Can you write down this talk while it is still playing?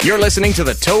You're listening to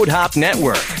the Toad Hop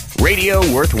Network, radio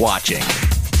worth watching.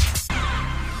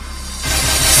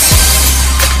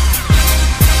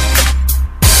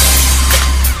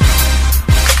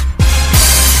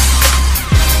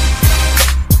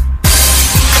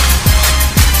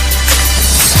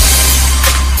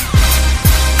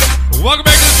 Welcome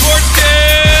back to the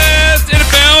Sportscast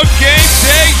NFL Game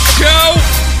Day Show,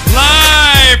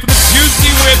 live from the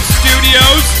Juicy Whip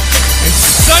Studios in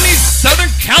sunny Southern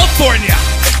California.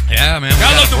 Yeah, man.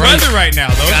 I love the weather right now,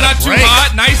 though. It's not too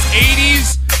hot. Nice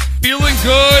 80s. Feeling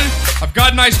good. I've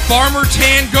got a nice farmer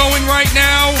tan going right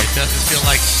now. It doesn't feel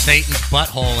like Satan's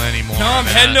butthole anymore. No, I'm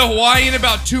heading to Hawaii in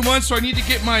about 2 months, so I need to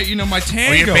get my, my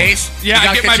tan your going. base? Yeah,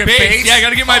 I get my base. base. Yeah, I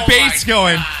got to get my base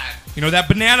going. God. That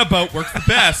banana boat works the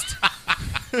best.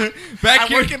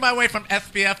 I'm working my way from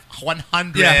SPF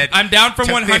 100. Yeah, I'm down from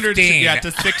to 100 15. to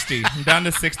 60. I'm down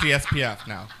to 60 SPF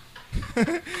now.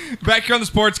 Back here on the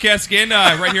Sportscast again,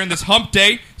 right here on this hump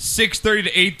day, 6:30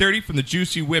 to 8:30 from the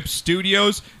Juicy Whip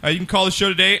Studios. You can call the show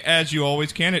today, as you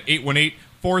always can, at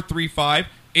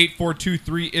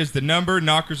 818-435-8423 is the number.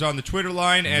 Knockers on the Twitter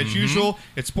line, as usual.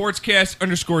 It's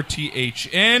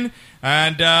Sportscast_THN.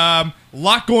 And a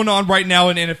lot going on right now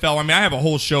in NFL. I mean, I have a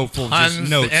whole show full of just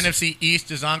notes. The NFC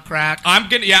East is on crack. I'm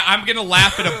gonna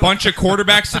laugh at a bunch of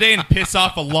quarterbacks today and piss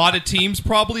off a lot of teams.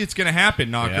 Probably it's gonna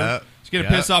happen, Knocker. Yeah. It's gonna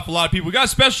piss off a lot of people. We got a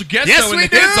special guest though in the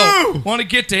do. Want to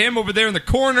get to him over there in the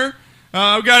corner. We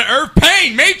got Irv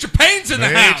Payne. Major Payne's in the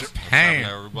house. Payne.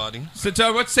 Everybody. So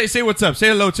say what's up. Say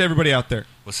hello to everybody out there.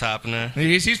 What's happening?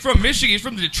 He's from Michigan. He's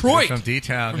from Detroit. From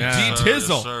D-Town. From Yeah. D-Tizzle.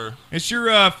 Yes, sir. It's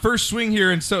your first swing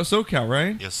here in SoCal,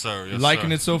 right? Yes, sir. You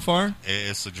liking it so far?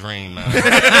 It's a dream, man.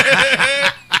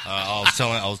 I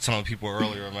was telling people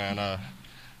earlier, man.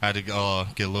 I had to get a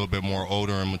little bit more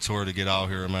older and mature to get out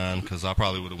here, man, because I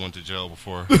probably would have went to jail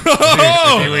before. If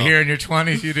you were here in your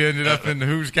 20s, you'd ended up in the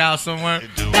Who's Gal somewhere.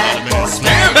 Dude, I'd have been All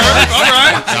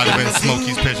right. I'd have been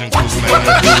Smokey's pigeon coop,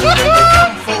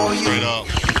 man. Straight up.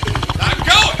 I'm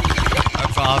going.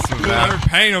 That's awesome, man. Irv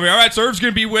Payne over here. All right, so Irv's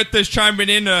going to be with us, chiming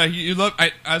in. You love,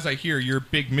 as I hear, you're a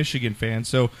big Michigan fan,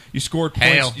 so you scored points.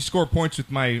 Hail. You scored points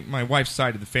with my wife's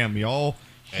side of the family, all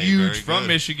Hey, huge very from good.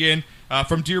 Michigan,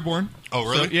 from Dearborn. Oh,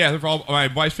 really? So, yeah, my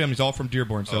wife's family's all from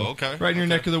Dearborn, so okay. right in your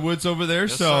neck of the woods over there.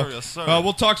 Yes, so sir. Yes, sir.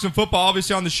 We'll talk some football,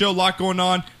 obviously, on the show. A lot going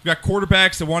on. We've got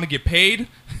quarterbacks that want to get paid.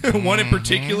 One in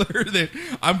particular that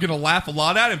I'm going to laugh a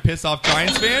lot at and piss off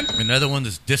Giants fan. Another one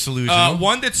that's disillusioned.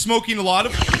 One that's smoking a lot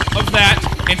of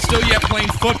that and still yet playing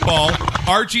football.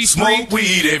 RG3. Smoke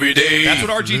weed every day. That's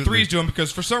what RG3 is doing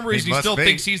because for some reason he must still be.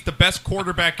 thinks he's the best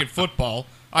quarterback in football.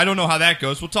 I don't know how that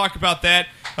goes. We'll talk about that.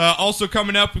 Also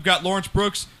coming up, we've got Lawrence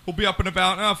Brooks. We'll be up in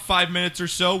about 5 minutes or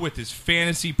so with his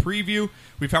fantasy preview.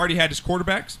 We've already had his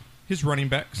quarterbacks, his running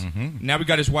backs. Now we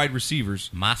got his wide receivers.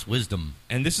 Mass wisdom.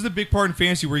 And this is a big part in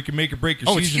fantasy where you can make or break your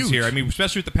Oh, it's seasons huge. here. I mean,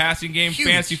 especially with the passing game, Huge.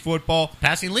 fantasy football,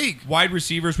 Passing league. wide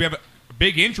receivers. We have a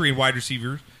big injury in wide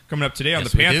receivers coming up today on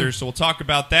Yes, the we do. Panthers, so we'll talk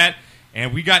about that.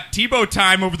 And we got Tebow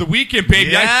time over the weekend,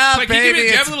 baby. Yeah, Can you baby,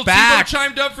 have a it's little back. Tebow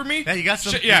chimed up for me? Yeah, you got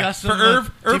some. Yeah, you got some, for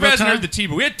Irv. Irv Tebow hasn't time? heard the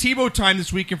Tebow. We had Tebow time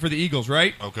this weekend for the Eagles,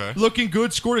 right? Okay. Looking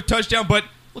good, scored a touchdown, but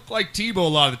looked like Tebow a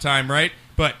lot of the time, right?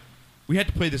 But we had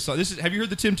to play this song. Have you heard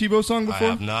the Tim Tebow song I before?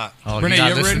 have not. Oh, Renee, you you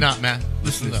gotta ever listen ready? up, man.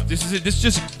 Listen up. This is it. This is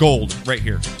just gold right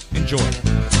here. Enjoy.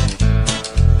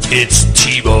 It's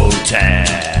Tebow time.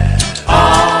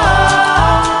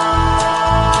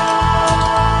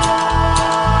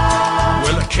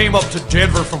 Well, I came up to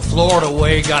Denver from Florida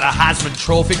way, got a Heisman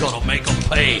Trophy, gonna make them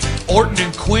pay. Orton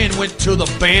and Quinn went to the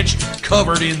bench,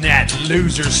 covered in that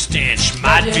loser stench.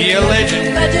 Might be a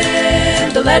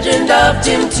legend. The legend of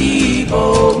Tim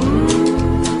Tebow.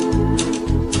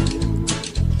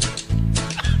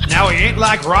 Now he ain't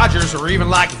like Rodgers or even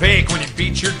like Vic. When he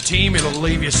beats your team, it'll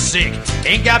leave you sick.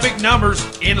 Ain't got big numbers.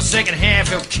 In the second half,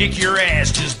 he'll kick your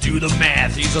ass. Just do the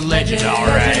math. He's a legend, all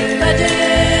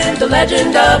right. The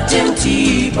legend of Tim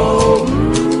Tebow.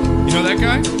 You know that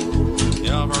guy?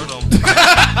 Yeah, I've heard them.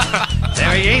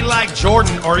 Now he ain't like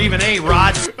Jordan or even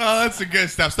A-Rod. Oh, that's the good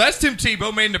stuff. So that's Tim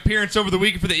Tebow. Made an appearance over the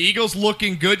weekend for the Eagles.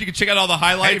 Looking good. You can check out all the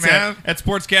highlights Hey, man. at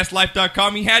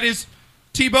sportscastlife.com. He had his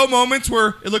Tebow moments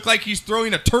where it looked like he's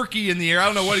throwing a turkey in the air. I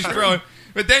don't know what he's throwing.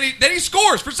 But then he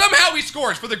scores. Somehow he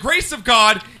scores. For the grace of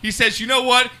God, he says, you know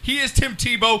what? He is Tim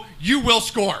Tebow. You will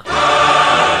score.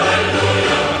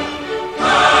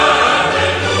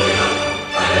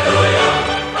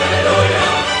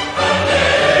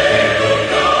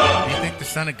 Do you think the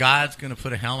Son of God's going to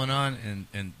put a helmet on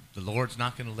and the Lord's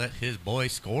not going to let his boy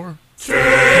score? Take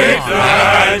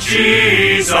that,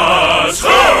 Jesus.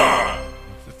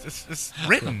 The It's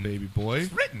written. baby boy.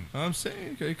 It's written. I'm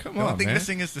saying, okay, come The on, only thing man.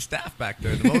 missing is the staff back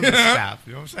there, the Moses staff.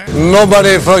 You know what I'm saying? Nobody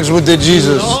fucks with the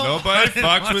Jesus. Nobody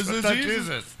fucks with the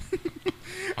Jesus.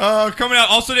 Coming out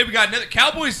also today, we got another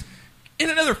Cowboys in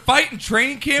another fight in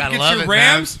training camp Gotta against love your it,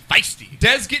 Rams. man. Feisty.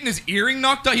 Dez getting his earring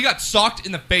knocked out. He got socked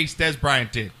in the face. Dez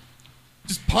Bryant did.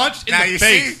 Just punched in Now the you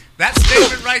face. see that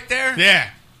statement right there? Yeah.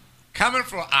 Coming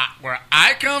from where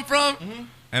I come from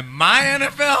and my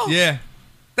NFL, Yeah.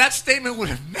 that statement would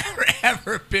have never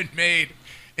ever been made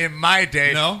in my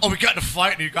day. No. Oh, we got in a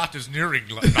fight and you got this earring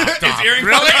knocked off. His earring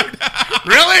really? knocked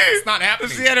Really? It's not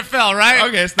happening. It's the NFL, right?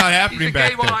 Okay, it's not happening He's a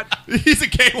back gay-wad. there. He's a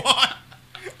gay-wad.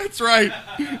 That's right.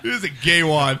 He's a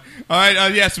gay-wad. All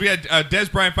right, so we had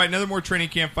Dez Bryant fight, another more training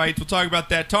camp fights. We'll talk about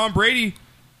that. Tom Brady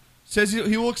says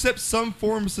he will accept some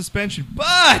form of suspension,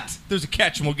 but there's a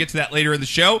catch, and we'll get to that later in the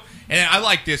show. And I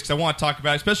like this because I want to talk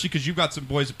about it, especially because you've got some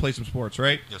boys that play some sports,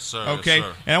 right? Yes, sir. Okay, Yes,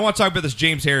 sir. and I want to talk about this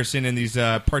James Harrison and these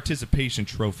participation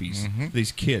trophies for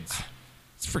these kids.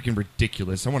 It's freaking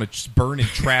ridiculous. I want to just burn and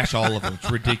trash all of them.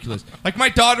 It's ridiculous. Like my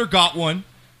daughter got one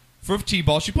for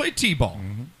T-ball. She played T-ball.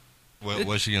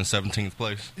 Was she in 17th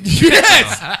place?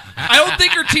 Yes! I don't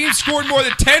think her team scored more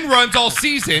than 10 runs all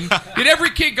season, yet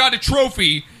every kid got a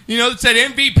trophy, that said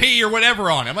MVP or whatever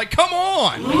on it. I'm like, come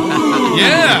on!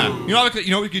 Yeah! You know what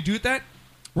we could do with that?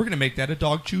 We're going to make that a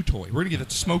dog chew toy. We're going to give that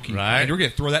to Smokey. Right. And we're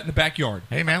going to throw that in the backyard.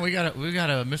 Hey man, we got a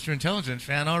Mr. Intelligent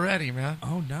fan already, man.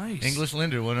 Oh, nice. English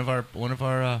Linder, one of our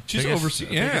She's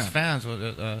biggest fans.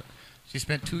 She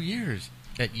spent 2 years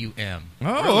at UM.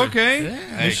 Oh, Really? okay.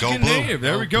 Yeah. Hey, Michigan go blue. native.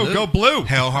 There we Go go. blue. Go blue.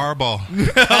 Hell Harbaugh.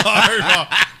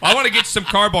 I want to get some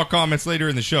Harbaugh comments later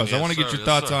in the show, so I Yes, want to get sir. your Yes,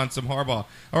 thoughts sir. on some Harbaugh.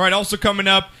 All right, also coming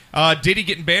up, Diddy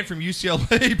getting banned from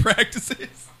UCLA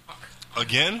practices.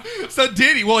 Again? So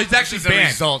Diddy, well, he's actually is the banned.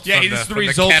 results Yeah, from this is the- the from the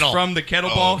results kettle. from the kettle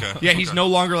Oh, ball. okay. Yeah, he's Okay. no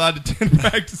longer allowed to attend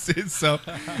practices. So,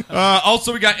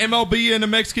 also we got MLB and a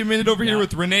Mexican Minute over here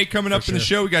with Renee coming up in the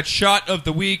show. We got Shot of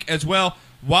the Week as well.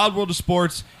 Wild World of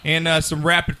Sports, and some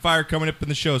rapid fire coming up in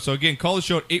the show. So, again, call the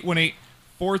show at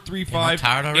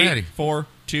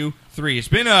 818-435-8423. It's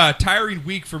been a tiring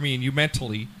week for me and you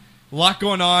mentally. A lot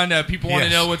going on. People want to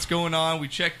Yes. know what's going on. We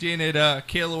checked in at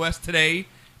KLOS today.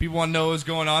 People want to know what's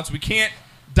going on. So, we can't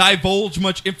divulge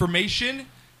much information.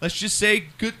 Let's just say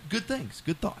good things,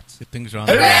 good thoughts. Good things are on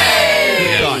the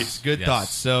way. Good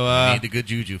thoughts. So, We need the good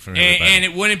juju for everybody. and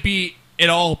it wouldn't be at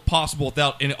all possible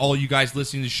without all you guys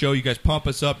listening to the show. You guys pump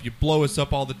us up. You blow us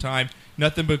up all the time.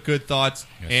 Nothing but good thoughts.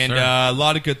 Yes, and sir. a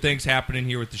lot of good things happening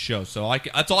here with the show. So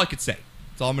that's all I could say.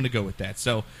 That's all I'm going to go with that.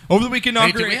 So over the weekend,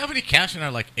 Hey, do we have any cash in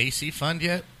our AC fund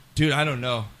yet? dude, I don't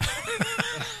know.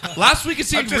 Last week it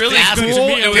seemed just really asking. cool.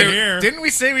 Didn't and we were- Didn't we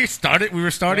say we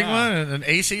were starting one, an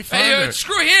AC fund? Hey, or-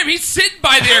 screw him. He's sitting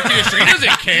by the air conditioner. He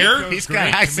doesn't care. He's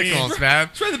got icicles, man.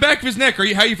 It's right in the back of his neck. Are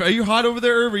you hot over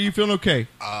there, Irv? Are you feeling okay?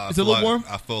 Is it a little warm?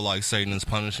 I feel like Satan is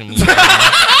punishing me. Yeah,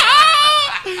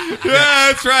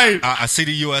 that's right. I see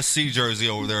the USC jersey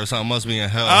over there, so I must be in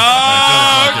hell.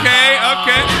 Oh, okay.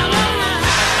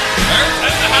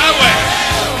 There's the highway.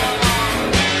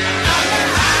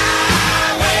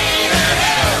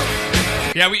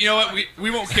 Yeah, you know what? We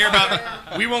won't care about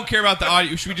the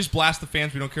audio. Should we just blast the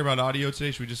fans? We don't care about audio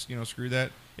today. Should we just screw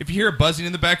that? If you hear a buzzing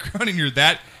in the background and you're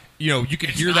that, you can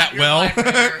hear that well. It's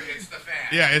the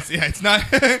fan. It's not.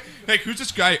 Hey, who's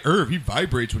this guy? Irv. He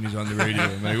vibrates when he's on the radio.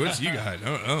 I'm like, what's he got? I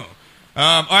don't know.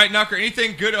 All right, Knocker.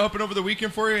 Anything good up and over the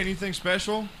weekend for you? Anything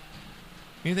special?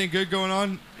 Anything good going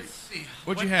on? Let's see.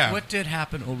 What'd you have? What did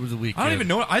happen over the weekend? I don't even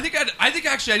know. I think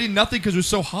actually I did nothing because it was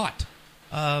so hot.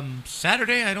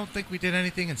 Saturday, I don't think we did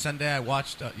anything, and Sunday I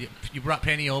watched. You brought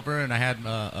Penny over, and I had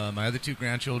my other two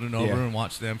grandchildren over and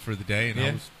watched them for the day,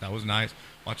 and that was nice.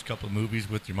 Watched a couple of movies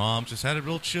with your mom. Just had a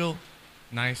real chill,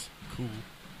 nice, cool.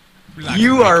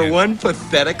 You are one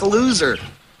pathetic loser.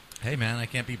 Hey man, I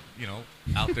can't be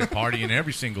out there partying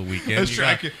every single weekend. That's true.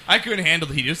 I couldn't handle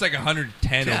the heat. It was like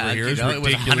 110 over here. It was ridiculous. It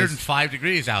was 105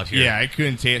 degrees out here. Yeah, I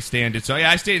couldn't stand it. So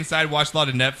I stayed inside, watched a lot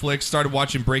of Netflix, started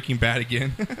watching Breaking Bad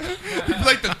again.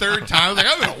 Like the third time. I was like,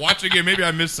 I'm going to watch it again. Maybe I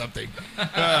missed something.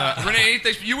 Renee,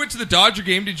 anything? You went to the Dodger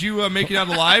game. Did you make it out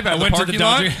alive at I the went to parking the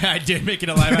Dodger. lot? I did make it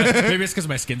alive. Maybe it's because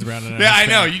my skin's brown. And Yeah, I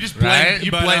know. You just blend,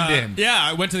 blend in. Yeah,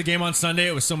 I went to the game on Sunday.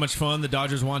 It was so much fun. The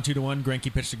Dodgers won 2-1.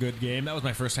 Greinke pitched a good game. That was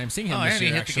my first time seeing him this and he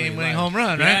year. hit the actually, game-winning live. home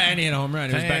run, right? Yeah, and he hit a home run.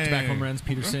 It was back-to-back Hey. home runs,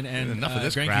 Peterson and Enough of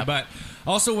this Greinke. crap. But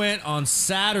also went on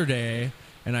Saturday,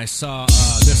 and I saw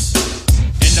this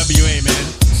NWA, man.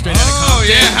 Straight out of Compton.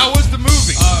 Yeah. How was the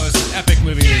movie? Oh, it was epic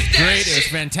movie. It was great. It was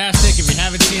fantastic. If you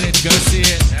haven't seen it, go see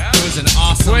it. It was an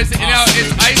awesome. It's movie.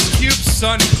 Ice Cube's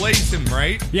son plays him,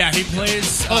 right? Yeah, he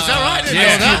plays. Oh, is that right?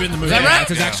 Ice Cube in the movie. Is that right? That's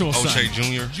his actual son. O'Shea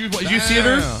Jr. Did you see it,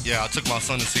 Irv? Yeah, I took my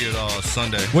son to see it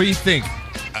Sunday. What do you think?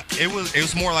 It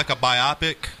was more like a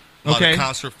biopic. A lot Okay. of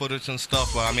concert footage and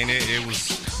stuff, but I mean, it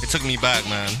took me back,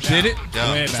 man. Did it?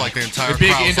 Yeah, Way it's back. like the entire The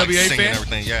big crowd was like NWA singing fan? and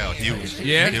everything. Yeah, huge.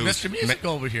 Yeah? Huge. Mr. Music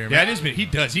over here, Yeah, man. it is. He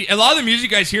does. A lot of the music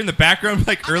you guys hear in the background,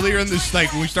 like earlier in this,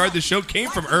 like when we started the show,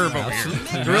 came from Irv over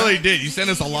here. It really did. You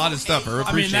sent us a lot of stuff. Irv,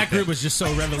 I mean, that group that. was just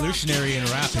so revolutionary in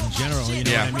rap in general. You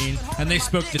know Yeah. what I mean? And they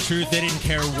spoke the truth. They didn't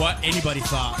care what anybody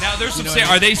thought. Now, there's some You know say,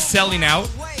 what I are mean? they selling out?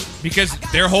 Because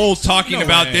their whole talking No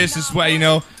about way. this is what,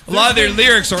 a lot of their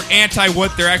lyrics are anti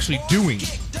what they're actually doing.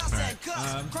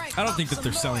 I don't think that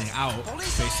they're selling out.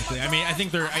 Basically, I mean, I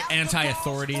think they're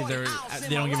anti-authority. They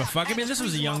don't give a fuck. I mean, this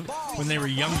was when they were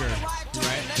younger,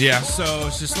 right? Yeah. So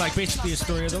it's just like basically a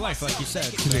story of their life, like you said.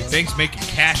 So, Thanks making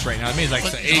cash right now. I mean, it's like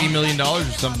 $80 million or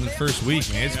something the first week,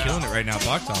 man. It's killing it right now,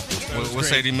 box office.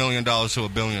 What's $80 million to a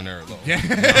billionaire, though? Yeah,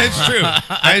 it's true.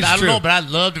 I don't know, but I'd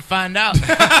love to find out.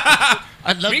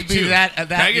 I'd love Me to be too. that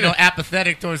Can I get a-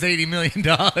 apathetic towards $80 million. You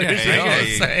know what I'm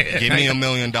saying? Give me $1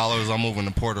 million, I'm moving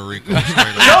to Puerto Rico. Straight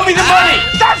up. Show me the money!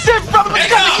 That's it, brother! We're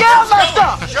gonna yell that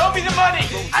stuff! Show me the money!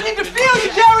 I need to feel you,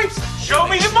 Jerry! Show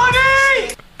me the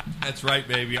money! That's right,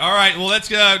 baby. All right, well, let's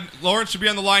Lawrence should be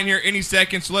on the line here any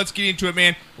second, so let's get into it,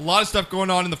 man. A lot of stuff going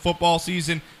on in the football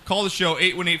season. Call the show,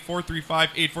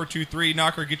 818-435-8423.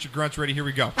 Knocker, get your grunts ready. Here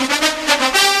we go.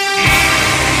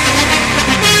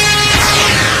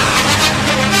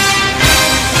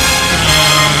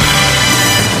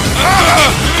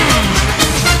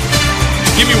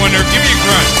 Give me one, Nerf. Give me a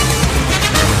grunt.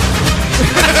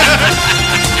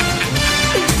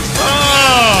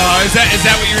 Oh, is that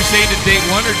what you were saying to date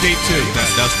 1 or date 2?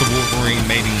 That's the Wolverine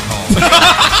mating call.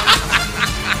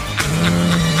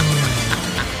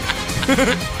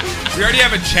 We already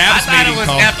have a Chaps I thought mating it was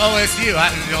call. FOSU. I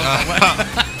don't know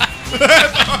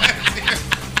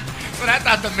That's what I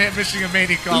thought the Michigan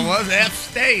mating call was. F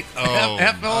State. Oh.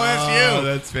 FOSU. Oh,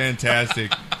 that's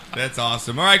fantastic. That's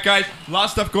awesome. All right, guys. A lot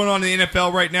of stuff going on in the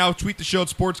NFL right now. Tweet the show at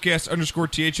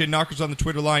sportscast_THN. Knockers on the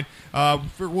Twitter line.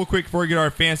 Real quick before we get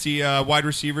our fancy wide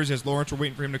receivers, as Lawrence, we're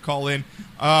waiting for him to call in.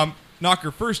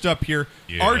 Knocker, first up here,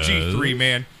 Yes. RG3,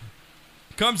 man.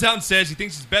 Comes out and says he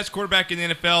thinks he's the best quarterback in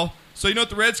the NFL. So you know what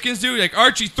the Redskins do? Like,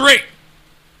 RG3,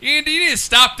 you need to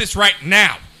stop this right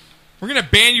now. We're going to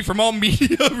ban you from all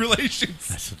media relations.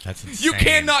 That's insane. You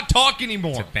cannot talk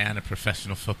anymore. To ban a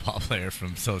professional football player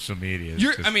from social media.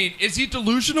 Is he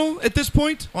delusional at this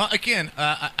point? Well, again,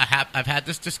 I've had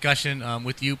this discussion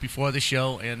with you before the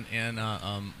show and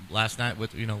last night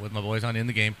with my boys on In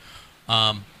the Game.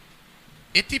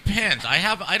 It depends.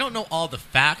 I don't know all the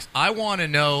facts. I want to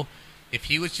know if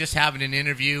he was just having an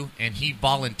interview and he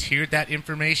volunteered that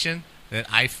information that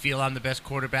I feel I'm the best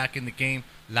quarterback in the game.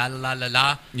 La la la la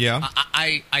la. Yeah.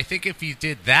 I think if he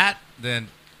did that, then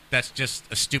that's just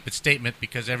a stupid statement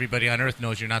because everybody on earth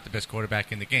knows you're not the best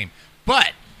quarterback in the game.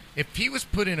 But if he was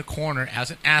put in a corner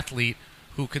as an athlete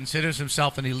who considers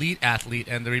himself an elite athlete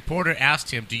and the reporter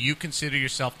asked him, do you consider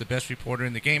yourself the best reporter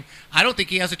in the game? I don't think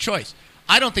he has a choice.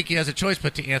 I don't think he has a choice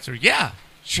but to answer, yeah,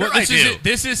 sure Well, I do.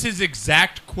 This is his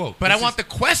exact quote. But I want the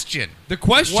question. The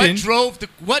question.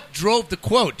 What drove the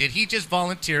quote? Did he just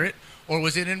volunteer it? Or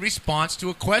was it in response to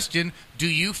a question, do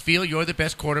you feel you're the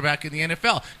best quarterback in the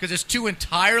NFL? Because it's two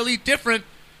entirely different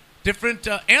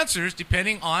answers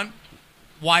depending on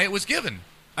why it was given.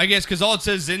 I guess because all it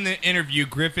says in the interview,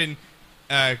 Griffin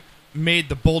made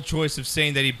the bold choice of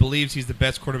saying that he believes he's the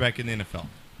best quarterback in the NFL.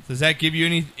 Does that give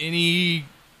you any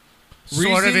Sort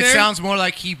of. reasoning It there? sounds more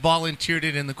like he volunteered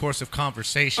it in the course of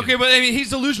conversation. Okay, but I mean, he's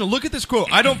delusional. Look at this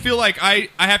quote. I don't feel like I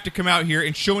have to come out here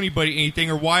and show anybody anything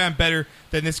or why I'm better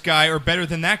than this guy or better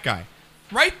than that guy.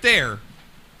 Right there.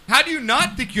 How do you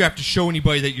not think you have to show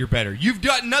anybody that you're better? You've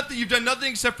done nothing. You've done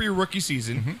nothing except for your rookie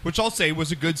season, which I'll say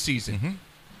was a good season.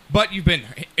 But you've been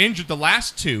injured the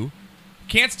last two.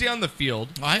 Can't stay on the field.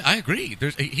 I agree.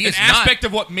 An aspect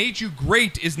of what made you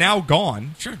great is now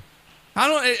gone. Sure.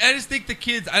 I just think the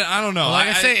kids. I don't know. Well, like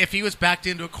I say, if he was backed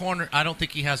into a corner, I don't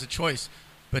think he has a choice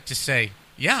but to say,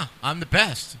 "Yeah, I'm the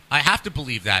best." I have to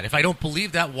believe that. If I don't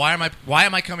believe that, why am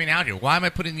I coming out here? Why am I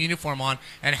putting the uniform on?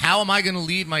 And how am I going to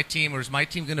lead my team, or is my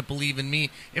team going to believe in me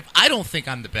if I don't think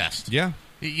I'm the best? Yeah.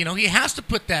 He has to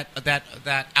put that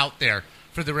out there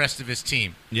for the rest of his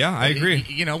team. Yeah, I agree.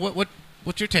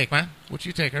 What's your take, man? What's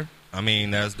your take, I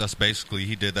mean, that's basically,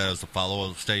 he did that as a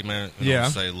follow-up statement. Yeah.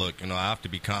 To say, look, I have to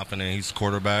be confident. He's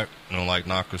quarterback. Like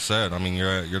Knocker said, I mean,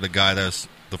 you're the guy that's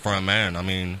the front man. I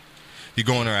mean, you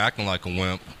go in there acting like a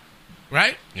wimp,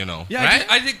 Right? You know. Yeah, Right?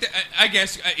 I think that, I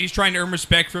guess he's trying to earn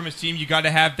respect from his team. You got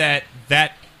to have that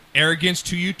arrogance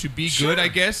to you to be good, I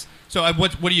guess. So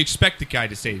what do you expect the guy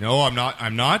to say? No, I'm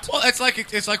not. Well, it's like.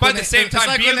 But at the same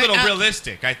time, be a little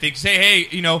realistic. I think say,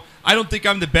 hey, I don't think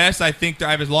I'm the best. I think that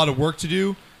I have a lot of work to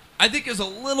do. I think it's a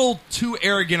little too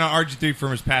arrogant on RG3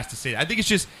 from his past to say that. I think it's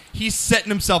just he's setting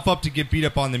himself up to get beat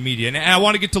up on the media. And I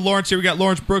want to get to Lawrence here. We got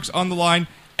Lawrence Brooks on the line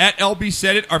at LB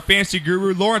Said It, our fantasy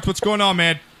guru. Lawrence, what's going on,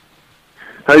 man?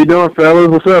 How you doing, fellas?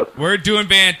 What's up? We're doing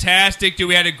fantastic, dude.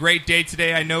 We had a great day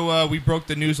today. I know we broke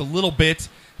the news a little bit,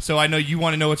 so I know you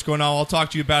want to know what's going on. I'll talk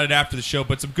to you about it after the show,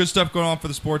 but some good stuff going on for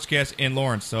the Sportscast and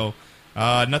Lawrence, so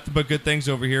nothing but good things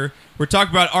over here. We're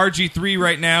talking about RG3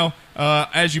 right now.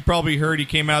 As you probably heard, he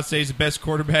came out saying he's the best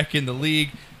quarterback in the league.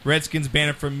 Redskins banned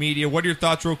him from media. What are your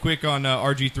thoughts real quick on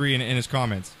RG3 and his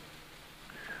comments?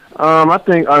 I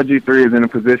think RG3 is in a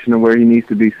position where he needs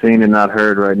to be seen and not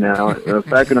heard right now. The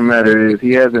fact of the matter is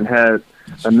he hasn't had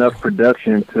enough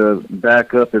production to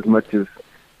back up as much as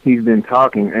he's been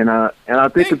talking, and I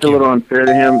think it's a little unfair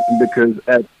to him because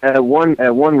at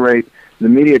one rate the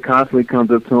media constantly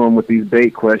comes up to him with these bait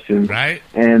questions, right?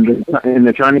 And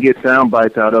they're trying to get sound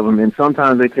bites out of him, and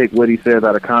sometimes they take what he says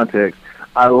out of context.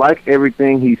 I like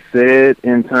everything he said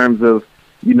in terms of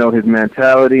his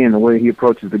mentality and the way he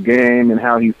approaches the game and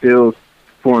how he feels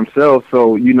for himself.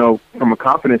 So from a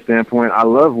confidence standpoint, I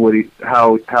love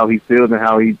how he feels and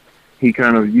how he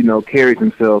kind of carries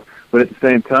himself. But at the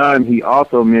same time, he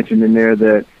also mentioned in there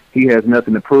that he has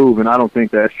nothing to prove, and I don't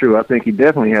think that's true. I think he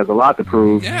definitely has a lot to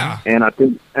prove. Yeah. And I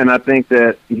think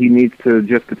that he needs to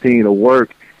just continue to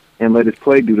work and let his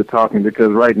play do the talking,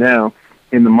 because right now,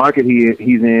 in the market he's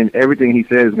in, everything he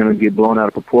says is going to get blown out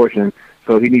of proportion.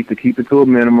 So he needs to keep it to a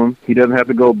minimum. He doesn't have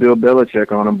to go Bill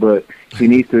Belichick on him, but he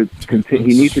needs to he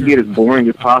needs to get as boring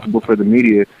as possible for the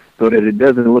media, so that it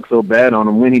doesn't look so bad on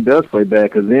him when he does play bad,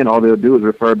 because then all they'll do is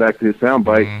refer back to his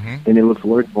soundbite, and it looks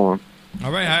worse for him.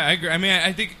 All right, I agree. I mean,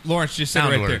 I think Lawrence just said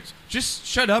it right there. Just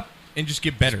shut up and just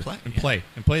get better and play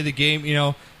the game,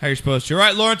 how you're supposed to. All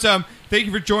right, Lawrence, thank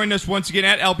you for joining us once again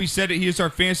at LB Said It. He is our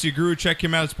fantasy guru. Check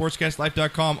him out at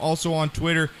sportscastlife.com, also on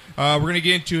Twitter. We're going to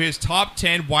get into his top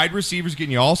 10 wide receivers,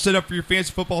 getting you all set up for your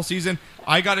fantasy football season.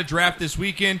 I got a draft this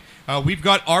weekend. We've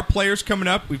got our players coming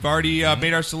up. We've already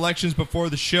made our selections before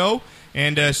the show,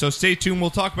 and so stay tuned.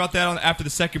 We'll talk about that after the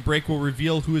second break. We'll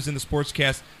reveal who is in the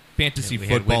Sportscast Fantasy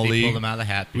Football League. Pulled them out of the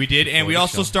hat. We did, and we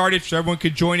also started, so everyone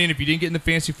could join in. If you didn't get in the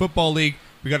Fantasy Football League,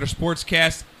 we got our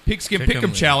Sportscast Pigskin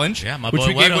Pick'em Challenge, which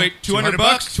we gave away $200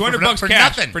 $200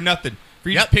 cash for nothing. For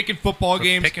just picking football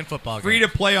games. Free to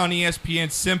play on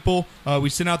ESPN. Simple. We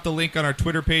sent out the link on our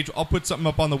Twitter page. I'll put something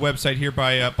up on the website here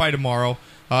by tomorrow.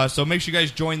 So make sure you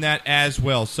guys join that as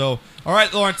well. So, all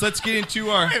right, Lawrence, let's get into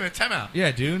our... Wait a minute, time out.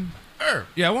 Yeah, dude. Irv.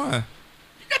 Yeah, what?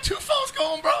 You got two phones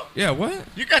going, bro. Yeah, what?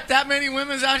 You got that many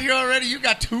women's out here already? You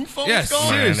got two phones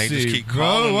going? Man, they just keep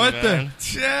bro, what man. the?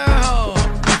 Chill.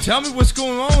 Tell me what's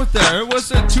going on with that. What's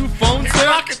that? Two phones You're there?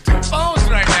 rocking two phones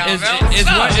right now,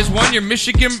 is one your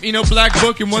Michigan, Black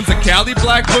Book, and one's a Cali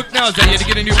Black Book now? Is that you had to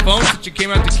get a new phone since you came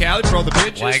out to Cali for all the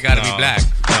bitches? Why you gotta be black?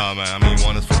 No, man. I mean,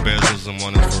 one is for business and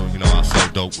one is for, I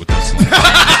sell dope with this one.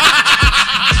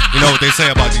 You know what they say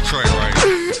about Detroit, right?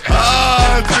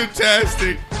 Oh, that's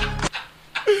fantastic.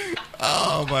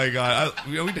 Oh, my God.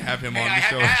 We need to have him on the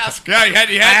show. Yeah, you had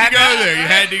to go there. You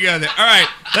had to go there. All right,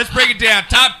 let's break it down.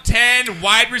 Top 10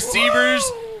 wide receivers,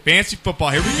 fantasy football.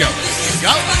 Here we go. Go.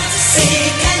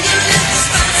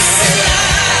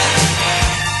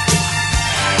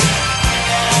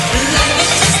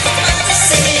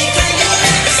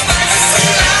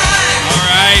 All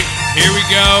right, here we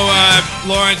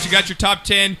go. Lawrence, you got your top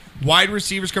 10 wide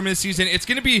receivers coming this season. It's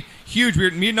going to be huge.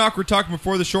 Me and Knock were talking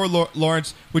before the show,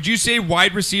 Lawrence. Would you say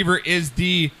wide receiver is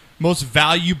the most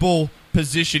valuable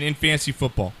position in fantasy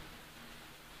football?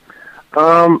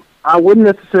 I wouldn't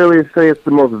necessarily say it's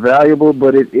the most valuable,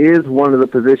 but it is one of the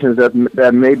positions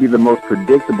that may be the most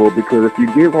predictable, because if you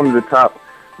get one of the top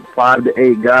 5 to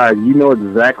 8 guys, you know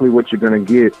exactly what you're going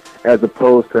to get, as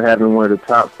opposed to having one of the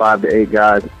top 5 to 8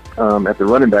 guys at the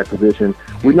running back position.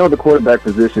 We know the quarterback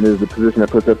position is the position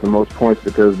that puts up the most points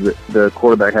because the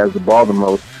quarterback has the ball the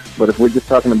most. But if we're just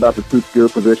talking about the two skill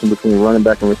position between running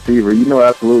back and receiver, you know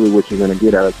absolutely what you're going to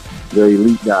get out of the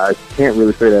elite guys. Can't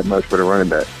really say that much for the running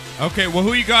back. Okay, well,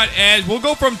 who you got as we'll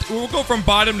go from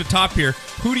bottom to top here.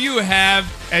 Who do you have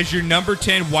as your number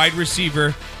 10 wide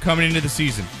receiver coming into the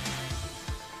season?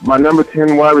 My number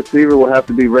 10 wide receiver will have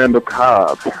to be Randall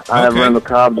Cobb. I have Randall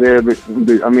Cobb there. But,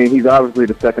 I mean, he's obviously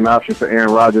the second option for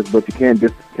Aaron Rodgers, but you can't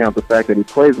discount the fact that he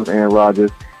plays with Aaron Rodgers.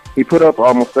 He put up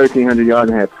almost 1,300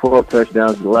 yards and had 12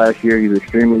 touchdowns last year. He's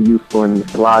extremely useful in the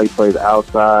slot. He plays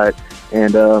outside.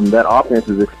 And that offense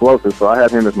is explosive, so I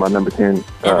have him as my number 10.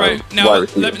 All right. Now,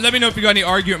 let me know if you got any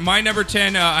argument. My number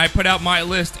 10, I put out my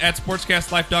list at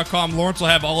sportscastlife.com. Lawrence will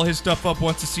have all his stuff up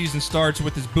once the season starts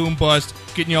with his boom bust,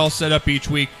 getting you all set up each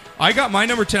week. I got my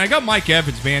number 10. I got Mike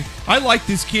Evans, man. I like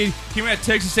this kid. Came out of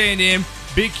Texas A&M.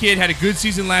 Big kid. Had a good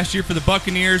season last year for the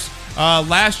Buccaneers.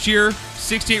 Last year,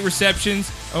 68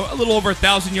 receptions, a little over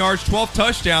 1,000 yards, 12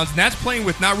 touchdowns, and that's playing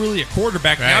with not really a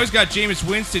quarterback. Right. Now he's got Jameis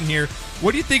Winston here.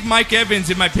 What do you think Mike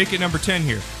Evans in my pick at number 10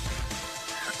 here?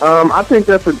 I think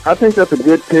that's a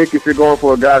good pick if you're going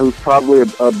for a guy who's probably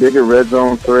a bigger red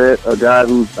zone threat, a guy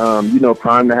who's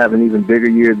primed to have an even bigger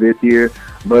year this year.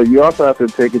 But you also have to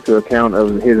take into account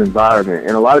of his environment.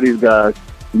 And a lot of these guys,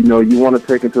 you want to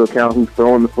take into account who's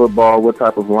throwing the football, what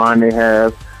type of line they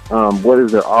have, what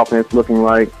is their offense looking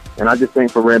like. And I just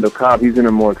think for Randall Cobb, he's in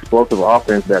a more explosive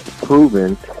offense that's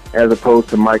proven, as opposed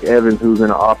to Mike Evans, who's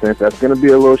in an offense that's going to be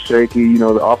a little shaky. The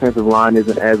offensive line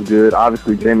isn't as good.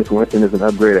 Obviously, Jameis Winston is an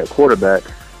upgrade at quarterback,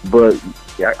 but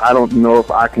I don't know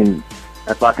if I can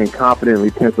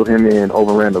confidently pencil him in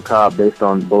over Randall Cobb based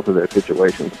on both of their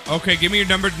situations. Okay, give me your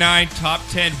number 9 top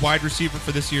 10 wide receiver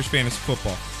for this year's fantasy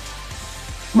football.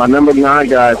 My number 9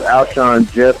 guy is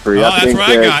Alshon Jeffrey. Oh, that's what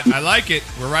I got. I like it.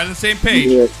 We're right on the same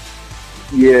page.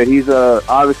 Yeah, he's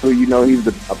obviously, he's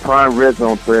a prime red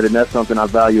zone threat, and that's something I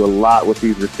value a lot with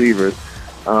these receivers.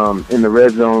 In the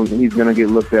red zone, he's going to get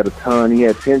looked at a ton. He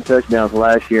had 10 touchdowns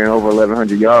last year and over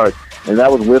 1,100 yards, and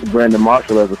that was with Brandon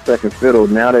Marshall as a second fiddle.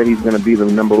 Now that he's going to be the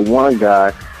number 1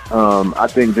 guy, I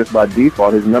think just by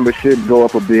default, his number should go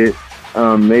up a bit.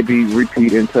 Maybe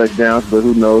repeat in touchdowns, but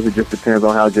who knows? It just depends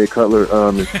on how Jay Cutler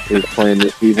is playing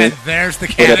this season. And there's the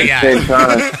caveat.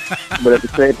 But at the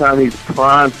same time, he's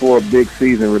primed for a big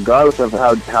season, regardless of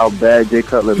how bad Jay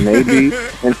Cutler may be.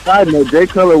 And side note, Jay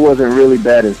Cutler wasn't really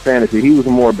bad in fantasy. He was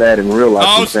more bad in real life.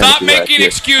 Oh, stop making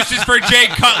excuses for Jay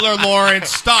Cutler, Lawrence.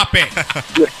 Stop it.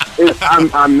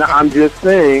 I'm just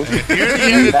saying,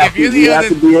 you have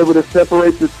to be able to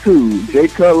separate the two. Jay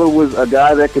Cutler was a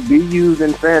guy that could be used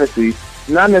in fantasy,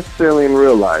 not necessarily in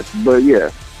real life, but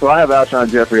yeah. So I have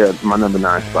Alshon Jeffrey at my number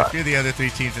 9 spot. If you're the other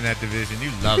 3 teams in that division, you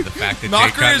love the fact that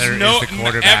Knocker Jay Cutler is the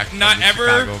quarterback. Not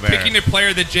ever picking a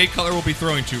player that Jay Cutler will be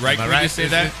throwing to, right? Can we just say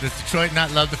that? Does Detroit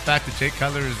not love the fact that Jay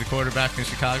Cutler is the quarterback in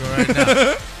Chicago right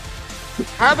now?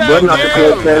 How about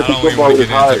fantasy football is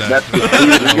hard. You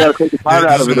got to take the fire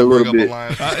out of it a little bit.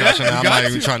 I'm not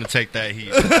even trying to take that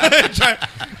heat.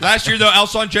 Last year, though,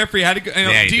 Alshon Jeffrey had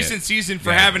a decent season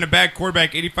for having a bad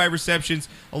quarterback. 85 receptions,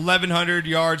 1,100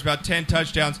 yards, about 10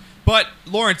 touchdowns. But,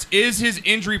 Lawrence, is his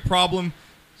injury problem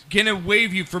going to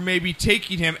waive you from maybe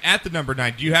taking him at the number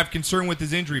 9? Do you have concern with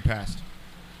his injury past?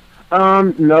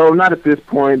 No, not at this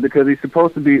point, because he's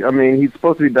supposed to be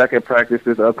back at practice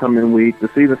this upcoming week. The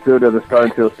season still doesn't start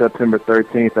until September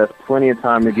 13th. That's plenty of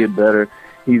time to get better.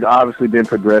 He's obviously been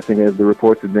progressing as the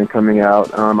reports have been coming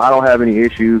out. I don't have any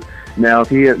issues. Now, if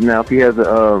he has a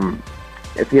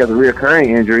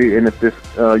reoccurring injury, and if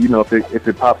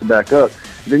it pops back up,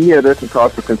 then yeah, there's some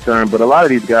cause for concern. But a lot of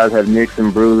these guys have nicks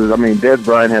and bruises. I mean, Des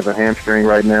Bryant has a hamstring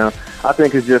right now. I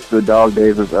think it's just the dog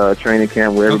days of training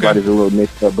camp where everybody's a little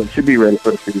mixed up, but should be ready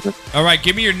for the season. All right,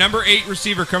 give me your number 8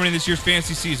 receiver coming in this year's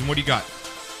fantasy season. What do you got?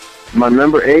 My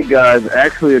number 8 guy is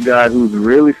actually a guy who's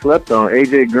really slept on,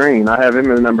 A.J. Green. I have him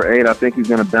as number 8. I think he's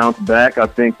going to bounce back. I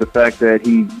think the fact that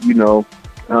he,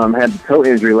 had the toe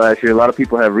injury last year, a lot of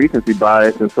people have recency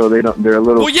bias, and so they're a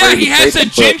little. Well, yeah, he has a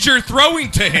ginger throwing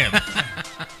to him.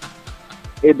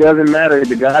 It doesn't matter.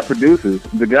 The guy produces.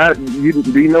 The guy. Do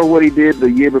you know what he did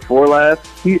the year before last?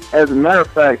 As a matter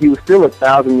of fact, he was still a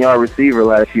 1,000-yard receiver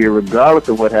last year, regardless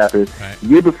of what happened. Right. The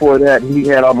year before that, he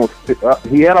had almost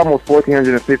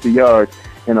 1,450 yards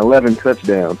and 11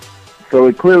 touchdowns. So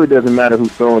it clearly doesn't matter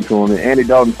who's throwing to him. And Andy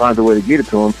Dalton finds a way to get it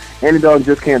to him. Andy Dalton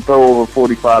just can't throw over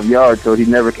 45 yards, so he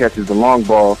never catches the long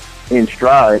ball in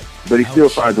stride, but he still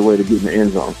finds a way to get in the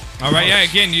end zone. All right, yeah,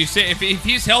 again, you say if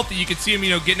he's healthy, you could see him,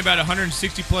 getting about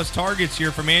 160-plus targets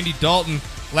here from Andy Dalton.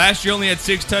 Last year only had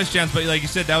 6 touchdowns, but like you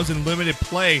said, that was in limited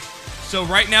play. So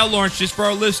right now, Lawrence, just for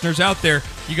our listeners out there,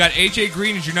 you got A.J.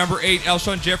 Green as your number 8,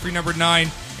 Alshon Jeffrey number 9,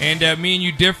 and me and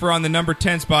you differ on the number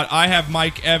 10 spot. I have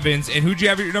Mike Evans, and who'd you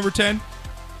have at your number 10?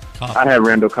 I have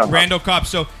Randall Cobb. Randall Cobb.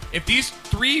 So if these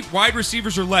 3 wide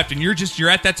receivers are left, and you're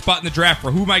at that spot in the draft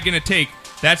for who am I going to take,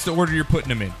 that's the order you're putting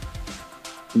them in.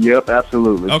 Yep,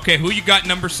 absolutely. Okay, who you got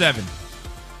number 7?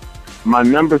 My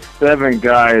number 7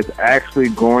 guy is actually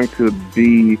going to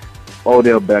be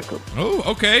Odell Beckham. Oh,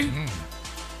 okay.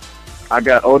 I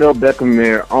got Odell Beckham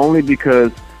there only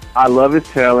because I love his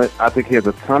talent. I think he has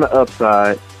a ton of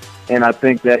upside. And I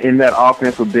think that in that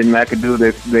offense with Ben McAdoo,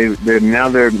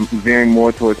 they're veering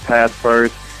more towards pass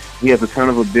first. He has a ton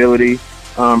of ability.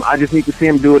 I just need to see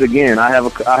him do it again. I have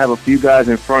a few guys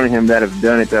in front of him that have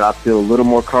done it that I feel a little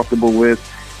more comfortable with.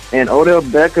 And Odell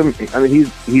Beckham, I mean,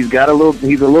 he's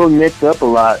a little nicked up a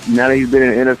lot. Now that he's been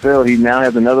in the NFL, he now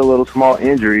has another little small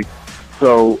injury.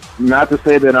 So not to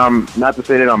say that I'm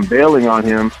bailing on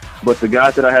him, but the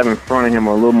guys that I have in front of him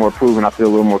are a little more proven. I feel a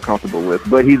little more comfortable with.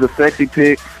 But he's a sexy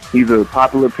pick. He's a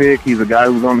popular pick. He's a guy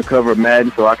who's on the cover of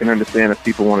Madden, so I can understand if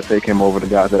people want to take him over the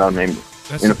guys that I'll name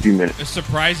in a few minutes. It's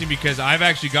surprising because I've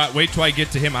actually got. Wait till I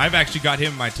get to him. I've actually got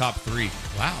him in my top 3.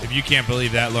 Wow! If you can't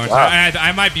believe that, Lawrence, Wow.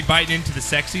 I might be biting into the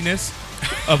sexiness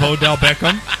of Odell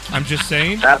Beckham. I'm just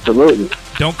saying. Absolutely.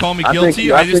 Don't call me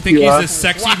guilty. I just think he's a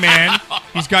sexy man.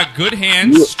 He's got good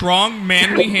hands, strong,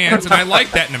 manly hands, and I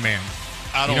like that in a man.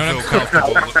 I don't feel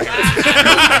comfortable.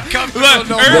 Look,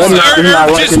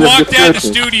 Irv just walked out of the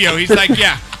studio. He's like,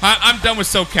 yeah, I'm done with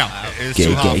SoCal. It's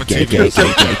too hot for TV.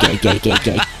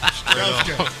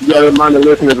 You got to remind the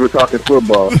listeners we're talking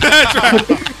football.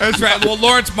 That's right. Well,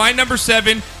 Lawrence, my number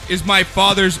 7 is my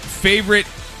father's favorite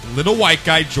little white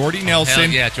guy, Jordy Nelson. Hell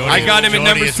yeah, Jordy. I got him at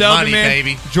number 7, money, man.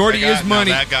 baby. Jordy is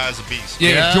money. That guy's a beast.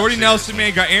 Yeah, Jordy Nelson,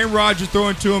 man, got Aaron Rodgers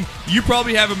throwing to him. You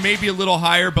probably have him maybe a little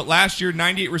higher, but last year,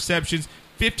 98 receptions,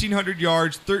 1,500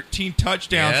 yards, 13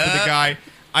 touchdowns for the guy.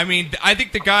 I mean, I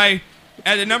think the guy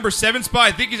at the number 7 spot,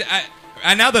 I think he's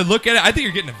and now that I look at it, I think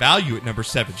you're getting a value at number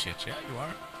 7. Shit, yeah, you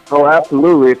are. Oh,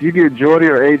 absolutely. If you get Jordy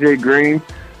or A.J. Green,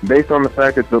 based on the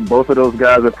fact that both of those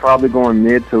guys are probably going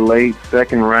mid to late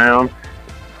second round,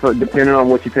 so depending on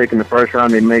what you take in the first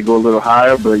round, they may go a little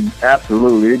higher, but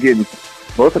absolutely, you're getting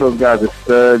both of those guys are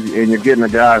studs, and you're getting a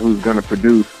guy who's going to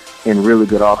produce in really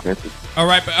good offenses. All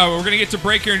right, but we're going to get to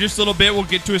break here in just a little bit. We'll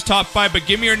get to his top 5, but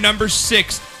give me your number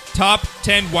 6 top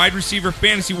 10 wide receiver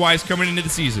fantasy-wise coming into the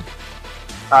season.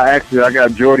 I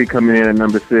got Jordy coming in at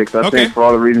number 6. I think for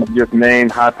all the reasons you just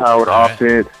named, high-powered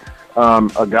offense,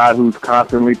 a guy who's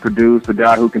constantly produced, a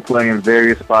guy who can play in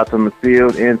various spots on the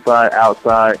field, inside,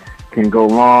 outside, can go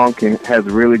long, has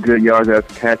really good yards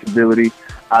after catch ability.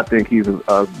 I think he's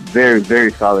a very,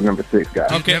 very solid number 6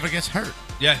 guy. He never gets hurt.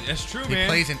 Yeah, that's true, man. He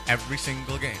plays in every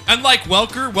single game. Unlike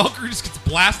Welker just gets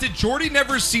blasted. Jordy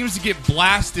never seems to get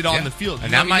blasted on the field.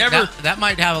 And that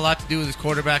might have a lot to do with his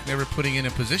quarterback never putting in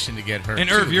a position to get hurt. And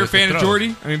Irv, you're a fan of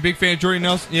Jordy? I mean, big fan of Jordy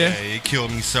Nelson? Yeah, he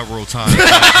killed me several times. He's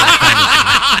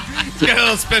got a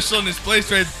little special in his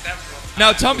place right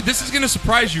now. Tell me, this is going to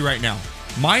surprise you right now.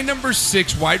 My number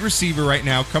 6 wide receiver right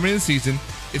now coming into the season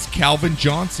is Calvin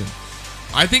Johnson.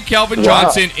 I think Calvin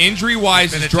Johnson,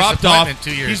 injury-wise, has dropped off.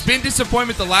 2 years. He's been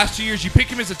disappointment the last 2 years. You pick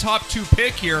him as a top 2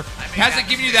 pick here. Hasn't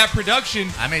given you that production.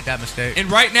 I made that mistake. And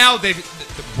right now,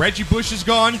 Reggie Bush is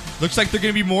gone. Looks like they're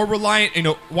going to be more reliant.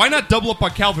 Why not double up on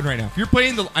Calvin right now? If you're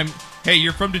playing hey,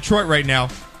 you're from Detroit right now.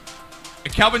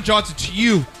 Calvin Johnson, to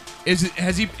you, he's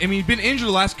been injured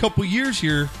the last couple years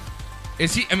here.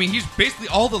 He's basically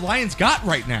all the Lions got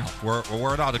right now. We're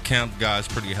word out of camp, guys,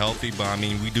 pretty healthy, but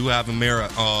we do have a mirror.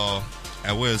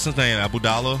 What is his name?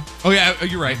 Abudallah? Oh, yeah,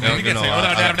 you're right.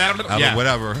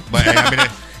 Whatever.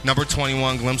 But number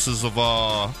 21, glimpses of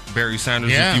Barry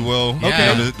Sanders, if you will.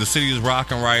 Okay. The city is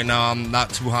rocking right now. I'm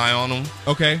not too high on him.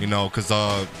 Okay. Because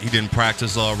he didn't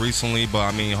practice recently,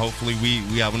 but hopefully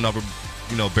we have another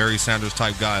Barry Sanders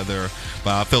type guy there.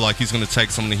 But I feel like he's going to take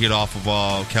some of the heat off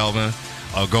of Calvin.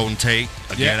 Golden Tate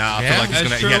again. I feel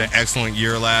like he had an excellent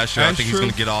year last year. I think he's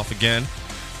going to get off again.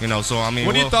 So what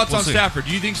are your thoughts on Stafford?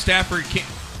 Do you think Stafford can?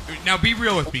 Now, be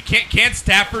real with me. Can't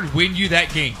Stafford win you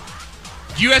that game?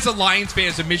 You, as a Lions fan,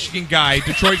 as a Michigan guy,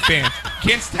 Detroit fan,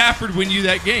 can Stafford win you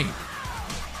that game?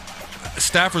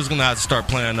 Stafford's going to have to start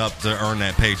playing up to earn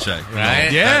that paycheck. Right?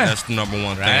 That's the number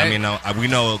one thing. We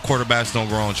know quarterbacks don't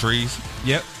grow on trees.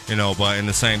 Yep. But in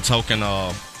the same token,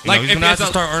 he's going to have to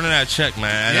start earning that check,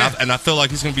 man. And I feel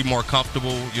like he's going to be more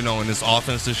comfortable, in this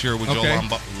offense this year with Joe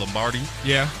Lombardi.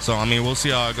 Yeah. So, we'll see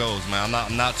how it goes, man.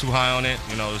 I'm not too high on it.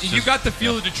 You got the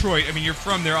feel of Detroit. You're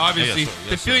from there, obviously.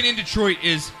 The feeling in Detroit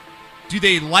is, do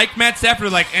they like Matt Stafford? Or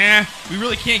like, we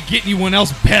really can't get anyone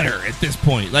else better at this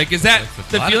point. Like, is that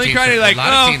the feeling? Kind of like,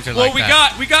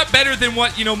 we got better than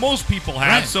what most people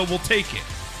have, so we'll take it.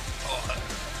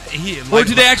 Or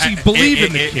do they actually believe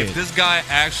in the kid? If this guy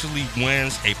actually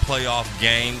wins a playoff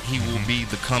game, he will be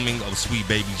the coming of sweet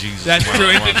baby Jesus. That's true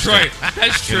in Detroit.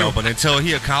 That's true. But until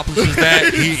he accomplishes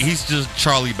that, he's just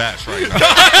Charlie Batch right now.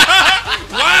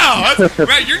 Wow,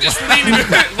 man, you're just leaning.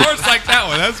 Lawrence like that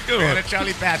one. That's a good one. A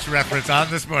Charlie Batch reference on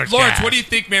the sports. Lawrence, what do you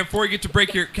think, man? Before we get to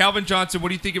break here, Calvin Johnson, what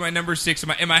do you think of my number 6?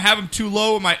 Am I having too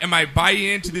low? Am I buying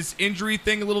into this injury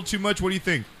thing a little too much? What do you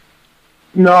think?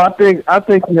 No, I think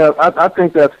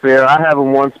that's fair. I have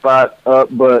him one spot up,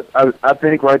 but I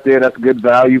think right there that's good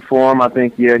value for him. I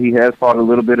think he has fought a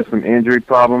little bit of some injury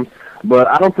problems, but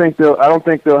I don't think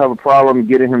they'll have a problem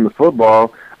getting him the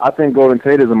football. I think Golden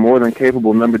Tate is a more than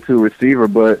capable number 2 receiver,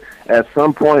 but at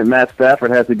some point Matt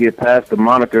Stafford has to get past the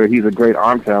moniker he's a great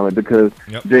arm talent, because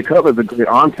Jay Cutler's a great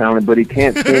arm talent, but he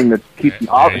can't seem to keep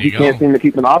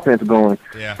an offense going.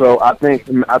 Yeah. So I think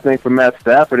for Matt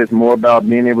Stafford it's more about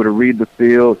being able to read the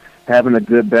field, having a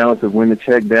good balance of when to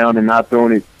check down and not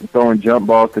throwing jump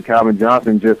balls to Calvin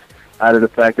Johnson just out of the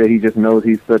fact that he just knows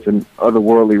he's such an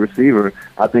otherworldly receiver.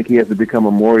 I think he has to become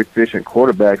a more efficient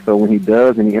quarterback. So when he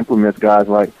does and he implements guys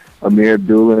like Amir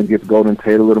Abdullah and gets Golden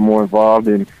Tate a little more involved,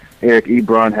 and Eric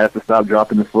Ebron has to stop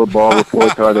dropping the football.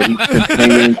 Reports are that he's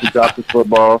continuing to drop the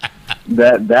football.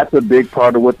 That's a big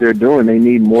part of what they're doing. They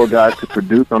need more guys to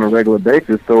produce on a regular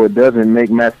basis, so it doesn't make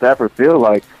Matt Stafford feel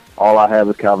like all I have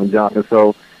is Calvin Johnson.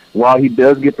 So while he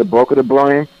does get the bulk of the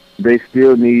blame, they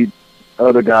still need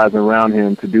other guys around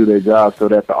him to do their job so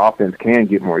that the offense can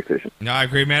get more efficient. No, I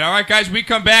agree, man. All right, guys, we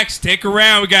come back. Stick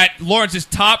around. We got Lawrence's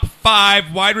top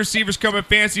 5 wide receivers coming in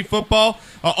fantasy football.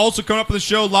 Also coming up on the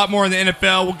show, a lot more in the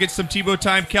NFL. We'll get some Tebow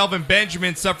time. Kelvin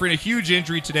Benjamin suffering a huge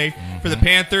injury today for the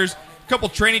Panthers. A couple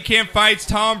training camp fights.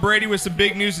 Tom Brady with some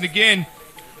big news. And again,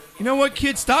 you know what,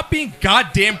 kids? Stop being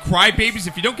goddamn crybabies.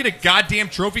 If you don't get a goddamn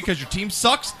trophy because your team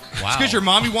sucks, it's because your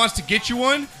mommy wants to get you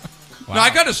one. Wow. Now,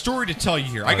 I got a story to tell you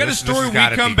here. I got a story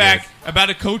when we come back about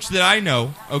a coach that I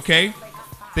know, okay,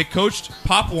 that coached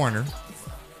Pop Warner,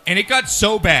 and it got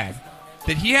so bad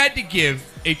that he had to give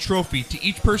a trophy to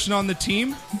each person on the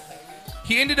team.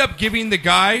 He ended up giving the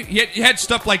guy, he had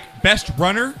stuff like best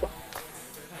runner.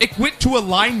 It went to a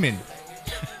lineman.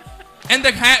 And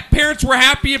the parents were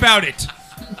happy about it.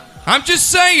 I'm just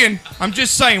saying.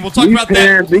 We'll talk about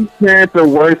that. These parents are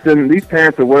worse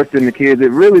than the kids.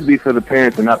 It really be for the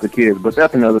parents and not the kids. But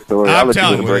that's another story. I'm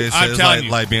telling you, it's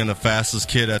like being the fastest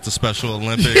kid at the Special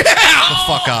Olympics. Yeah! Get the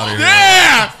fuck out of here.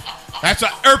 Yeah! That's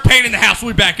what Irv Payne in the house.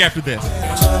 We'll be back after this.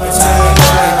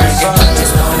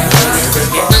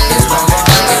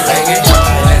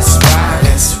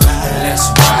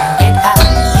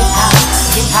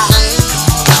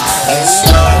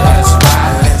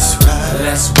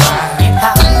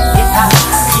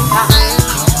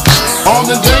 Armed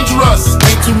and dangerous,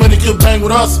 ain't too many can bang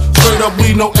with us. Straight up,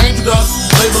 we no angel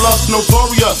dust. Label us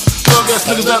notorious. Thug ass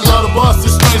niggas that love the bus.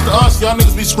 It's strange to us, y'all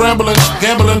niggas be scrambling,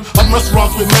 gambling. Up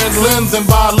restaurants with mandolins and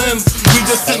violins. We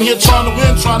just sitting here trying to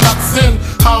win, trying not to sin.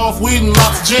 High off weed and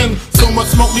lots of gin. So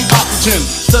much smoke, need oxygen.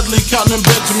 Steadily counting them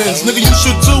Benjamins. Nigga, you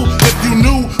should too, if you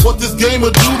knew what this game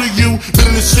would do to you.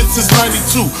 Been in this shit since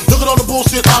 92. Look at all the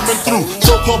bullshit I've been through.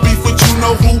 So-called beef with you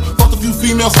know who. Fucked a few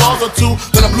female stars or two.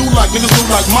 Then I blew like niggas blew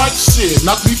like Mike. Shit,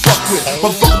 not to be fucked with.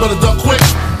 Motherfucker better duck quick.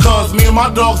 Cause me and my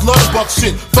dogs love the buck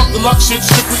shit. Fuck the luck shit,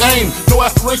 strictly aim. No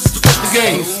aspirations to quit the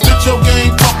game. Spit your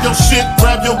game, talk your shit.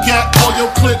 Grab your gat, call your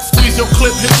clip. Squeeze your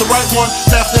clip, hit the right one.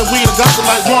 Pass that weed, I got the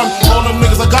like one. All them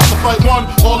niggas, I got to fight one.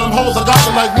 All them hoes, I got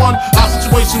to like one. Our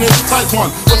situation is a tight one.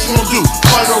 What you gonna do?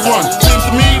 Fight or run? Seems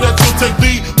to me that you take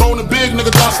B. Bone and big, nigga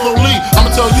die slowly.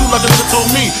 I'ma tell you like a nigga told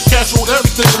me. Cash ruled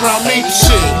everything around me.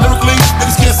 Shit, lyrically,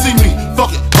 niggas can't see me.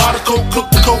 Fuck it. Buy the coke, cook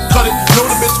the coke, cut it. Know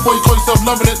the bitch before you call yourself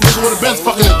loving it. Nigga with a bench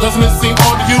fucking it. Doesn't it seem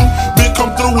odd to you? Big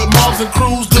come through with mobs and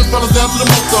crews. Good fellas down to the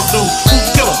most of dudes. Who's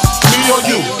the killer? Me or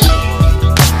you?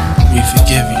 We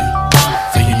forgive you,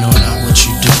 for you know not what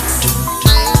you do.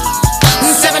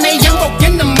 7 a.m. woke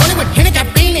in the morning with Henny,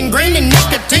 caffeine, and green, and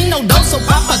nicotine. No dose, so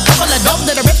pop a couple of dope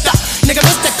that I ripped up. Nigga,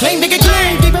 Mr. Clean, nigga,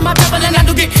 clean. Keeping my pepper and I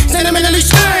do get sentimentally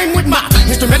stained with my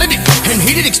instrumentality. And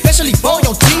heated, especially for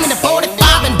your team in the 45.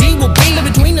 And D will be in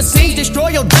between the scenes. Destroy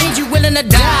your dreams, you willing to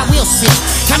die, we'll see.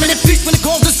 Time in the feast when it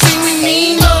calls to see. We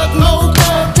need mug, mode,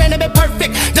 dog, trying to be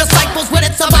perfect. Disciples with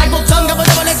it, survival, tongue of a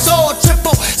double X or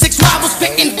triple. 6 rivals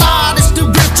spitting fire, this the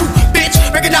real true, bitch.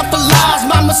 Breaking out for lies,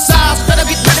 my massage. Better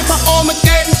get ready for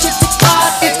Armageddon, shit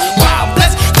 6'5". It's wild,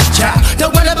 bless the child. The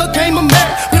winner became a man,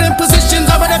 put in positions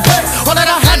already paid. All that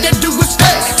I had to do was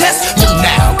stay, test me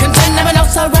now. Contain never no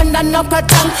surrender, no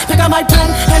pretend. Pick up my pen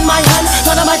and my hand,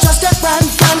 none of my trusted friend.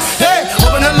 Hey,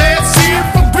 open the lid, see it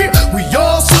for real. We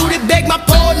all suited, beg my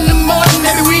pardon in the morning.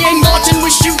 Maybe we ain't marching, we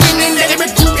shooting and they're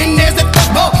recruiting. There's the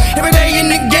football every day in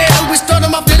the ghetto. We start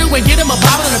them off fiddle and get them a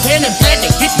Bible and a pen and plant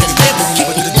and hit the devil. Kick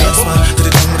it to the dance floor, to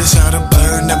the dome with a shot of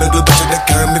burn. Never glue back to the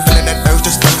curb, me feeling that urge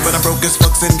to start. But I'm broke as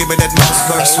fucks and give me that mouse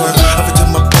verse. Swerve up into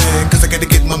my bed, cause I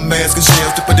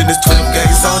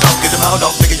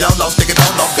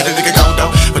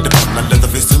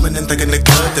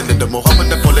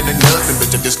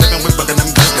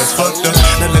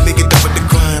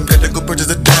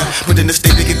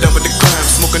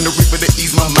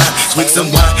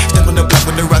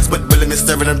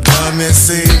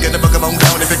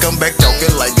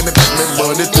like, give me back my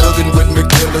money. Thuggin' with me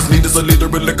killers. Need us a leader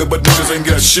of liquor, but niggas ain't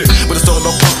got shit. But it's all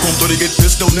on popcorn, so they get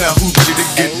pissed on now. Who ready to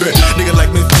get back? Nigga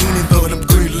like me, feeling for them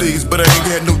green leaves, but I ain't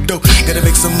got no dough. Gotta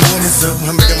make some money, so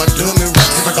I'm making my dummy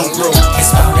rocks if I gon' grow.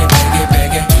 It's on it, biggie,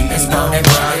 biggie. It's on it,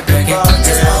 biggie, biggie.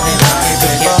 It's on it, biggie,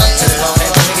 biggie. It's on it,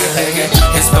 biggie, biggie.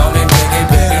 It's on it, biggie,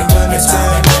 biggie. It's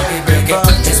on it, biggie, biggie.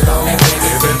 It's on it,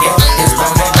 biggie, biggie. It's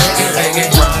on it, biggie,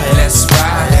 biggie. Let's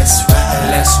ride, let's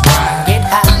ride, let's ride. Get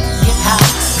high, get high,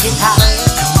 get high.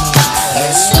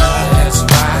 Let's ride, let's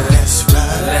ride, let's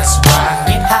ride, let's ride.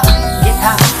 Get high, get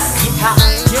high, get high.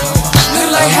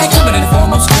 Little like Hank coming in the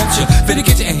form of scripture. Finna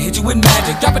get you and hit you with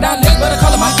magic. Dropping down legs, but I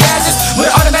call it my gadgets. With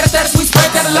an automatic status, we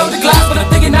spread that load of glass, but I'm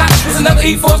thinking not. There's another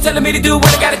E-force telling me to do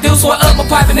what I gotta do, so I up my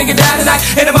pipe and nigga down tonight.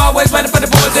 And I'm always running for the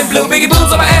boys in blue. Biggie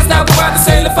boots on my ass now, go out the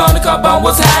cellular phone, the car bone,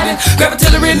 what's hiding? Grab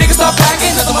artillery and niggas start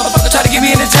packing. Cause the motherfucker try to get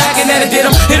me in the jacket, and I did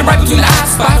him. Hit him right between the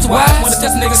eyes, spots wide. Wanna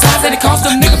test a nigga's size, and it cost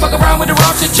them. Nigga fuck around with the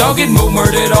wrong shit, y'all getting moved,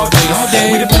 murdered all day, all day.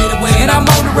 We done played away, and I'm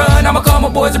on the run. I'ma call my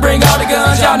boys to bring all the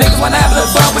guns. Y'all niggas wanna have a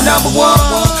little fun with number one.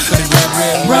 But it red,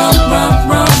 red, rum, rum,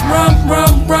 rum, rum,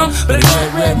 rum, rum. But it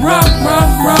red, red, rum, rum,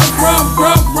 rum, rum,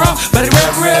 rum, rum. But it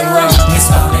red, red, rum.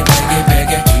 It's on it, biggie,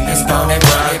 biggie. It's on it,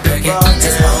 biggie, biggie. It's on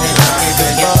it, biggie,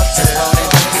 biggie. It's on it,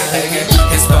 biggie,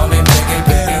 biggie. It's on it, biggie,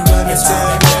 biggie. It's on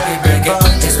it, biggie, biggie.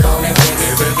 It's on it,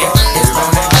 biggie, biggie. It's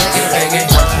on it, biggie, biggie.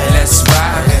 Let's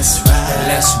ride, let's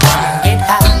ride, let's ride. Get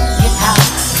high, get high,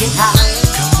 get high.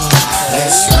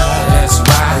 Let's ride, let's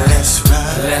ride, let's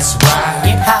ride, let's ride.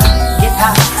 Get high, get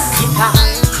high, get high.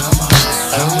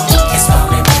 It's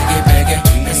on it, biggie, biggie.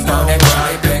 It's on it,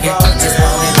 biggie, biggie. It's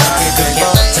on it, biggie, biggie.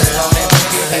 It's on it, biggie,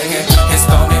 biggie. It's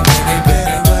on it, biggie,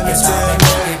 biggie. It's on it,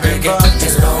 biggie, biggie.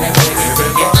 It's on it, biggie,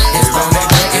 biggie. It's on it,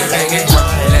 biggie, biggie.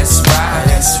 Let's ride,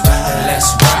 let's ride, let's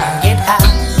ride. Get high,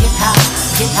 get high,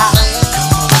 get high.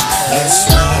 Let's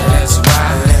ride, let's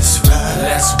ride, let's ride,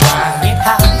 let's ride. Get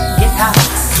high, get high,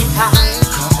 get high.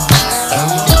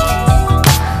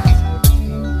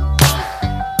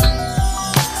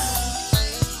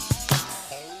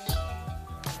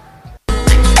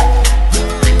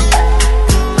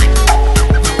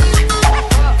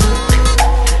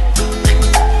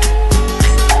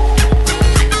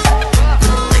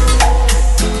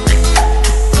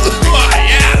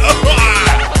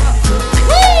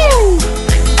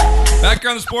 Back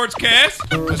on the Sportscast.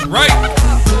 That's right.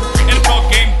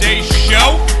 NFL Game Day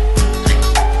Show.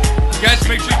 You guys,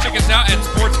 make sure you check us out at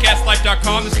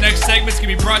sportscastlife.com. This next segment's going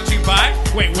to be brought to you by...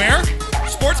 Wait, where?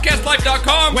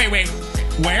 Sportscastlife.com. Wait,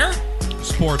 where?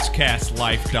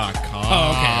 Sportscastlife.com.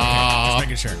 Oh, okay. Just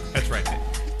making sure. That's right.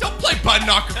 Don't play Button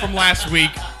Knocker from last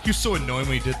week. You're so annoying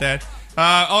when you did that.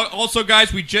 Also,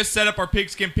 guys, we just set up our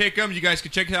Pigskin Pick'em. You guys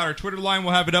can check out our Twitter line.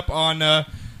 We'll have it up on...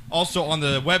 also on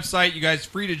the website. You guys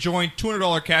free to join.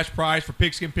 $200 cash prize for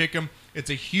Pigskin Pick'em. It's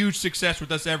a huge success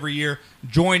with us every year.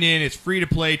 Join in. It's free to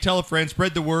play. Tell a friend.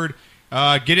 Spread the word.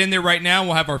 Get in there right now.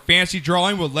 We'll have our fantasy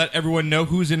drawing. We'll let everyone know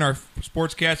who's in our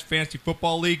Sportscast Fantasy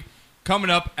Football League coming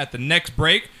up at the next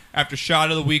break after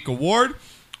Shot of the Week award.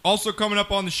 Also coming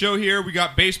up on the show here, we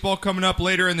got baseball coming up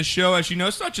later in the show. As you know,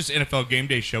 it's not just NFL Game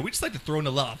Day show. We just like to throw in a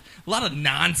lot of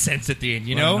nonsense at the end,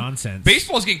 you know? Nonsense.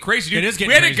 Baseball's getting crazy, dude. It is getting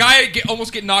we had crazy. a guy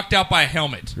almost get knocked out by a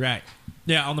helmet. Right.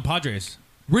 Yeah, on the Padres.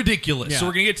 Ridiculous. Yeah. So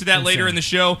we're going to get to that Insane. later in the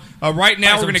show. Right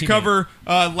now, we're going to teammate. cover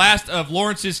last of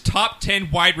Lawrence's top 10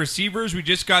 wide receivers. We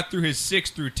just got through his 6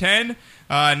 through 10.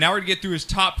 Now we're going to get through his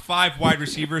top 5 wide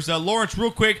receivers. Lawrence, real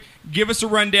quick, give us a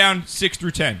rundown 6 through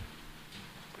 10.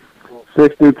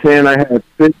 6 through 10, I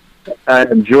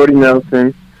had Jordy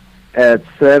Nelson. At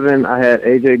 7, I had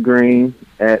A.J. Green.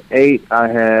 At 8, I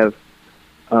have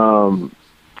Odell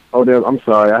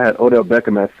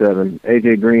Beckham at 7.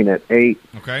 A.J. Green at 8.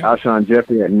 Okay. Alshon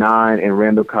Jeffrey at 9. And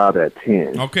Randall Cobb at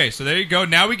 10. Okay, so there you go.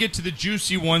 Now we get to the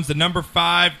juicy ones, the number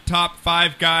 5, top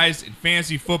 5 guys in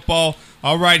fantasy football.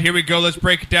 All right, here we go. Let's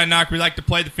break it down, Knock. We like to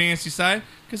play the fantasy side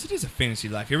because it is a fantasy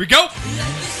life. Here we go.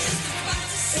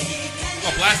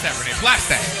 Oh, blast that, Renee. Blast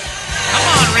that. Come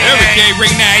on, Renee. There we go,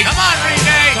 Renee. Come on,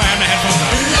 Renee. Sorry, I have my headphones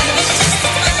on.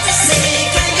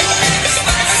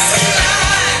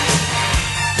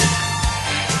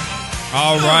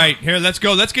 All right, here, let's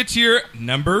go. Let's get to your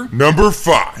number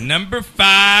 5. Number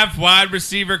 5 wide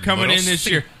receiver coming Little in this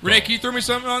year. Renee, can you throw me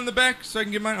something on the back so I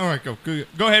can get mine? All right, go.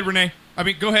 Go ahead, Renee.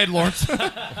 Go ahead, Lawrence. Go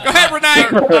ahead, Renee.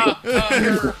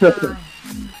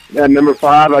 At number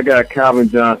 5, I got Calvin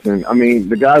Johnson. I mean,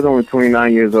 the guy's only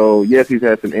 29 years old. Yes, he's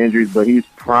had some injuries, but he's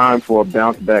primed for a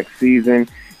bounce-back season.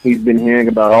 He's been hearing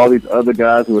about all these other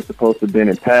guys who are supposed to have been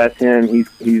in past him. He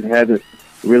hasn't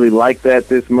really liked that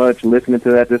this much, listening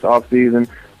to that this offseason.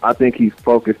 I think he's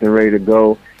focused and ready to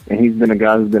go. and he's been a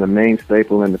guy who's been a main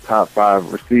staple in the top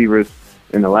 5 receivers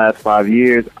in the last 5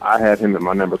 years. I have him at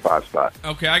my number 5 spot.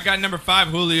 Okay, I got number 5,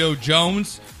 Julio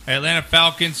Jones, Atlanta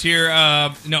Falcons here.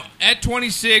 At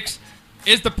 26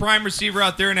 is the prime receiver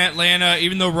out there in Atlanta,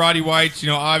 even though Roddy White's,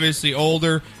 obviously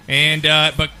older. And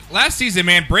but last season,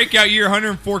 man, breakout year,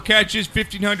 104 catches,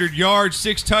 1,500 yards,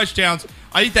 6 touchdowns.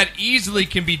 I think that easily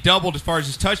can be doubled as far as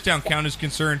his touchdown count is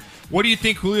concerned. What do you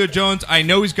think, Julio Jones? I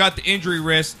know he's got the injury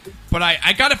risk, but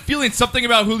I got a feeling something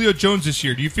about Julio Jones this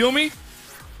year. Do you feel me?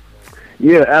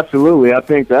 Yeah, absolutely. I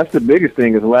think that's the biggest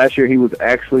thing is last year he was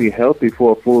actually healthy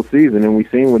for a full season, and we've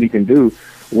seen what he can do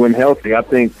when healthy. I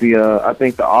think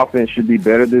the offense should be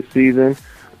better this season,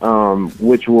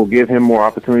 which will give him more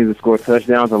opportunities to score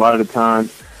touchdowns. A lot of the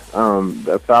times,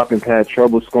 the Falcons had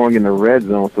trouble scoring in the red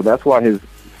zone, so that's why his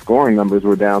scoring numbers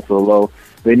were down so low.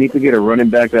 They need to get a running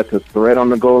back that's a threat on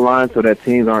the goal line so that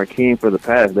teams aren't keen for the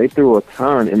pass. They threw a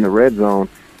ton in the red zone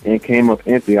and came up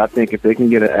empty. I think if they can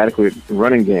get an adequate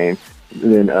running game,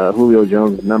 then Julio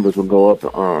Jones' numbers will go up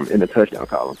in the touchdown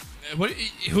column.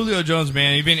 Julio Jones,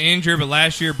 man, you've been injured, but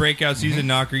last year, breakout season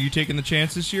knocker. You taking the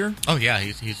chance this year? Oh, yeah.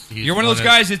 He's You're one of those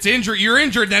guys that's injured. You're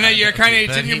injured, then you're kind of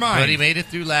it's in your mind. But he made it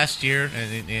through last year,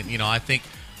 and I think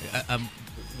I'm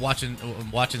watching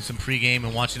some pregame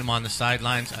and watching him on the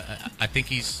sidelines. I think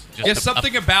he's just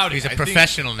something about it. He's a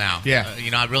professional now. Yeah.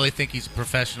 I really think he's a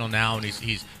professional now, and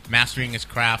he's mastering his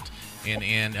craft.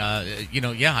 And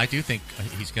I do think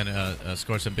he's going to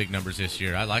score some big numbers this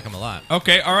year. I like him a lot.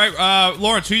 Okay, all right.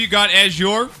 Lawrence, who you got as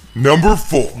your? Number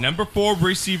 4. Number 4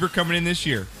 receiver coming in this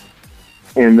year.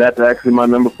 And that's actually my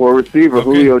number 4 receiver,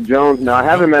 Julio Jones. Now, I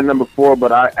have him at number 4,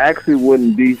 but I actually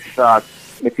wouldn't be shocked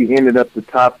if he ended up the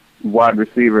top wide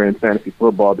receiver in fantasy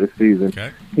football this season. Okay.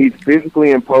 He's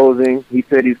physically imposing. He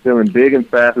said he's feeling big and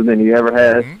faster than he ever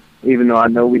has, even though I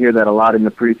know we hear that a lot in the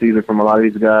preseason from a lot of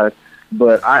these guys.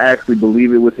 But I actually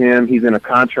believe it with him. He's in a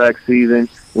contract season,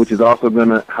 which is also going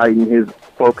to heighten his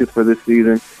focus for this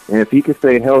season. And if he can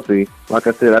stay healthy, like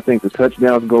I said, I think the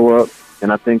touchdowns go up,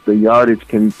 and I think the yardage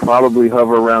can probably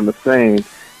hover around the same.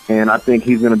 And I think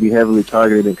he's going to be heavily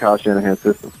targeted in Kyle Shanahan's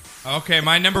system. Okay,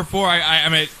 my number 4,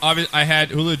 I had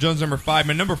Julio Jones number 5.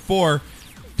 My number 4,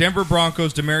 Denver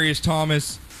Broncos, Demaryius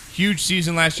Thomas. Huge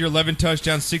season last year, 11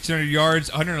 touchdowns, 600 yards,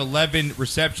 111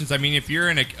 receptions. I mean, if you're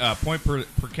in a point per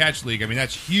catch league, I mean,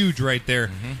 that's huge right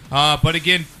there. But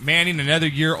again, Manning, another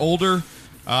year older,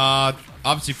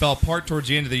 obviously fell apart towards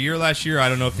the end of the year last year. I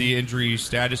don't know if the injury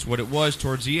status, what it was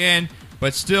towards the end,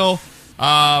 but still,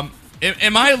 am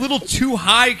I a little too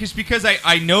high just because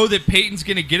I know that Peyton's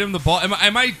going to get him the ball?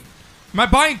 Am I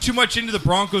buying too much into the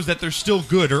Broncos that they're still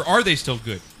good, or are they still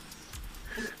good?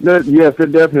 Yes, they're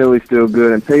definitely still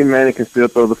good, and Peyton Manning can still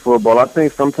throw the football. I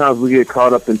think sometimes we get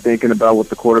caught up in thinking about what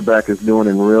the quarterback is doing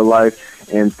in real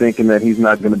life and thinking that he's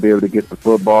not going to be able to get the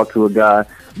football to a guy.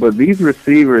 But these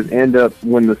receivers end up,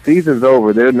 when the season's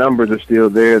over, their numbers are still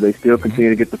there. They still continue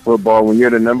to get the football. When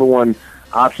you're the number 1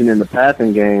 option in the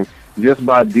passing game, just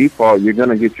by default, you're going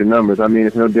to get your numbers. I mean,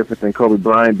 it's no different than Kobe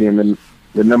Bryant being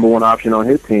the number 1 option on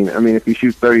his team. I mean, if he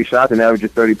shoots 30 shots and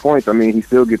averages 30 points, I mean, he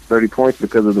still gets 30 points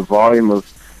because of the volume of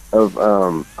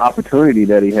opportunity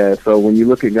that he has. So when you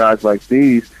look at guys like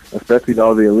these, especially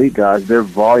all the elite guys, their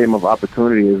volume of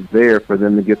opportunity is there for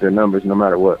them to get their numbers no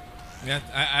matter what. Yeah,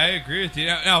 I agree with you.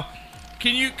 Now,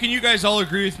 can you guys all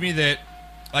agree with me that,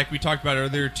 like we talked about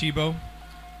earlier, Tebow,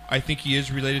 I think he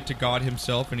is related to God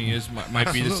himself, and he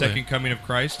might be the second coming of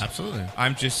Christ. Absolutely.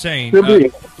 I'm just saying.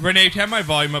 Renee, have my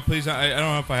volume up, please. I don't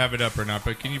know if I have it up or not,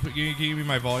 but can you give me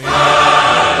my volume?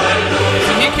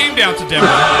 So he came down to Denver.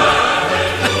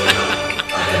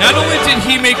 Not only did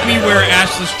he make me wear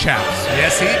assless chaps.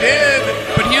 Yes, he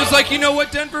did. But he was like, you know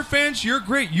what, Denver fans? You're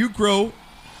great. You grow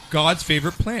God's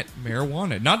favorite plant,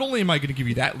 marijuana. Not only am I going to give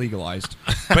you that legalized,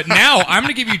 but now I'm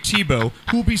going to give you Tebow,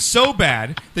 who will be so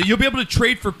bad that you'll be able to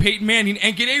trade for Peyton Manning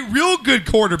and get a real good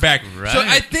quarterback. Right. So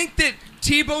I think that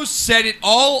Tebow set it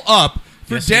all up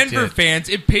for Denver fans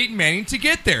and Peyton Manning to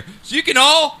get there. So you can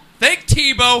all thank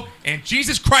Tebow and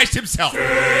Jesus Christ himself.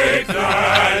 Take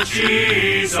that,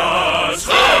 Jesus.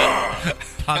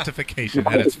 Pontification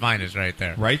at its finest right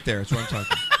there. Right there. That's what I'm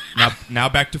talking. Now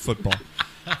back to football.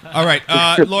 All right,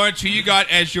 Lawrence, who you got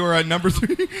as your number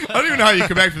 3? I don't even know how you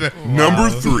come back to that. Number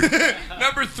 3.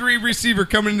 Number 3 receiver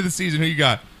coming into the season. Who you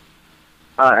got?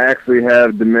 I actually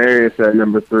have Demaryius at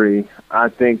number 3. I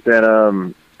think that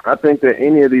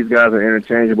any of these guys are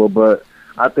interchangeable, but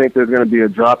I think there's going to be a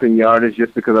drop in yardage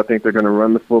just because I think they're going to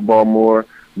run the football more.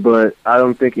 But I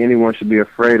don't think anyone should be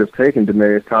afraid of taking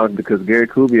Demaryius Thomas because Gary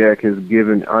Kubiak has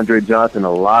given Andre Johnson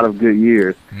a lot of good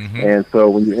years. And so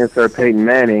when you insert Peyton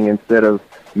Manning instead of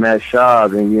Matt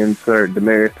Schaub and you insert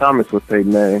Demaryius Thomas with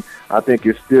Peyton Manning, I think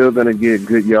you're still going to get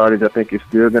good yardage. I think you're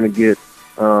still going to get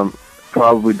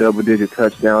probably double-digit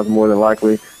touchdowns more than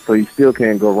likely. So you still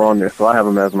can't go wrong there. So I have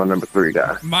him as my number 3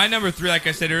 guy. My number 3, like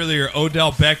I said earlier,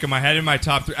 Odell Beckham. I had him in my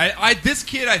top 3. This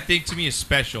kid, I think, to me, is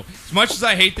special. As much as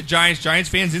I hate the Giants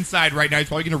fans inside right now, he's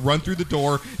probably going to run through the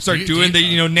door, start doing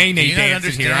the nay-nay dance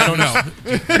in here. I don't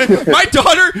know. My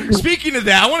daughter, speaking of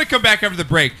that, I want to come back after the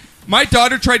break. My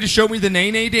daughter tried to show me the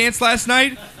nay-nay dance last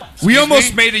night. We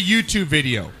almost made a YouTube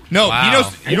video. No,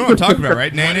 Wow. you know what I'm talking about,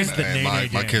 right? Nay-nay?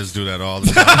 My kids do that all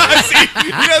the time. See,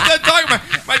 you know what I'm talking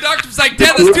about. My doctor's like,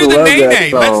 Dad, let's do the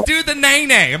nay-nay. Let's do the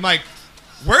nay-nay. I'm like,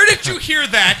 where did you hear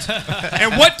that?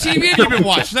 And what TV have you been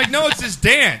watching? She's like, no, it's this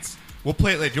dance. We'll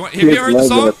play it later. Have you heard the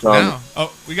song? No.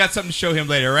 Oh, we got something to show him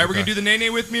later, all right? We're going to do the nay-nay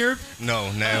with me, Irv?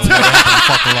 No. Nay on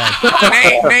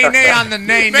the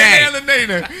nay-nay. Nay on the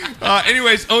nay-nay.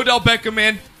 Anyways, Odell Beckham,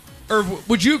 man. Irv,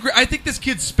 would you agree? I think this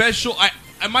kid's special.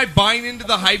 Am I buying into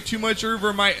the hype too much, Irv,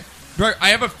 or I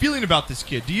have a feeling about this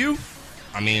kid. Do you?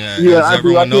 I mean, yeah, as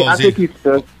everyone knows, I think he's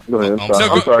Go ahead. I'm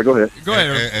sorry. Go ahead. Go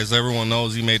ahead. As everyone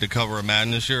knows, he made the cover of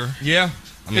Madden this year. Yeah.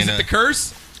 I mean, is it the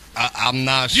curse? I'm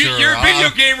not sure. You're a video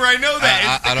gamer. I know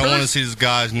that. I don't want to see this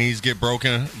guy's knees get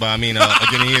broken, but I mean,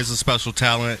 again, he is a special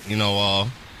talent. You know,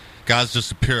 guy's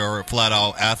just a pure,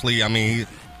 flat-out athlete. I mean,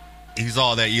 he's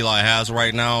all that Eli has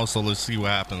right now, so let's see what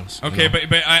happens. Okay,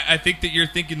 but I think that you're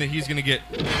thinking that he's going to get...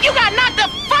 You got knocked the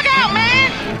fuck out,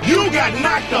 man! You got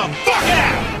knocked the fuck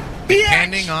out!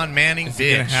 Depending on Manning, Is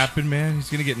it going to happen, man? He's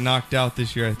going to get knocked out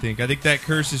this year, I think. I think that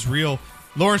curse is real.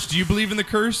 Lawrence, do you believe in the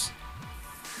curse?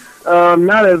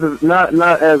 Not as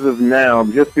of now,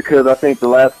 just because I think the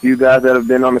last few guys that have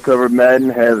been on the cover of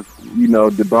Madden have,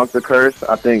 debunked the curse.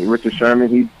 I think Richard Sherman,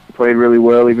 he played really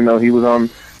well, even though he was on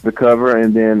the cover,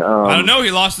 and then I don't know.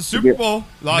 He lost the Super Bowl.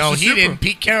 He didn't.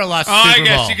 Pete Carroll lost the Super Bowl. I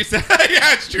guess you could say.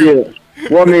 Yeah, it's true. Yeah.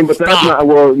 Well, I mean, but that's not.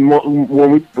 Well,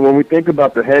 when we think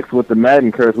about the hex with the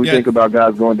Madden curse, we think about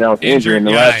guys going down with injury. In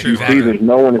the last few seasons,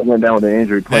 no one has went down with an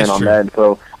injury playing on Madden.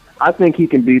 So I think he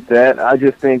can beat that. I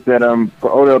just think that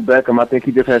for Odell Beckham, I think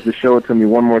he just has to show it to me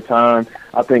one more time.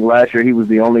 I think last year he was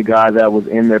the only guy that was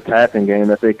in their passing game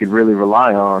that they could really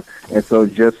rely on, and so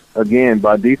just again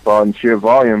by default and sheer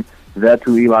volume, that's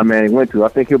who Eli Manning went to. I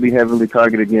think he'll be heavily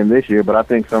targeted again this year, but I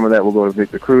think some of that will go to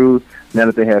Victor Cruz. Now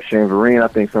that they have Shane Vereen, I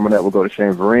think some of that will go to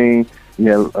Shane Vereen. You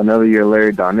know, another year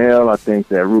Larry Donnell. I think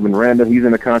that Ruben Randall, he's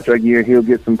in a contract year. He'll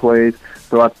get some plays.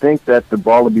 So I think that the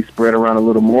ball will be spread around a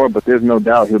little more, but there's no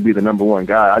doubt he'll be the number one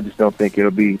guy. I just don't think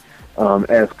it'll be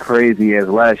as crazy as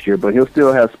last year, but he'll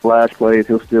still have splash plays.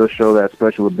 He'll still show that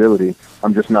special ability.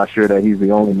 I'm just not sure that he's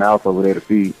the only mouth over there to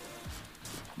feed.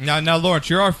 Now, Lawrence,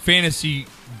 you're our fantasy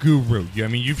guru. I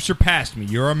mean, you've surpassed me.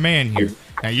 You're a man here.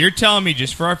 Now, you're telling me,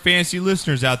 just for our fantasy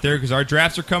listeners out there, because our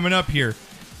drafts are coming up here,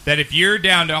 that if you're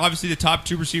down to, obviously the top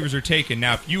 2 receivers are taken.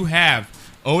 Now, if you have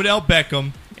Odell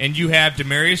Beckham and you have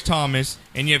Demaryius Thomas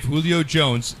and you have Julio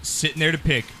Jones sitting there to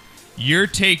pick, you're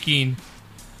taking,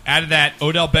 out of that,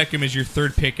 Odell Beckham is your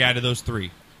 3rd pick out of those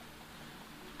 3.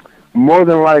 More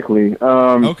than likely.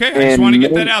 Okay, I just want to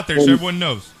get that out there so everyone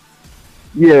knows.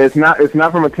 Yeah, it's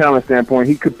not from a talent standpoint.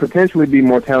 He could potentially be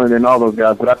more talented than all those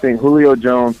guys, but I think Julio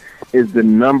Jones is the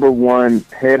number 1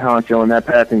 head honcho in that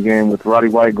passing game with Roddy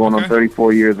White going on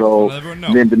 34 years old.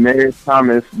 Then Demaryius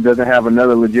Thomas doesn't have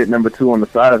another legit number 2 on the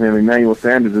side of him. Emmanuel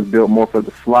Sanders is built more for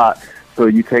the slot. So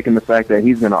you taking the fact that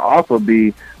he's going to also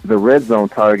be the red zone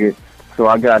target. So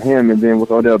I got him. And then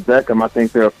with Odell Beckham, I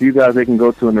think there are a few guys they can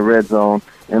go to in the red zone.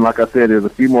 And like I said, there's a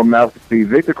few more mouths to feed.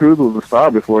 Victor Cruz was a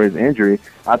star before his injury.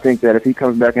 I think that if he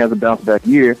comes back and has a bounce-back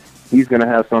year, he's going to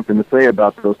have something to say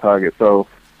about those targets. So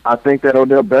I think that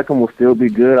Odell Beckham will still be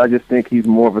good. I just think he's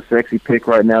more of a sexy pick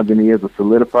right now than he is a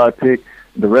solidified pick.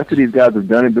 The rest of these guys have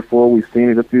done it before. We've seen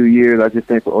it a few years. I just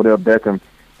think for Odell Beckham,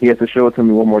 he has to show it to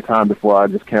me one more time before I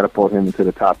just catapult him into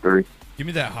the top 3. Give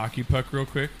me that hockey puck real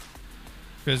quick.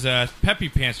 Because Peppy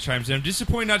Pants chimes in. I'm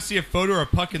disappointed not to see a photo or a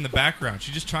puck in the background.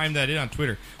 She just chimed that in on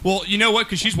Twitter. Well, you know what?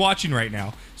 Because she's watching right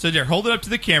now. So there, hold it up to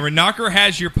the camera. Knocker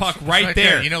has your puck right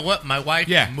there. You know what? My wife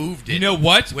moved it. You know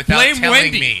what? Without Blame telling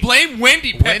Wendy. me. Blame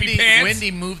Wendy, Peppy Pants. Wendy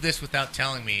moved this without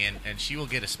telling me, and she will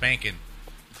get a spanking,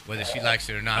 whether she likes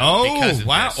it or not. Oh, because of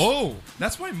wow. this. Oh,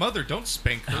 that's my mother. Don't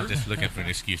spank her. I'm just looking for an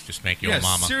excuse to spank your yeah,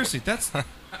 mama. Seriously, that's...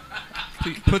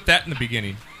 Please put that in the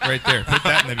beginning. Right there. Put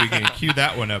that in the beginning. Cue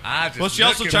that one up. Well, she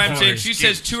also chimes in. She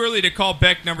says, too early to call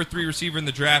Beck number 3 receiver in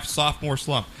the draft, sophomore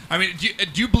slump. I mean,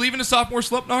 do you believe in a sophomore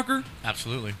slump, Knocker?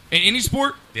 Absolutely. In any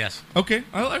sport? Yes. Okay.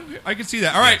 I can see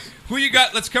that. All right. Who you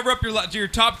got? Let's cover up your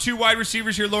top 2 wide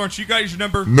receivers here, Lawrence. You guys, your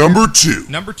number 2.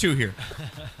 Number 2 here.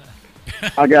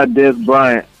 I got Dez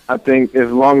Bryant. I think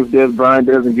as long as Dez Bryant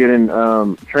doesn't get in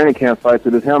training camp fights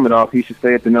with his helmet off, he should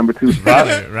stay at the number 2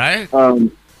 spot. Right.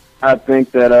 I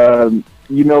think that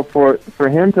for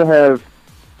him to have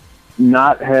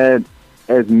not had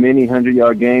as many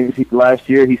 100-yard games last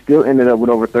year, he still ended up with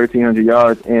over 1,300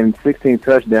 yards and 16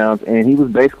 touchdowns, and he was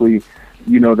basically,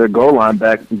 their goal line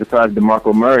back besides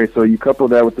DeMarco Murray. So you couple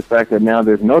that with the fact that now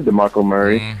there's no DeMarco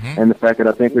Murray, and the fact that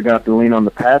I think they're going to have to lean on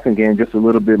the passing game just a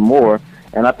little bit more.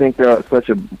 And I think they're such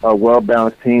a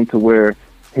well-balanced team to where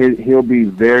he'll be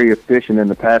very efficient in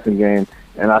the passing game,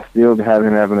 and I still have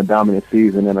him having a dominant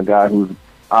season and a guy who's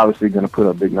obviously going to put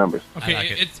up big numbers.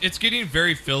 Okay, it's getting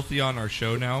very filthy on our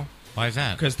show now. Why is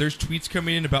that? Because there's tweets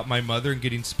coming in about my mother and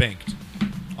getting spanked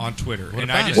on Twitter. What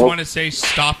and about I just it? want to say,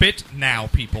 stop it now,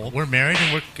 people. We're married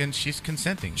and she's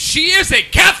consenting. She is a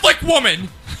Catholic woman!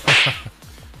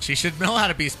 She should know how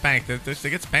to be spanked. They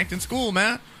get spanked in school,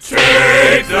 man.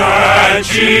 Take that,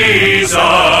 Jesus!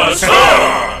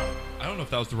 I don't know if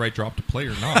that was the right drop to play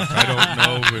or not. I don't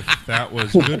know if that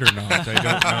was good or not. I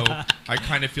don't know. I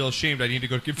kind of feel ashamed. I need to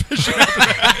go to confession after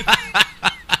that.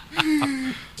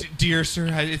 Dear sir,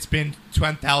 it's been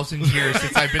 1,000 years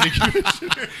since I've been a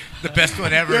commissioner. The best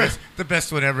one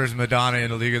ever is Madonna in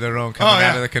A League of Their Own coming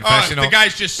out of the confessional. The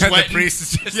guy's just sweating. And the priest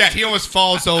is just he almost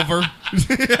falls over.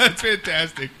 That's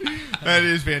fantastic. That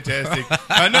is fantastic.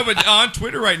 No, but on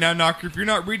Twitter right now, Knocker, if you're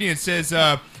not reading, it says,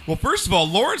 well, first of all,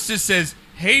 Lawrence just says,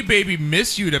 hey, baby,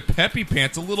 miss you to Peppy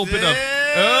Pants. A little bit of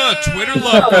Twitter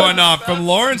love going on from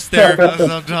Lawrence there.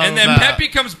 And then Peppy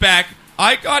comes back.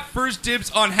 I got first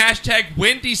dibs on hashtag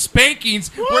Wendy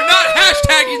Spankings. We're not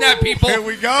hashtagging that, people. Here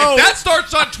we go. If that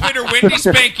starts on Twitter, Wendy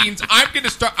Spankings, I'm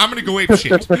gonna go ape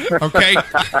shit. Okay?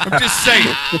 I'm just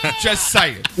saying. Just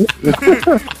saying.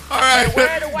 All right.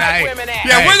 Where the white women at?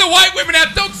 Yeah, where the white women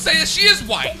at? Don't say it. She is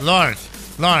white. Lawrence,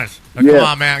 come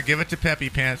on, man. Give it to Peppy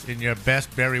Pants in your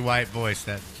best Barry White voice.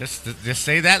 Just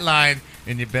say that line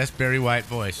in your best Barry White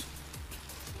voice.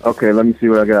 Okay, let me see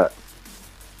what I got.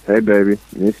 Hey, baby,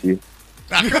 miss you.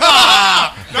 Come on, man.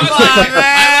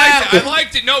 I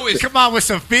liked it. No, it's come on with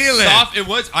some feeling. Soft. It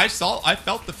was. I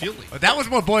felt the feeling. That was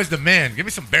more Boys to Men. Give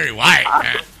me some Barry White,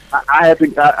 man. I have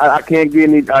to. I can't get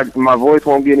any. My voice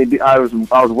won't get any. I was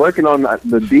working on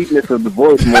the deepness of the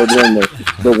voice more than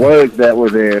the words that were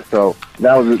there. So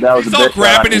that was He's the all best.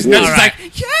 grabbing his nuts. He's Right.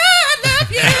 like, yeah, I love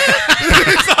you.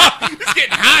 He's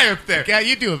getting high up there. Yeah,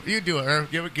 you do it, Irv.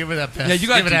 Give it that best. Yeah, you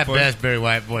got give it that voice. best Barry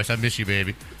White voice. I miss you,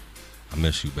 baby. I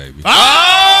miss you, baby.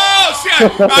 Oh,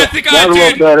 shit. I think I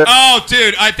did. Oh,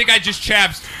 dude. I think I just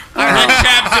chabs. I had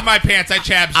chabs in my pants. I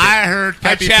chabs it. I heard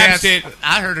Peppy chabs Pants. it.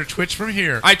 I heard her twitch from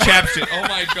here. I chabs it. Oh,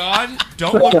 my God.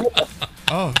 Don't look.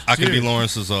 Oh, I could be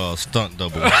Lawrence's stunt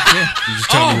double. You just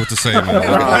tell me what to say, man.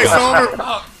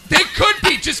 They could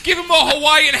be. Just give him a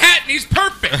Hawaiian hat and he's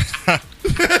perfect.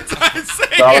 That's what I'm saying.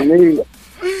 That's all I need.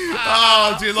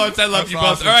 Oh, dude, Lawrence, I love you both.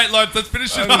 awesome. All right, Lawrence, let's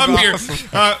finish it off here.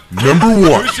 Number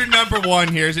 1. Who's your number 1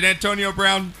 here? Is it Antonio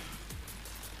Brown?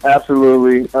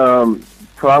 Absolutely.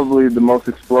 Probably the most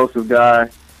explosive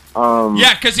guy.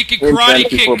 Yeah, because he can in karate fantasy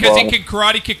kick. football. Because he can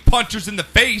karate kick punchers in the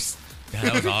face. Yeah,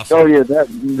 that was awesome. Oh yeah,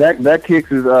 that kicks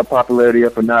his popularity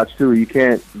up a notch too. You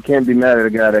can't be mad at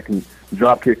a guy that can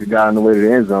drop kick a guy on the way to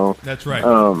the end zone. That's right.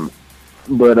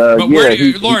 But But yeah, where do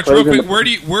you, he Lawrence, plays real in quick,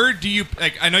 where do you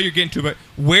like? I know you're getting to it, but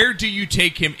where do you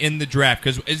take him in the draft?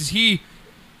 Because is he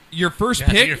your first Is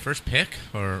he pick? your first pick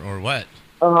or what?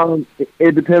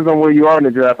 It depends on where you are in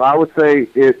the draft. I would say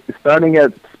starting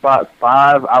at spot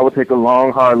 5, I would take a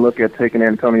long, hard look at taking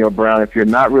Antonio Brown. If you're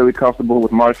not really comfortable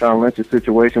with Marshawn Lynch's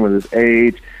situation with his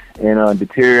age and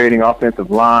deteriorating offensive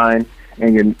line,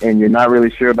 and you're not really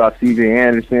sure about C.J.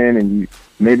 Anderson, and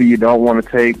maybe you don't want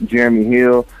to take Jeremy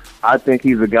Hill, I think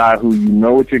he's a guy who you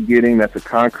know what you're getting. That's a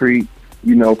concrete,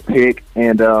 pick.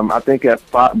 And I think at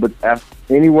 5, but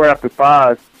anywhere after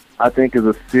 5, I think is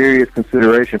a serious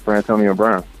consideration for Antonio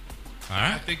Brown. All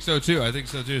right, I think so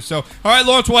too. So, all right,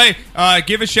 Lawrence Way,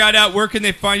 give a shout out. Where can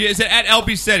they find you? Is it at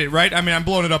LB Said It, right? I mean, I'm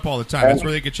blowing it up all the time. That's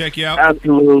where they can check you out.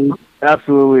 Absolutely.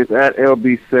 It's at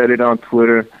LB Said It on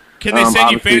Twitter. Can they send you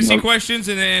obviously, fantasy questions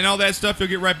and all that stuff? You'll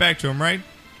get right back to them, right?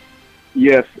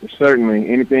 Yes, certainly.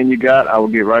 Anything you got, I will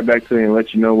get right back to you and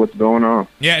let you know what's going on.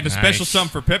 Yeah, and a special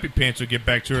something for Peppy Pants we'll get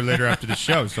back to her later after the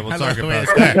show, so we'll talk about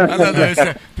that. that. I love the way it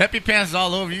said, Peppy Pants is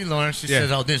all over you, Lawrence. She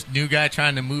says, oh, this new guy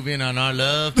trying to move in on our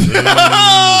love.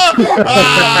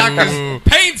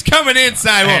 Payne's coming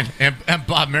inside. And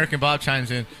Bob, American Bob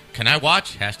chimes in, can I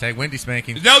watch? # Wendy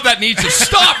spanking. No, that needs to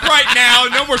stop right now.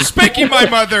 No more spanking my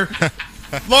mother.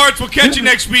 Lawrence, we'll catch you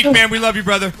next week, man. We love you,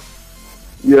 brother.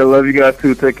 Yeah, love you guys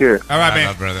too. Take care. All right, man.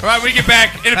 Love, brother. All right, when we get back,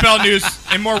 NFL news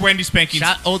and more Wendy spankings.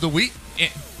 Shot of the week?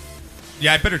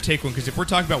 Yeah, I better take one because if we're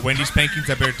talking about Wendy spankings,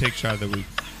 I better take shot of the week.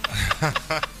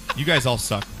 You guys all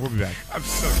suck. We'll be back. I'm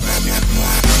so glad.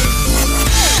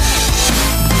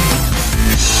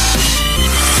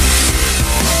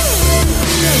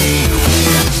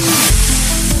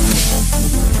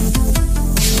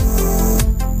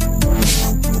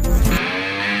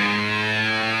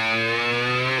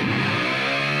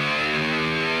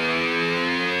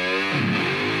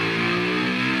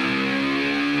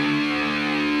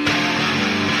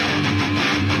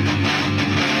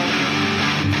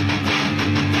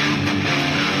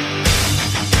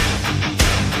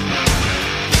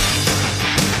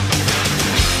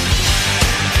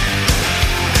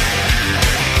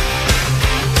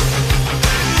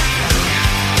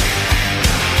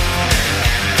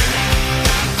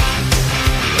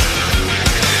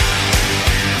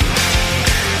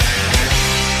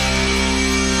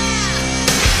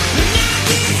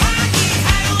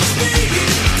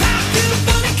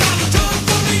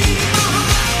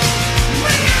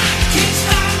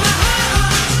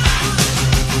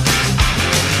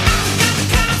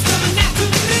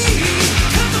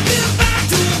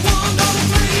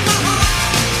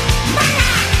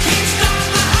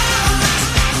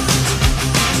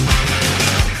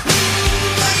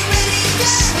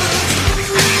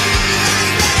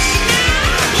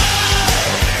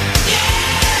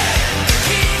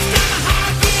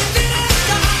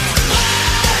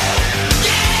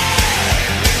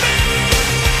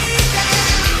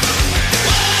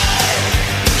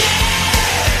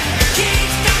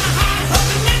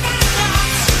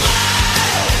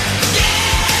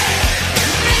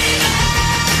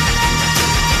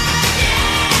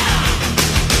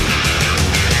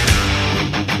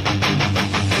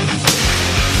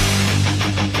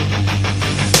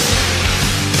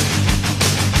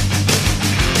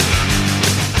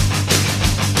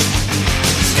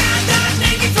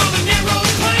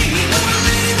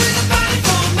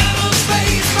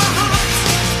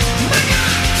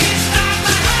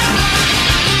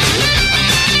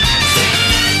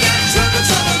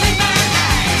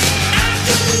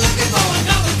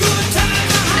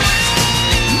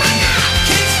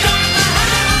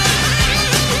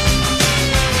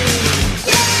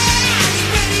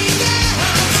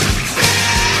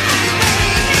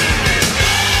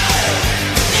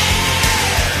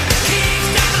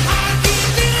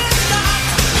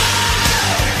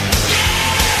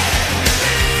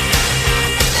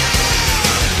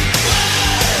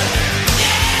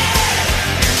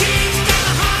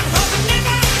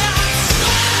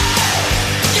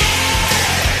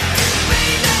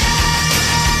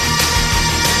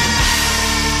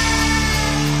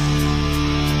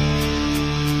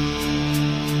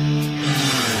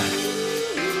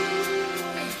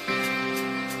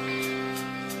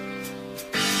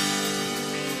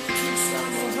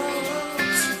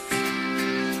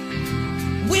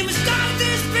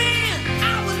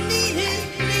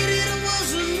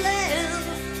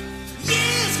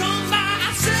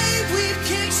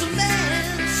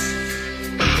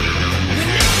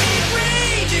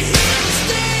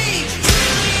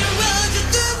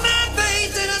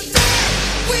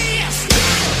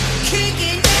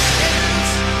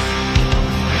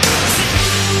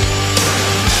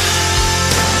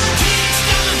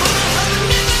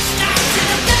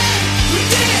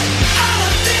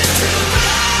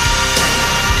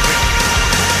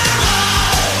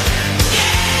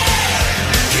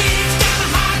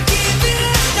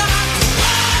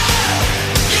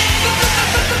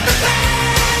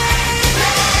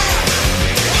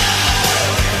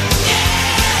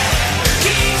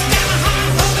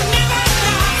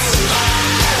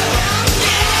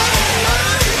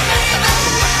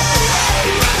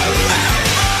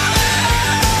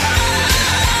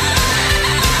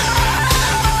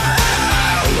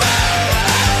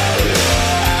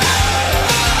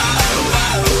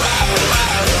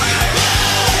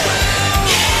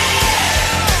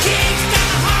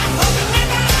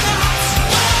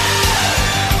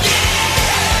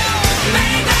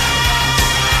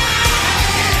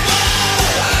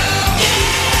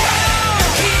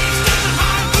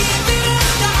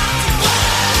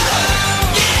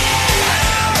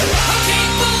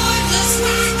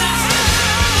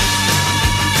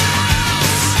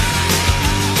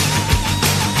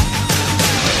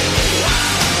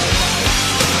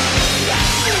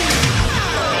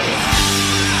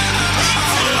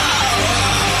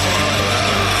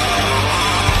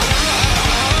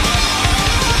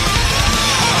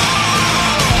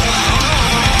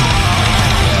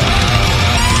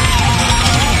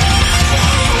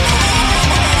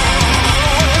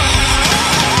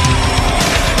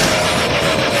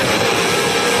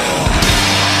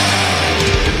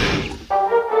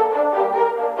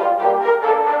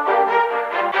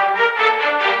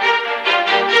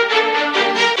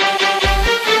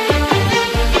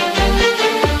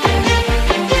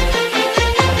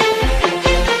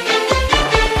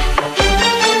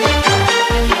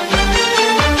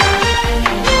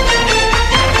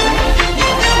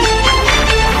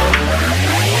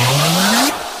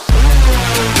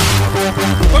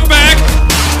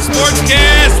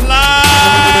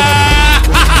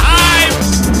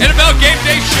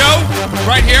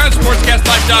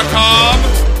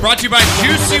 Fireman'sBrew.com. Brought to you by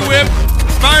Juicy Whip.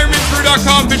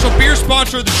 Fireman'sBrew.com, official beer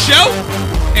sponsor of the show.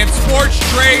 And Sports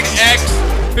Trade X,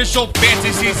 official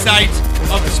fantasy site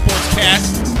of the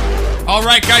Sportscast. All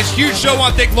right, guys, huge show. I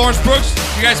want to thank Lawrence Brooks.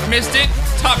 If you guys missed it,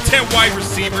 top 10 wide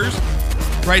receivers.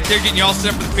 Right there, getting you all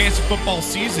set up for the fantasy football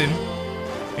season.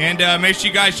 And make sure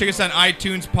you guys check us out on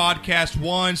iTunes, Podcast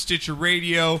One, Stitcher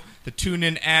Radio, the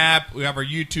TuneIn app. We have our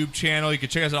YouTube channel. You can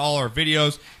check us out all our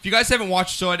videos. If you guys haven't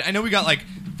watched, so I know we got like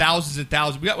thousands and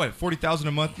thousands. We got, what, 40,000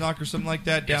 a month, Knock, or something like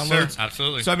that, yes, downloads? Sir.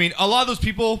 Absolutely. So, I mean, a lot of those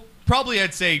people, probably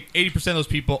I'd say 80% of those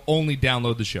people only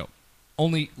download the show.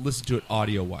 Only listen to it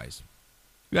audio-wise.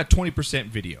 We got 20%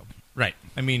 video. Right.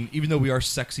 I mean, even though we are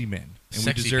sexy men, and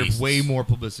Sexy we deserve beasts. way more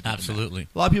publicity. Absolutely.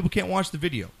 A lot of people can't watch the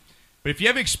video. But if you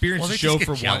haven't experienced the show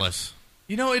for jealous.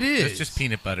 You know, it is. It's just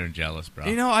peanut butter and jealous, bro.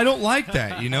 You know, I don't like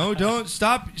that. You know, don't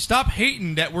stop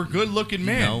hating that we're good looking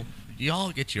men. You know, you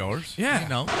all get yours. Yeah. You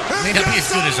know, it may not be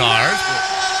as good as ours, but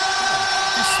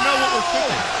just smell what we're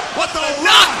cooking. What the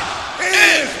knock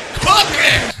is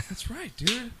cooking. That's right,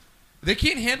 dude. They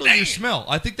can't handle your smell.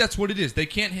 I think that's what it is. They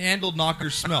can't handle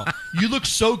Knocker's smell. You look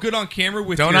so good on camera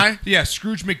with I?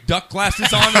 Scrooge McDuck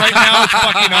glasses on right now. It's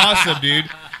fucking awesome, dude.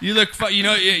 You look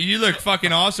you look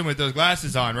fucking awesome with those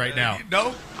glasses on right now.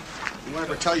 No. Anyone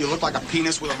ever tell you look like a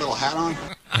penis with a little hat on?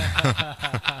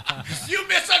 You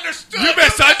misunderstood. You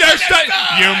misunderstood.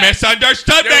 You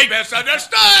misunderstood me. You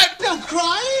misunderstood. No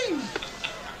crying.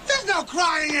 There's no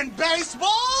crying in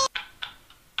baseball.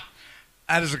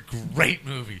 That is a great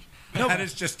movie. No, that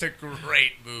is just a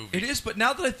great movie. It is, but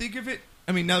now that I think of it,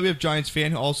 I mean, now that we have Giants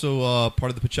fan, also part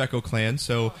of the Pacheco clan,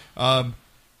 so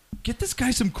get this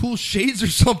guy some cool shades or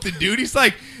something, dude. He's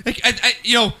like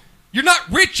you know, you're not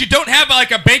rich. You don't have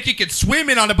like a bank you can swim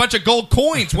in on a bunch of gold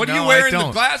coins. What are you wearing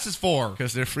the glasses for?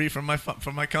 Because they're free from my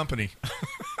company.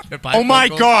 Oh my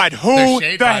God! Who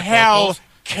the hell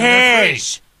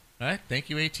cares? All right, thank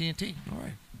you, AT&T. All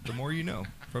right, the more you know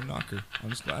from Knocker on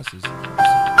his glasses.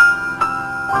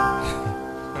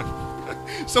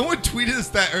 Someone tweeted us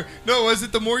that, or no, was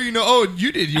it the more you know? Oh,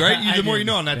 you did, right? You the more you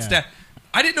know on that stat.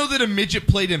 I didn't know that a midget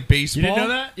played in baseball. You didn't know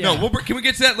that? Yeah. No, can we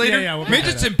get to that later? Yeah, we'll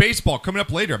Midgets in baseball coming up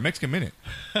later. Mexican Minute.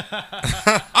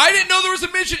 I didn't know there was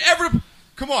a midget ever.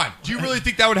 Come on, do you really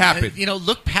think that would happen? You know,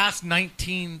 look past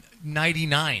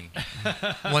 1999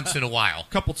 once in a while.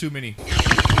 Couple too many.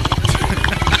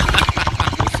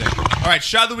 All right,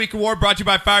 Shot of the Week Award brought to you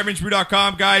by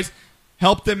Fireman'sBrew.com, guys.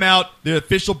 Help them out. They're the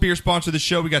official beer sponsor of the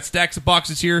show. We got stacks of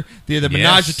boxes here. They're the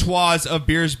menage a trois of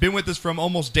beers. Been with us from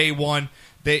almost day one.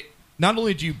 They not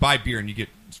only do you buy beer and you get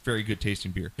very good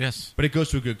tasting beer, yes, but it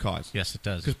goes to a good cause. Yes, it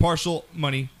does. Because partial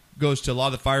money goes to a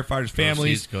lot of the firefighters'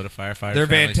 families. Go to firefighters. They're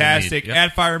families fantastic. Yep.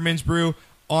 At Fireman's Brew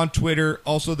on Twitter,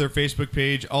 also their Facebook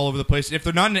page, all over the place. If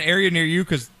they're not in an area near you,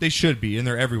 because they should be, and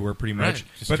they're everywhere pretty much. Right.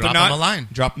 Just but drop they're not, them a line.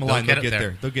 Drop them a line. They'll get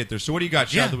there. They'll get there. So what do you got?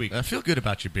 Shot of the Week. I feel good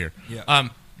about your beer. Yeah.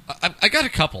 I got a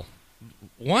couple.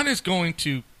 One is going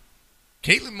to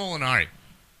Caitlin Molinari.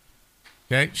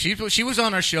 Okay, she was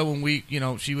on our show when we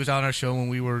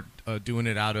were doing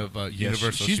it out of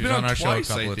Universal. She's She been was on our twice,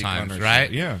 show a couple of times, show. right?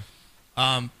 Yeah.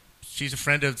 She's a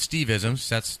friend of Steve Isms.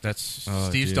 That's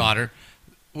Steve's daughter.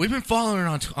 We've been following her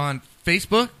on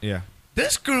Facebook. Yeah.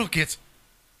 This girl gets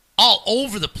all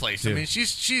over the place. Dude. I mean,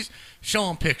 she's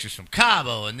showing pictures from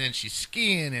Cabo, and then she's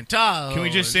skiing in Tahoe. Can we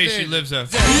just say she lives a...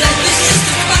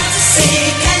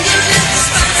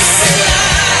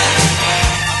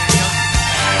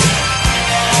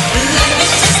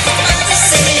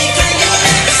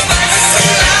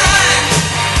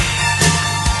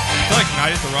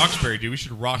 Night at the Roxbury, dude. We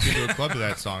should rock into a club to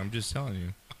that song. I'm just telling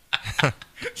you.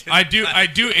 I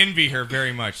do envy her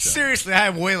very much. Though. Seriously,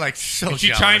 I'm way so and she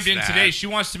jealous chimed in that. today. She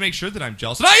wants to make sure that I'm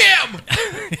jealous. And I am!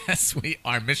 Yes, we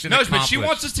are. Mission No, accomplished. but she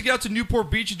wants us to get out to Newport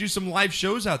Beach and do some live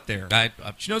shows out there.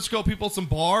 She knows to go people some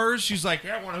bars. She's like,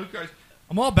 yeah, I want to hook guys.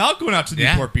 I'm all about going out to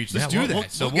Newport Beach. Let's do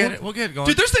that. We'll get it going.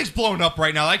 Dude, there's things blowing up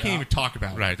right now. I can't even talk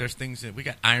about it. Right, there's things that we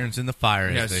got irons in the fire.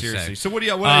 Yeah, as they seriously. say. So what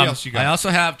else you got? I also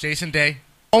have Jason Day.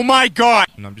 Oh my God!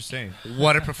 And I'm just saying,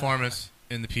 what a performance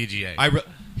in the PGA.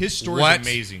 His story is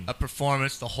amazing. A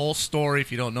performance. The whole story.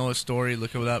 If you don't know his story,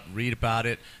 look it up. Read about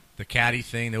it. The caddy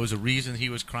thing. There was a reason he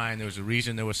was crying. There was a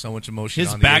reason there was so much emotion.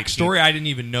 His on the backstory, 18th. I didn't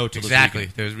even know. Exactly.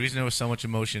 There's a reason there was so much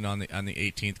emotion on the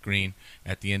 18th green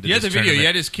at the end of the this video. tournament. You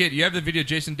had his kid. You have the video.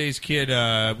 Jason Day's kid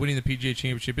winning the PGA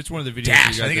Championship. It's one of the videos.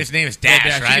 Dash. I think his name is Dash.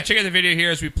 Dash. Right? You can check out the video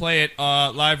here as we play it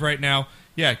live right now.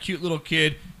 Yeah, cute little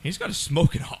kid. He's got a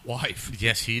smoking hot wife.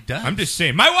 Yes, he does. I'm just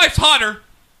saying. My wife's hotter.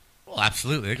 Well,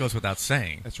 absolutely. It goes without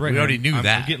saying. That's right. We already knew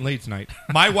that. I'm getting late tonight.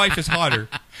 My wife is hotter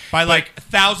by like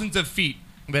thousands of feet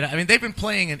But, I mean, they've been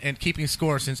playing and keeping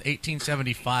score since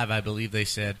 1875, I believe they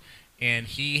said. And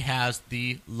he has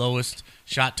the lowest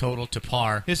shot total to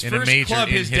par his in a first major club,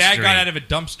 in his history. dad got out of a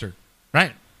dumpster.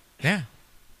 Right. Yeah.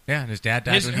 Yeah, and his dad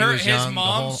died when he was young. His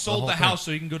mom sold whole the thing. house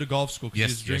so he can go to golf school because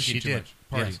he was drinking she too did. much.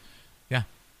 Party. Yes. Yeah.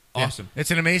 Awesome. Yeah.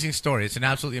 It's an amazing story. It's an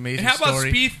absolutely amazing And how about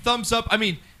story. Spieth? Thumbs up. I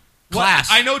mean, Class.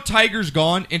 I know Tiger's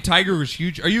gone, and Tiger was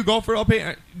huge. Are you a golfer, Irv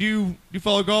Payne? Do you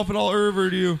follow golf at all, Irv, or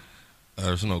do you?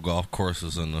 There's no golf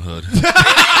courses in the hood.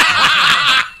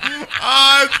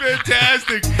 Oh, it's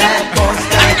fantastic.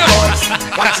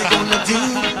 What you gonna do?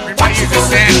 We might use a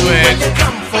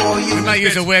sandwich. We might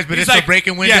use a wedge, but it's for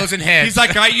breaking windows and heads. He's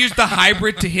like, I used the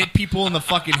hybrid to hit people in the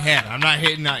fucking head. I'm not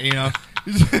hitting that, you know.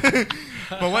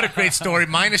 But what a great story.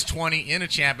 Minus 20 in a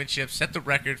championship. Set the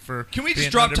record for. Can we just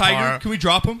being drop under Tiger? par. Can we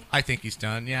drop him? I think he's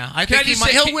done, yeah. Can I just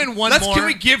say, he'll win one more. Can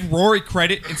we give Rory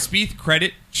credit and Spieth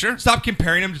credit? Sure. Stop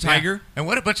comparing him to Tiger. Yeah. And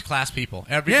what a bunch of class people.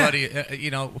 Everybody,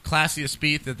 classy as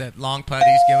Spieth, that long putt,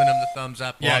 he's giving him the thumbs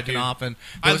up, walking off. And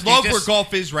I love where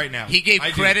golf is right now. He gave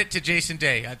credit to Jason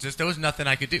Day. There was nothing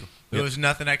I could do. There was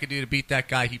nothing I could do to beat that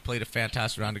guy. He played a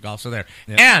fantastic round of golf. So there.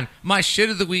 Yep. And my shit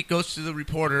of the week goes to the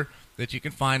reporter that you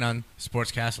can find on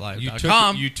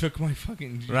sportscastlive.com. You took my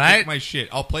fucking took my shit.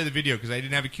 I'll play the video because I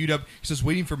didn't have it queued up. He says,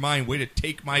 waiting for mine. Way to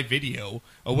take my video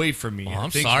away from me. Well, I'm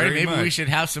Thanks sorry. very Maybe much. we should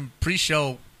have some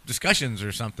pre-show discussions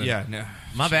or something. Yeah, no.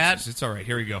 My bad. It's all right.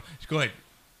 Here we go. Go ahead.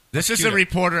 This is a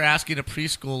reporter asking a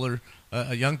preschooler,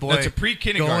 a young boy. That's a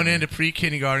pre-kindergarten. Going into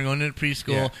pre-kindergarten, going into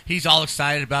preschool. Yeah. He's all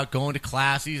excited about going to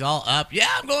class. He's all up. Yeah,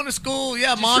 I'm going to school. Yeah,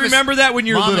 Just mom. remember that when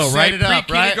you're little, right? Right?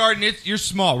 Pre-kindergarten, you're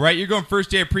small, right? You're going first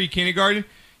day of pre-kindergarten.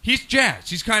 He's jazzed.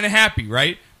 He's kind of happy,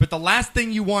 right? But the last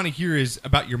thing you want to hear is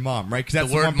about your mom, right? Because that's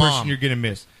the word one mom. person you're going to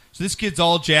miss. So this kid's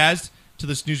all jazzed to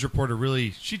this news reporter.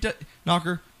 Really, she does.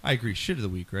 Knocker, I agree. Shit of the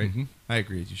week, right? Mm-hmm. I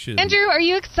agree. You should. Andrew, are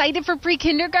you excited for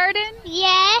pre-kindergarten?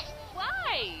 Yes.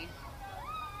 Why?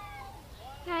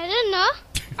 I don't know.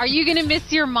 Are you going to miss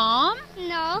your mom?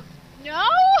 No. No?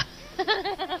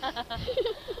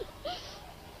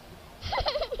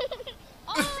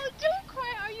 Oh, don't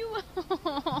cry. Are you?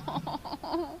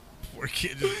 Poor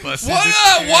kid just busted.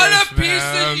 What a piece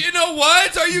man. of, you know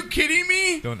what? Are you kidding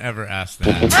me? Don't ever ask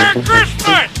that. Merry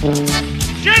Christmas!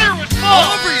 Dinner was full!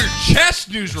 All over your chest,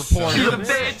 news reporter. She's a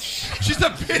bitch. She's a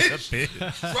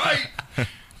bitch. Right.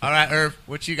 All right, Irv,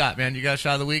 what you got, man? You got a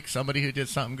shot of the week? Somebody who did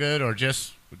something good, or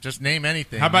just name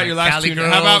anything? How about your last Cali two?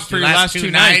 girls, How about for your last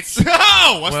two nights?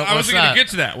 I wasn't going to get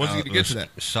to that.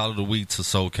 Shout out the week to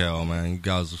SoCal, man. You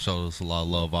guys have showed us a lot of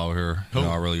love out here. You know,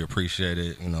 I really appreciate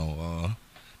it. You know,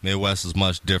 Midwest is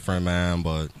much different, man,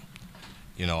 but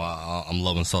you know, I'm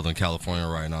loving Southern California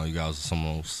right now. You guys are some of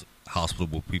the most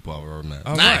hospitable people I've ever met.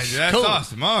 All nice. right, that's Cool.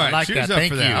 awesome. All right, I like cheers that. up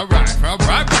Thank for you. that. All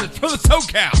right, for the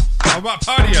SoCal. How about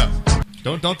party up?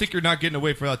 Don't think you're not getting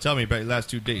away without telling me about your last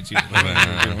two dates. Either.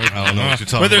 I don't know what you're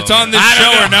talking Whether it's about. on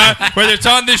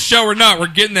this show or not, we're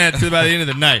getting that to by the end of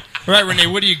the night. All right, Renee,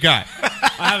 what do you got?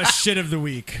 I have a shit of the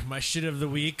week. My shit of the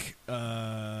week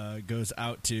goes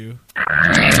out to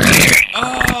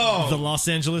the Los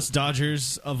Angeles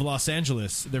Dodgers of Los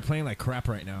Angeles. They're playing like crap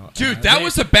right now. Dude, that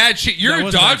was a bad shit. You're That a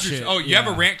was bad Dodgers. shit. Oh, you have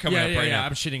a rant coming up right now.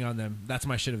 I'm shitting on them. That's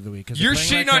my shit of the week. 'cause You're they're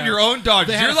playing shitting like on your crap. own Dodgers.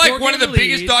 They had You're a like one of the 4-game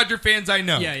biggest lead. Dodger fans I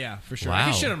know. Yeah, for sure. Wow. I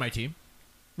can shit on my team.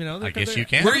 You know, I guess you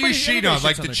can. Where are you Everybody shitting on? shits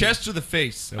Like on the their chest or the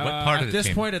face? What part of at the this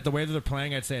team? point, at the way that they're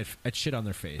playing, I'd say I'd shit on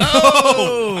their face.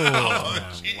 Oh,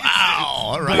 wow!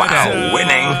 All right. But,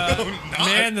 winning.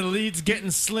 Man, the lead's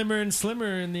getting slimmer and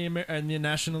slimmer in the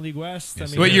National League West. Yes,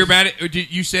 I mean, Wait, you're mad at?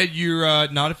 You said you're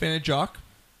not a fan of Jock?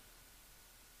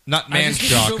 Not man's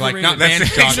just think jock, he's like not overrated.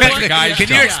 man's jock, like a guy's Can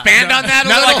jock. you expand on that a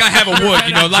Not little? like I have a wood,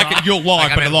 you know, like a you'll log,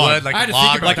 Like but I'm a in log. wood, like I had a to think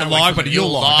log, about like that a log, but a you'll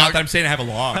you'll log. log. Not that I'm saying I have a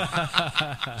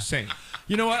log. Just saying.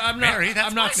 You know what? I'm Mary,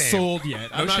 that's not my name. sold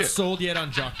yet. I'm not shit. sold yet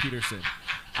on Jock Peterson.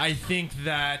 I think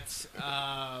that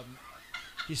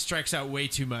he strikes out way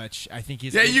too much. I think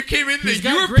he's. Yeah, you came in there. he's You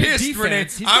got were great pissed, defense. Renee.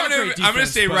 He's got great I'm gonna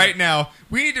defense, say but- right now,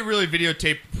 we need to really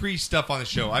videotape pre-stuff on the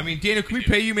show. I mean, Daniel, can we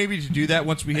pay you maybe to do that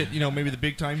once we hit, maybe the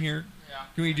big time here?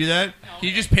 Can we do that? Can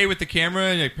you just pay with the camera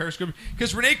and like Periscope?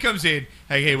 Because Renee comes in,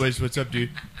 hey, what's up, dude?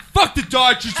 Fuck the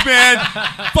Dodgers, man.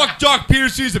 Fuck Doc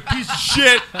Peterson. He's a piece of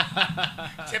shit.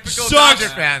 Typical Sucks. Dodger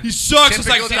fan. He sucks. It's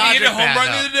like, Typical did he hit a Dodger home fan, run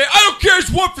the though. other day? I don't care. It's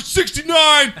 1 for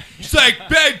 69. It's like,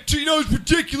 it's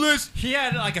ridiculous. He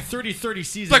had like a 30-30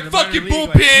 season. It's like, in the minor fucking league,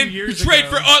 bullpen. Like 2 you years trade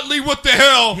ago, for Utley. What the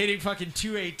hell? hitting fucking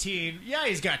 218. Yeah,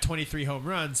 he's got 23 home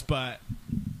runs, but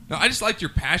No, I just like your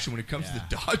passion when it comes to the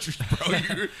Dodgers,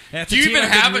 bro. That's Do a you team even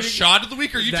I've been have a rooting- shot of the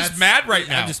week, or are you just That's- mad right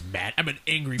now? I'm just mad. I'm an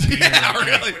angry Peter. Yeah, right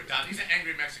now. really? He's an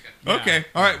angry Mexican. Okay,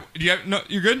 all right. Do you have, no,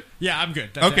 you're good? Yeah, I'm good.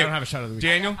 That's it. Okay. I don't have a shot of the week.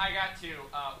 Daniel? I got two.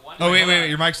 One. Oh, wait.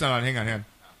 Your mic's not on. Hang on.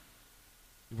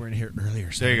 You weren't here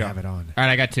earlier, so There you I go. have it on. All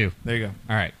right, I got two. There you go.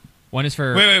 All right. One is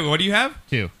for... Wait. What do you have?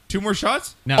 Two. 2 more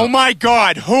shots? No. Oh my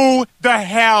God! Who the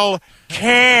hell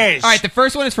cares? All right, the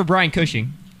first one is for Brian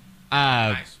Cushing.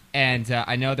 Nice. And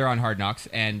I know they're on Hard Knocks,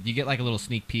 and you get like a little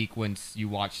sneak peek once you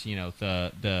watch, you know,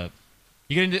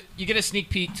 you get a sneak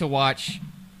peek to watch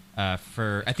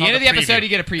for at the end of the episode. You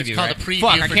get a preview. It's called right? a preview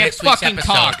Fuck, for I can't next week's fucking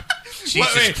episode. talk.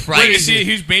 Jesus Christ! Wait, is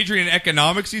he's majoring in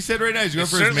economics? He said right now he's going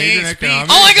for his certainly major in ain't speech.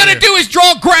 economics. All I gotta do is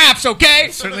draw graphs, okay?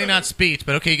 Certainly not speech,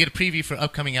 but okay, you get a preview for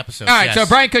upcoming episodes. All right, yes. so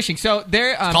Brian Cushing. So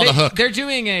they're called a hook. They're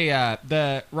doing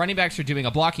the running backs are doing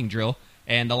a blocking drill,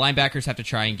 and the linebackers have to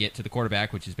try and get to the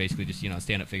quarterback, which is basically just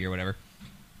stand up figure, whatever.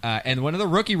 And one of the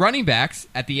rookie running backs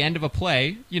at the end of a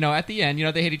play, at the end,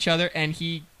 they hit each other, and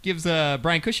he gives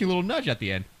Brian Cushing a little nudge at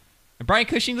the end. And Brian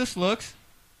Cushing just looks.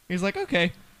 He's like,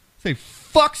 okay. So he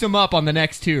fucks him up on the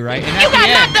next two, right? And at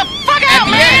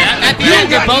the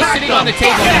end, they're both sitting on the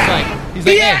table. He's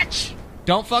like, hey,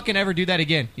 don't fucking ever do that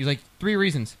again. He's like, 3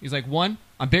 reasons. He's like, 1,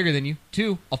 I'm bigger than you.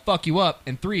 2, I'll fuck you up.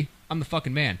 And 3, I'm the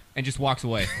fucking man. And just walks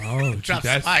away. Oh, Drops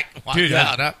that's, the mic, walks dude,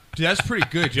 out, huh? dude, that's pretty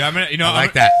good. Dude. I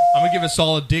like that. I'm gonna give a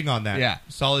solid ding on that. Yeah.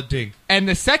 Solid ding. And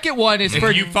the second one is If for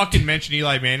you fucking mention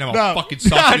Eli Manning, I'll fucking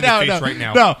sock you in the face right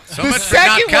now. No, So the much for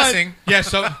not second cussing. one. Yeah,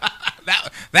 so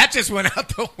That just went out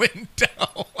the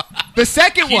window. The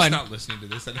second he's one. not listening to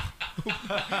this. I know.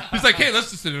 He's like, hey,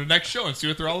 let's listen to the next show and see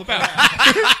what they're all about.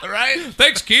 Right?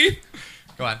 Thanks, Keith.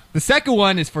 Go on. The second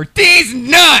one is for these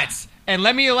nuts. And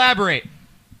let me elaborate.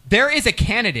 There is a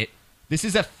candidate. This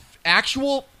is a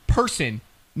actual person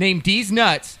named D's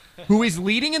Nuts who is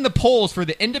leading in the polls for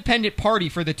the Independent Party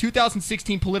for the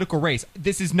 2016 political race.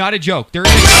 This is not a joke. There is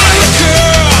a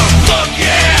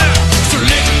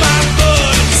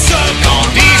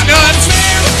These nuts.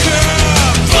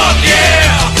 Fuck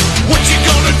yeah. What you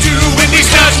gonna do when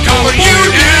these nuts come for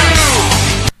you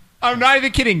now? I'm not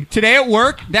even kidding. Today at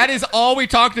work, that is all we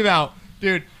talked about.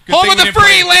 Dude, Good home thing of we the didn't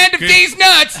free play- land of good- D's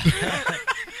Nuts.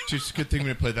 Just a good thing we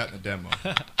didn't play that in the demo.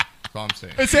 That's all I'm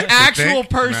saying. It's an actual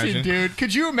person, Imagine. dude.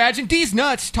 Could you imagine D's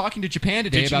Nuts talking to Japan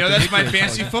today Did you about know the that's my nuclear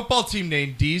fantasy policy? football team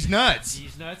name, D's Nuts?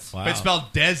 These nuts. Wow. But it's spelled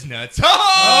Des Nuts. Oh!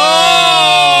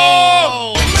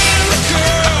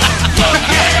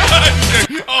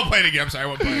 I'll play it again. I'm sorry, I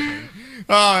won't play it again.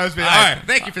 Oh, that's been all right.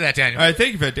 Thank you for that, Daniel. All right,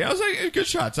 thank you for that. I was like, good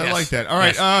shots. I Yes. like that. All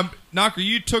right, Yes. Knocker,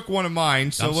 you took one of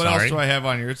mine. So I'm what else sorry. do I have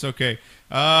on here? It's okay.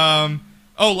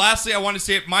 Lastly, I want to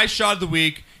say my shot of the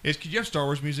week is. Could you have Star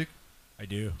Wars music? I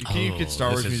do. Can you get Star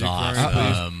Wars this is music awesome. for me,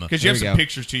 please? Because you have There we some go.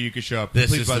 pictures too. You could show up. This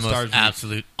Please is about the Star most Wars music.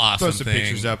 absolute awesome Throw some thing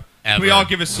pictures up. ever. Can we all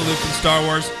give a salute to Star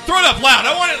Wars? Throw it up loud.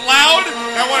 I want it loud.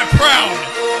 And I want it proud.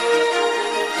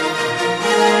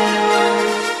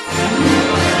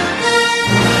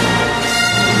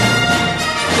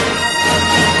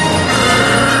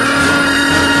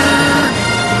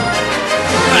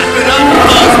 Clap it up,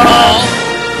 Buzzball.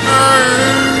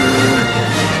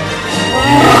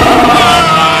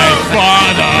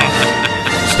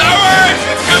 Star Wars!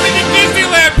 It's coming to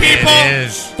Disneyland, people! It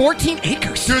is. 14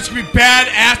 acres. Dude, it's gonna be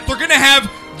badass. They're gonna have.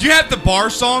 Do you have the bar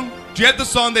song? Do you have the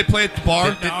song they play at the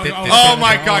bar? Oh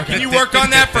my god! Can you work on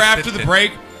that for after the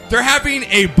break? They're having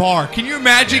a bar. Can you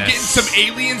imagine Yes. getting some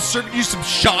aliens serving you some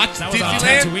shots at That was on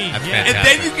Disneyland? Tatooine. That's Yeah. And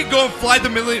then you can go and fly the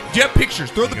Millennium. Do you have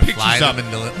pictures? Throw the can pictures fly the up.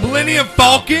 Millennium Millennium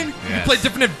Falcon. Falcon. You can Yes. play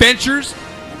different adventures.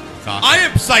 It's awesome. I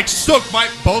am like stoked.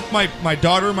 Both my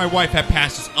daughter and my wife have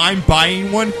passes. I'm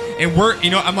buying one, and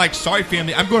I'm like, sorry,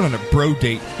 family, I'm going on a bro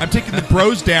date. I'm taking the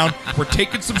bros down. We're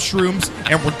taking some shrooms,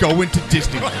 and we're going to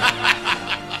Disneyland.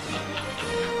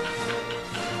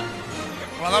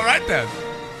 Well, all right then.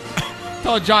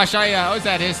 Told Josh I was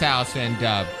at his house and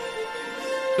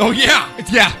Oh yeah.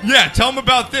 Tell them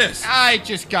about this. I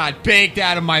just got baked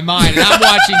out of my mind. And I'm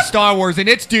watching Star Wars, and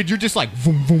you're just like,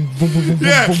 vroom, vroom, vroom, vroom,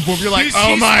 Yeah. vroom, vroom. You're like, He's- oh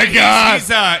he's- my he's-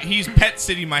 god. He's pet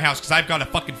sitting my house because I've got a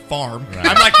fucking farm.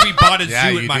 I'm like, we bought a Yeah,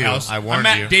 zoo you at my do. house. I warned I'm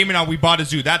Matt you. Damon on We Bought a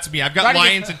Zoo. That's me. I've got Try to get-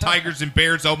 lions and tigers and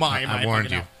bears. Oh my! I warned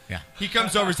you. Yeah. He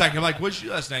comes over. He's like, I'm like, what'd you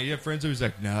do last night? You have friends over? He's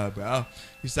like, no, bro.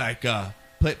 He's like, play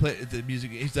the music.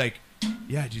 He's like,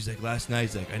 yeah. He's like, last night.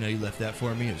 He's like, I know you left that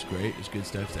for me. It was great. It was good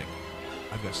stuff. He's like,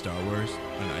 I've got Star Wars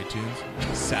on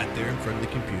iTunes. Sat there in front of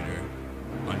the computer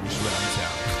on your surround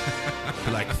sound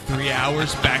for like 3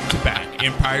 hours back to back.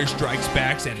 Empire Strikes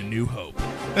Back and A New Hope.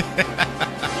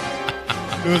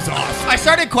 It was awesome. I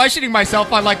started questioning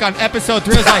myself on episode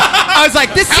 3. I was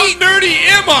like, this How nerdy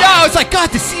am I? No, I was like,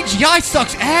 God, the CGI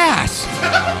sucks ass.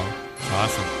 It's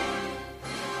awesome.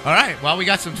 All right, well, we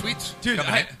got some tweets. Dude,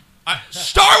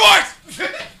 Star Wars!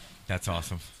 That's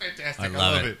awesome. Fantastic. I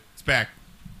love it. It's back.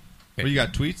 What you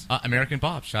got, tweets? American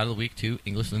Bob, shot of the week to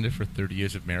English Linda for 30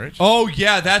 years of marriage. Oh,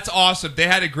 yeah, that's awesome. They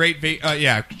had a great...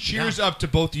 cheers up to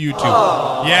both of you two.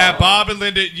 Oh. Yeah, Bob and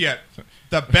Linda,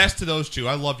 the best to those two.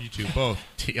 I love you two, both.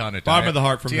 Tea on a diet. Bottom of the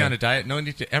heart from Tea them. on a diet. No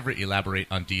need to ever elaborate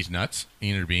on D's nuts,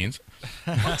 inner beans.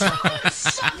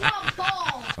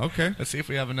 Okay. Let's see if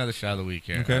we have another shot of the week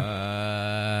here. Okay.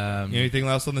 Anything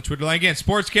else on the Twitter line? Again,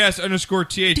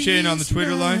 sportscast_THN on the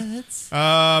Twitter line.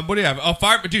 What do you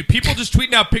have? Dude, people just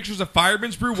tweeting out pictures of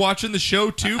Fireman's Brew watching the show,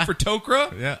 too, for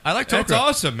Tokra. Yeah, I like Tokra. That's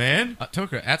awesome, man.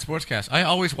 Tokra, at Sportscast. I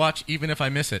always watch even if I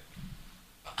miss it.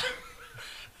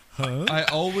 Huh? I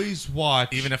always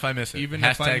watch. Even if I miss it. Even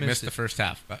Hashtag if I missed the first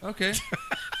half. Okay.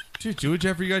 Dude, do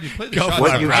whichever you got. You play the Go shots.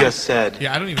 what you just said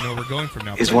Yeah, I don't even know where we're going from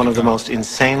now. is one of the most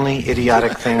insanely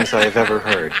idiotic things I have ever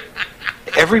heard.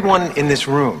 Everyone in this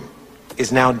room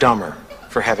is now dumber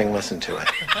for having listened to it.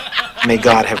 May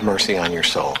God have mercy on your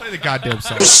soul. Play the goddamn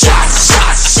song.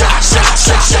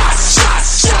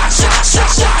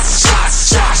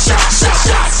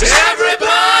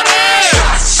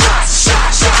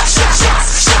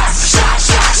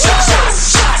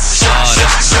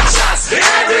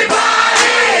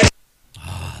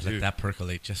 Let that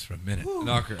percolate just for a minute.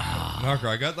 Knocker,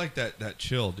 I got like that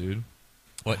chill, dude.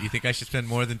 What, you think I should spend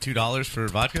more than $2 for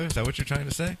vodka? Is that what you're trying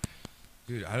to say?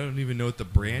 Dude, I don't even know what the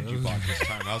brand you bought this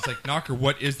time. I was like, Knocker,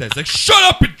 what is that? It's like, shut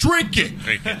up and drink it.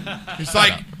 It's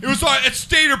like, it was at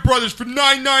Stater Brothers for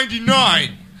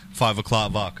 $9.99. 5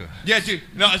 o'clock vodka. Yeah, dude.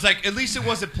 No, it's like, at least it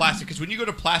wasn't plastic, because when you go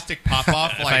to plastic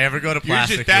pop-off, if I ever go to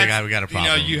plastic, we got a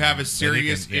problem. You have a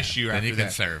serious issue after that. Then you can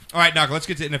serve. All right, Knocker, let's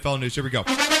get to NFL news. Here we go.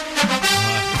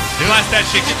 Blast that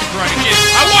shit. Get the grind.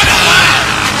 I want to laugh!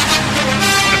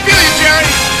 I feel you, Jerry!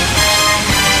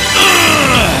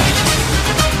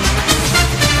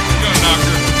 Go,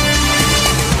 Knocker.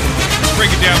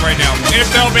 Break it down right now.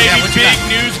 NFL, baby. Big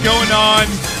news going on.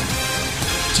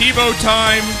 Tebow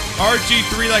time.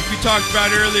 RG3, like we talked about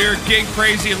earlier, getting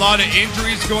crazy. A lot of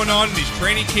injuries going on in these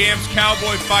training camps.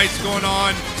 Cowboy fights going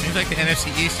on. Seems like the NFC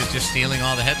East is just stealing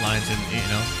all the headlines in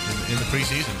the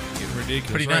preseason.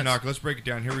 Ridiculous. Pretty right, nuts. Knocker, let's break it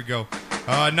down. Here we go.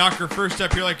 Knocker, first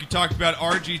up here, like you talked about,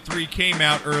 RG3 came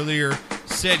out earlier,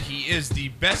 said he is the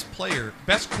best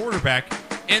quarterback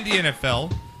in the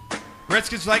NFL.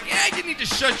 Redskins are like, you need to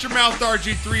shut your mouth,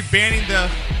 RG3, banning the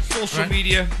social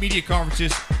media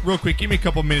conferences. Real quick, give me a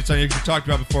couple minutes on you, because we talked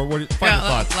about before. Final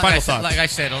thoughts. Like I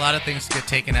said, a lot of things get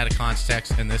taken out of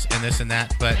context and this and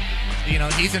that, but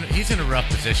he's in a rough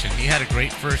position. He had a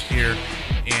great first year,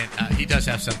 and he does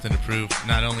have something to prove,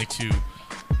 not only to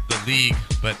the league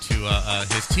but to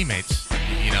his teammates.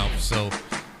 So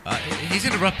he's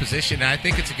in a rough position, and I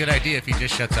think it's a good idea if he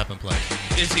just shuts up and plays.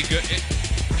 Is he good?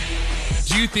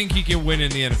 Do you think he can win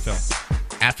in the NFL?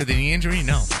 After the knee injury,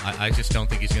 no. I just don't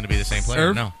think he's going to be the same player.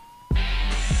 Irv? No.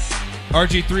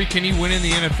 RG3, can he win in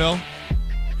the NFL?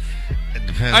 It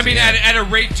depends. I mean, at a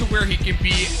rate to where he can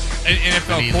be an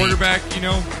NFL quarterback,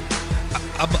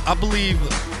 I believe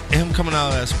him coming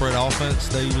out of that spread offense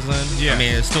that he was in. Yeah. I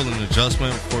mean, it's still an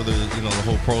adjustment for the the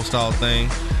whole pro style thing.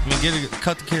 I mean,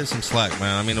 cut the kid some slack,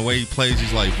 man. I mean, the way he plays,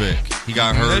 he's like Vic. He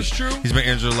got hurt. That's true. He's been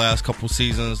injured the last couple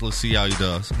seasons. Let's see how he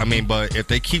does. I mean, but if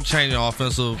they keep changing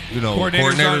offensive,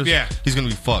 coordinators, he's going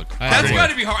to be fucked. That's got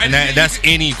to be hard. And that's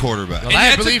any quarterback. Well,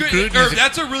 I believe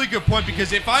that's a really good point,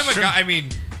 because if I'm a guy, I mean,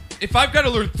 if I've got to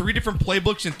learn 3 different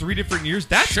playbooks in 3 different years,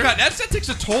 that takes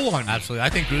a toll on me. Absolutely. I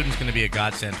think Gruden's going to be a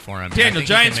godsend for him. Daniel,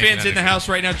 Giants fans in the house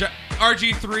right now.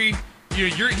 RG3,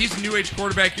 he's a new age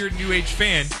quarterback. You're a new age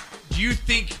fan. Do you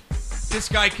think this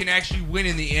guy can actually win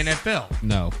in the NFL?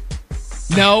 No.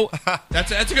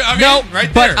 That's a good. No,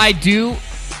 right but there. I do.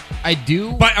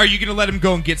 But are you going to let him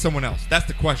go and get someone else? That's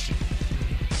the question.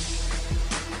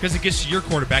 Because it gets to your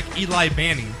quarterback, Eli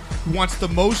Manning, who wants the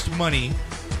most money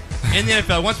in the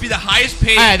NFL. Wants to be the highest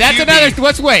paid. All right, that's QB another.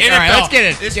 Let's wait. NFL. All right, let's get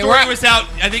it. This story was out,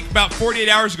 I think, about 48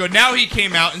 hours ago. Now he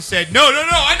came out and said, no,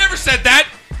 I never said that.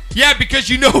 Yeah, because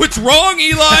you know it's wrong,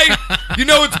 Eli. You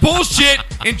know it's bullshit.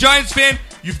 And Giants fan,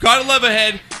 you've got to love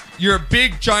ahead. You're a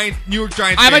big New York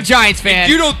Giants fan. I'm a Giants fan.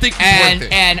 And you don't think he's worth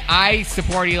it. And I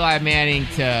support Eli Manning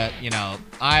to,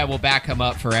 I will back him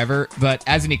up forever. But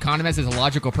as an economist, as a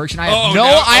logical person, I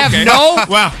have no.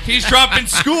 Wow, he's dropping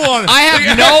school on us. I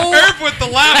have no. Irv with the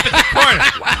laugh at the corner.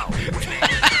 Wow.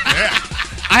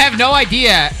 I have no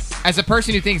idea, as a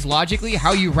person who thinks logically,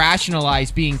 how you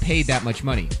rationalize being paid that much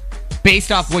money.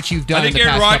 based off what you've done I in think the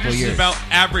Aaron past couple Rodgers years. is about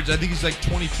average. I think he's like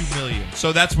 22 million.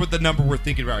 So that's what the number we're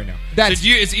thinking about right now. That's-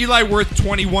 Is Eli worth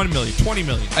 21 million? 20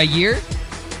 million a year?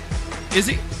 Is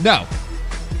he? No.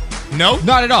 No?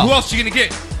 Not at all. Who else are you gonna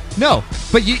get? No,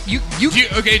 but you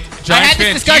okay, Giants I had this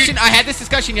fans, discussion. I had this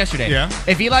discussion yesterday. Yeah.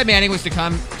 If Eli Manning was to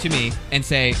come to me and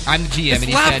say, "I'm the GM," It's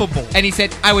and laughable. he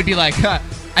said, I would be like,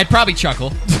 I'd probably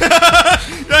chuckle.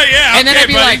 Yeah, and then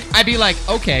okay, I'd be like,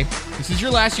 okay, this is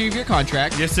your last year of your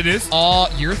contract. Yes, it is.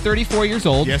 You're 34 years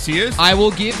old. Yes, he is. I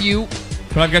will give you.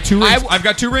 But I've got 2 rings. I've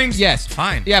got 2 rings. Yes,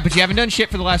 fine. Yeah, but you haven't done shit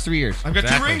for the last 3 years. I've got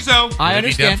 2 rings though. I What have you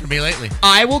understand. done for me lately?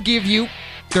 I will give you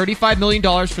 $35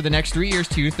 million for the next 3 years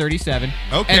to 37.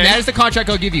 Okay. And that is the contract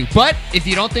I'll give you. But if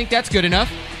you don't think that's good enough,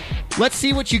 let's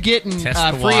see what you get in Test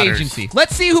the free waters. agency.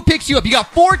 Let's see who picks you up. You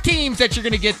got 4 teams that you're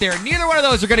going to get there. Neither one of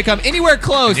those are going to come anywhere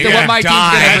close to You're what my gonna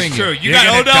die. team's going to That's bring true. you. You You're got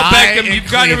gonna Odell die Beckham. in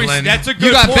You've got to. Cleveland. That's a good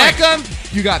You got point.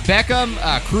 Beckham. You got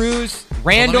Beckham, Cruz,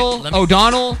 Randall, let me-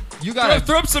 O'Donnell. You got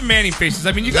Throw up some Manning faces.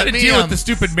 I mean, you got to Let me, deal with the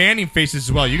stupid Manning faces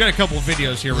as well. You got a couple of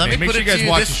videos here. Let Renee. me Make put sure it you guys to you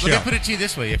watch this, the show. Let me put it to you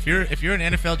this way: if you're an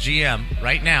NFL GM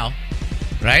right now,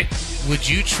 right, would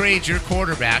you trade your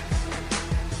quarterback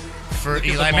for Look at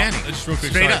Eli the Manning? Just real quick,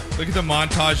 Straight sorry. up. Look at the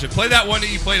montage. Play that one that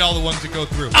you played all the ones that go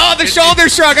through. Oh, the shoulder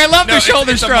shrug. I love the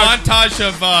shoulder it's shrug. a montage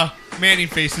of Manning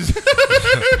faces.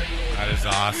 That is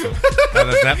awesome.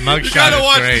 That mugshot You gotta is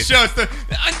watch great. the show. It's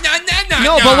the,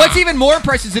 No, but what's even more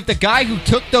impressive is if the guy who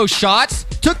took those shots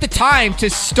took the time to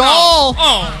stall.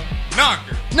 Oh,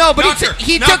 knocker. No, but knocker.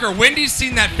 he knocker. took. Wendy's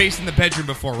seen that face in the bedroom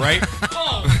before, right?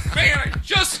 Oh man, I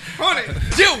just want to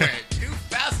do it too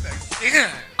fast.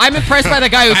 Yeah. I'm impressed by the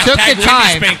guy who took Tag the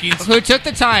time, Wendy spankings. who took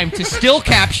the time to still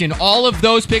caption all of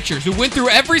those pictures, who went through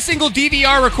every single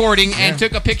DVR recording and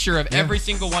took a picture of every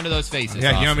single one of those faces.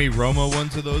 Yeah, you know how many Romo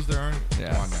ones of those there are?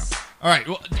 Yeah. Come on now. All right.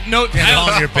 Well, no, Get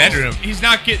all in your bedroom. He's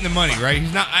not getting the money, right?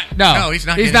 He's not. No, he's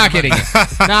not He's getting not the getting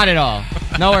it. Not at all.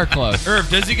 Nowhere close. Irv,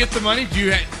 does he get the money? Do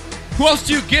you? Who else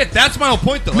do you get? That's my whole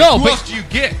point, though. No, who but- else do you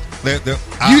get? You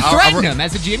threatened him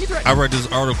as a GM. You threatened I him. read this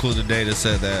article today that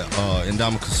said that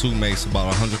Ndamukong Suh makes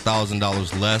about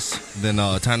 $100,000 less than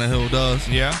Tannehill does.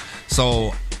 Yeah.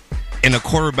 So, in a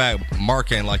quarterback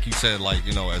market, like you said, like,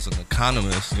 you know, as an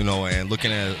economist, you know, and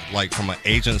looking at it, like, from an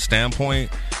agent standpoint,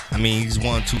 I mean, he's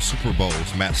won 2 Super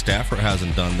Bowls. Matt Stafford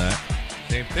hasn't done that.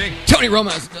 Same thing. Tony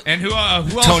Romo. And who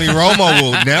else? Tony Romo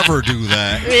will never do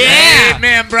that. Yeah.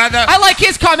 Amen, brother. I like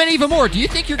his comment even more. Do you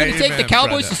think you're going to take the Amen,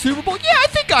 Cowboys brother. to Super Bowl? Yeah, I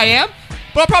think I am.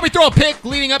 But I'll probably throw a pick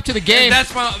leading up to the game. And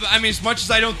that's my. I mean, as much as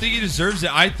I don't think he deserves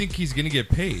it, I think he's going to get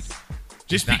paid.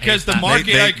 Just because the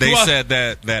market. They who else- said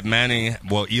that Manning,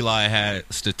 well, Eli had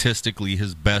statistically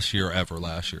his best year ever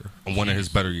last year, one of his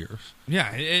better years.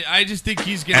 Yeah, I just think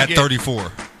he's going to At get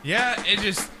 34. Yeah, it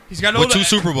just he's got With older. 2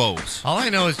 Super Bowls. All I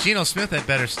know is Geno Smith had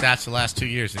better stats the last 2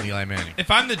 years than Eli Manning.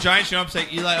 If I'm the Giants, you know, I'm saying,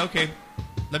 Eli, okay,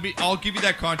 I'll give you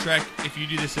that contract if you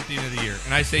do this at the end of the year.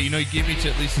 And I say, you know, you give me to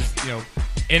at least this, you know,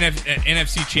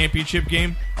 NFC Championship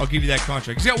game, I'll give you that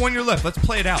contract. He's got 1 year left. Let's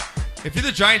play it out. If you're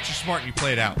the Giants, you're smart and you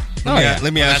play it out.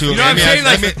 Let me ask you. You know what I'm saying?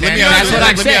 Like,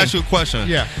 Let me ask you a question.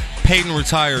 Yeah. Peyton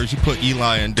retires. You put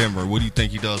Eli in Denver. What do you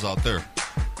think he does out there?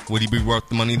 Would he be worth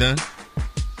the money then?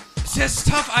 See, that's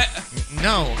tough.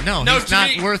 No, he's to not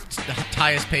me- worth the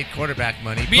highest paid quarterback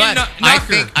money. Being But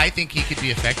knocker. I think he could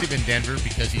be effective in Denver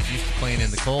because he's used to playing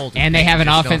in the cold. And they have an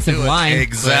Just don't offensive do it. line.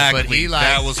 Exactly. But Eli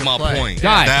That was can my play. point.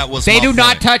 God, That was they my do not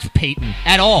point. touch Peyton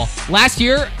at all. Last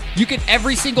year, you could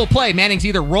every single play. Manning's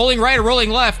either rolling right or rolling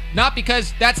left, not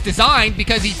because that's designed,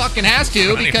 because he fucking has to,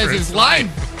 Running because for his his line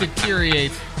life.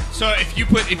 deteriorates. So if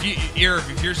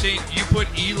you're saying you put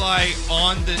Eli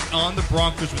on the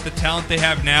Broncos with the talent they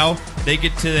have now, they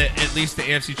get to at least the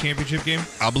AFC Championship game.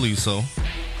 I believe so.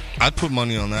 I'd put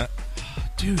money on that.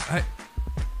 Dude, like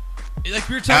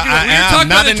we were talking I about, am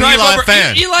not on the an drive Eli over.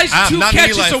 fan. Eli's I'm 2 not an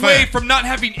catches Eli away fan. from not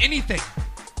having anything.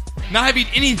 Not having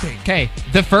anything. Okay,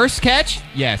 the first catch,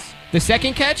 yes. The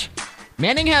second catch,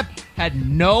 Manning had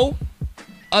no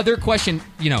other question.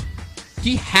 You know,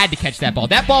 he had to catch that ball.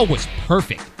 That ball was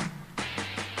perfect.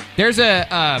 There's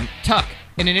a Tuck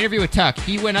in an interview with Tuck.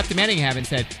 He went up to Manningham and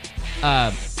said,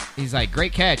 he's like,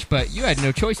 great catch, but you had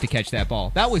no choice to catch that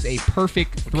ball. That was a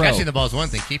perfect throw. Catching the ball is one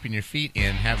thing. Keeping your feet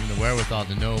in, having the wherewithal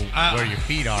to know where your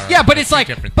feet are. Yeah, but are it's two like,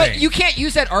 different but things. you can't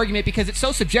use that argument because it's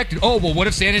so subjective. Oh, well, what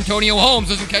if San Antonio Holmes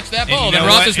doesn't catch that ball? And you Then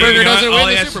know what? Roethlisberger And you know doesn't what? All win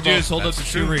he the has Super to do Bowl. is hold up the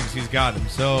That's 2 true. rings. He's got him.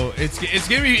 So it's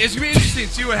gonna be interesting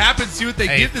to see what happens. See what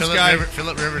they give this guy.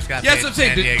 Philip Rivers got. Yeah, paid that's what I'm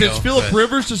saying. in San Diego, Does Philip but-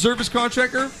 Rivers deserve his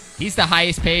contract, Irv? He's the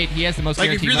highest paid. He has the most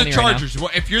Like if guaranteed you're the money right now.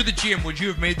 Chargers, if you're the GM, would you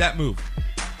have made that move?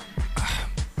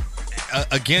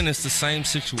 again, it's the same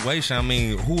situation. I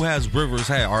mean, who has Rivers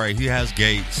had? All right, he has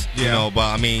Gates, you know, but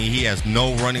I mean, he has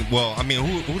no running. Well, I mean,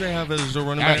 who they have as their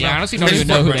running back? Yeah, now? I honestly don't even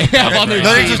know who they have on their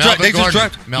They team. just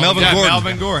drafted Melvin Gordon.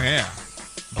 Melvin Gordon, yeah.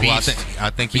 Well, I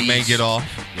think he may get off.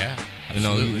 Yeah, you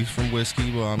know, he's from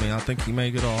whiskey, but I mean, I think he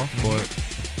may get off.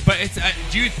 But it's.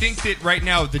 Do you think that right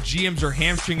now the GMs are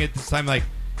hamstring at this time, like?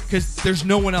 Because there's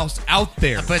no one else out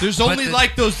there. There's only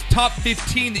like those top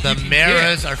 15 that you can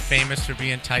Maras get. are famous for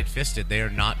being tight-fisted. They are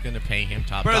not going to pay him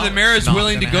top But dollar. are the Maras Not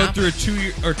willing to gonna go happen.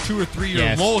 through a 2 or 3 year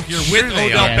Yes. lull here Sure with they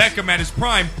Odell are. Beckham at his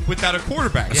prime without a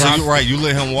quarterback? So you're right. You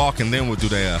let him walk, and then what do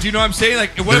they have? Do you know what I'm saying?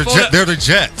 Like, what if They're the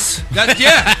Jets. That,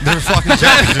 yeah, They're fucking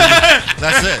Jets. Dude.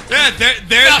 That's it. Yeah,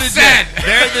 they're the Jets.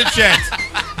 They're the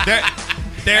Jets.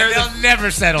 They'll never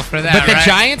settle for that. But the right?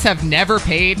 Giants have never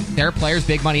paid their players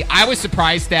big money. I was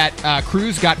surprised that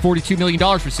Cruz got $42 million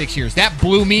for 6 years. That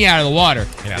blew me out of the water.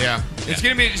 Yeah. It's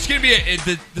gonna be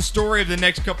the story of the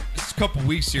next couple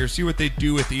weeks here. See what they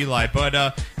do with Eli.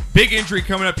 But big injury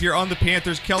coming up here on the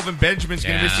Panthers. Kelvin Benjamin's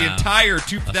gonna miss the entire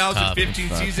 2015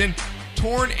 season.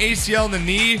 Torn ACL in the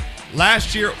knee.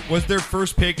 Last year was their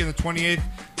first pick in the 28th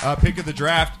pick of the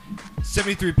draft.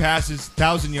 73 passes,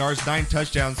 1,000 yards, 9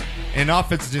 touchdowns, and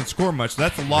offense didn't score much. So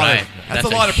that's a lot. Right. Of, that's a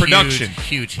lot of production.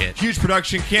 Huge hit. Huge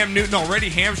production. Cam Newton already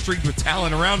hamstringed with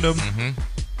talent around him. Mm-hmm.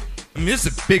 I mean, this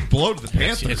is a big blow to the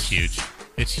Panthers. It's huge.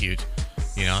 It's huge.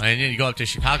 You know, and then you go up to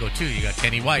Chicago too. You got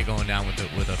Kenny White going down with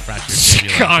a fractured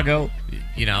fibula. Chicago.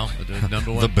 You know, the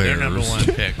number one, The Bears. their number one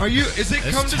pick. Is it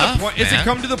It's come tough, to the point? Is it man.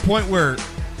 come to the point where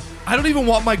I don't even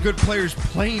want my good players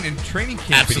playing in training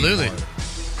camp Absolutely. anymore?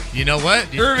 You know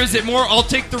what? Or is it more, I'll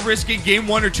take the risk in game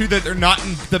 1 or 2 that they're not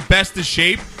in the best of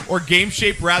shape or game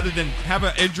shape rather than have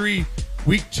an injury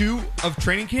week 2 of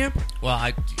training camp? Well,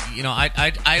 I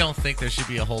don't think there should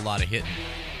be a whole lot of hitting.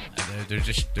 There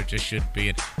just should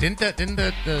be. Didn't the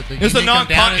It was a union come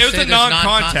down and it was say a there's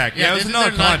non-contact. Yeah, it was a isn't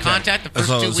there non-contact. the first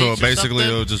 2 weeks So or basically, something?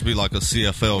 it'll just be like a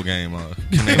CFL game,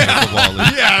 Canadian Football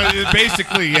League. Yeah,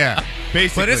 basically, yeah.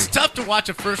 Basically. But it's tough to watch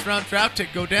a first-round draft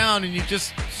pick go down, and you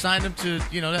just signed him to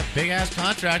that big-ass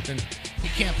contract, and he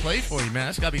can't play for you, man.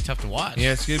 That's got to be tough to watch.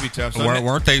 Yeah, it's going to be tough. So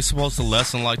Weren't they supposed to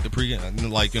lessen like the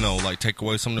pregame, like take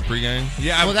away some of the pregame?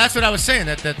 Yeah, well, that's what I was saying.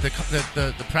 That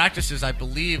the practices, I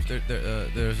believe,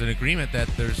 there's an agreement that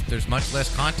there's much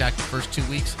less contact the first 2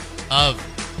 weeks of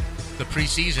the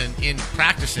preseason in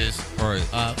practices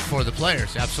for the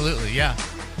players. Absolutely, yeah.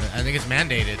 I think it's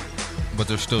mandated. But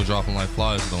they're still dropping like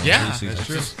flies though. Yeah, in the preseason. it's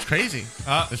just crazy.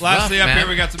 It's lastly, rough, up man. here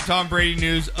we got some Tom Brady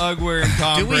news. Ugg wearing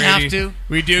Tom Do we Brady. have to?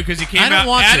 We do because he came I don't out.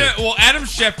 want to. Adam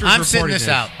Schefter's I'm sitting reporting this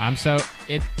out.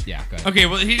 Yeah, go ahead. Okay,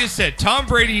 well, he just said Tom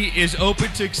Brady is open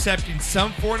to accepting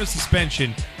some form of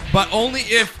suspension, but only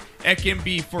if it can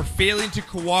be for failing to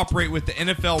cooperate with the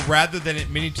NFL rather than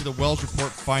admitting to the Wells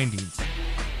Report findings.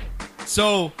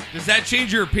 So, does that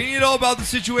change your opinion at all about the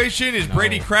situation? Is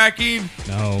Brady cracking?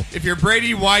 No. If you're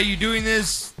Brady, why are you doing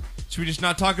this? Should we just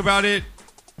not talk about it?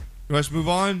 You want us to move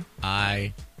on?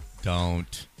 I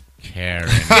don't care.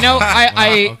 You know,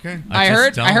 I Okay. I just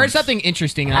heard don't. something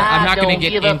interesting, and I'm not going to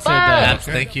get into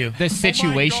Thank you. the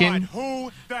situation.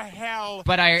 Who the hell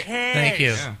But Thank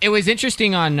you. It was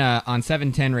interesting on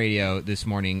 710 radio this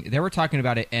morning. They were talking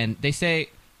about it, and they say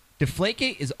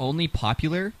Deflategate is only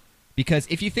popular because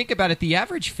if you think about it, the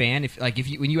average fan,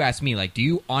 when you ask me, like, do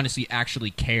you honestly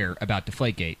actually care about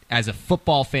Deflategate as a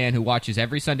football fan who watches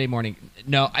every Sunday morning?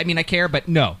 No, I mean I care, but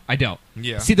no, I don't.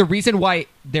 Yeah. See, the reason why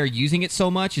they're using it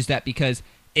so much is that because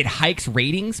it hikes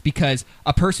ratings because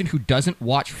a person who doesn't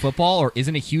watch football or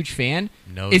isn't a huge fan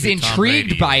Knows is who Tom intrigued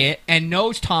Brady by is. it and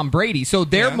knows Tom Brady. So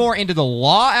they're more into the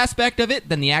law aspect of it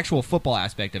than the actual football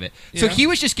aspect of it. So Yeah. he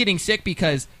was just getting sick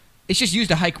because it's just used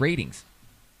to hike ratings.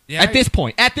 Yeah, At this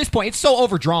point, it's so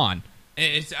overdrawn.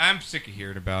 I'm sick of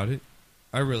hearing about it.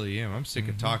 I really am. I'm sick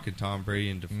of talking Tom Brady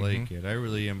and Deflategate. I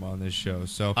really am on this show.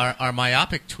 So Our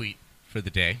myopic tweet for the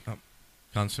day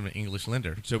comes from an English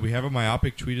lender. So we have a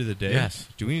myopic tweet of the day? Yes.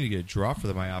 Do we need to get a draw for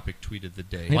the myopic tweet of the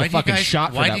day? Need a fucking shot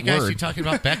for Why that do you guys word. keep talking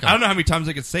about Beckham? I don't know how many times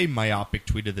I can say myopic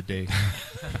tweet of the day.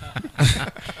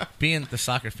 Being the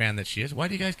soccer fan that she is, why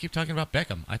do you guys keep talking about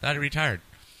Beckham? I thought he retired.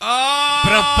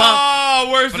 Oh,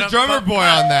 where's the drummer boy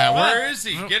on that? Where is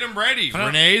he? Get him ready.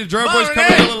 Renee, the drummer boy's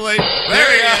coming a little late.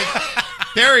 There he is.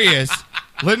 There he is.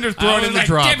 Linder throwing in the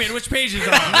drop. Damn it, which page is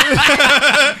it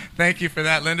on? Thank you for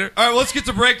that, Linder. All right, well, let's get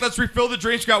to break. Let's refill the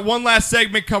drinks. Got one last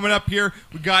segment coming up here.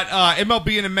 We got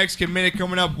MLB in a Mexican Minute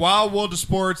coming up. Wild World of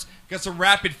Sports. Got some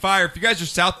rapid fire. If you guys are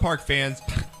South Park fans,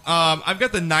 I've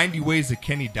got the 90 ways that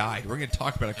Kenny died. We're going to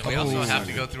talk about a couple. We also of have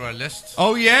to go through our lists.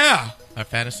 Oh, yeah. Our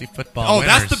fantasy football Oh, winners.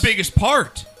 that's the biggest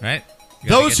part. Right?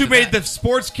 Those who made the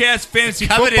Sportscast Fantasy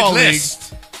Coveted Football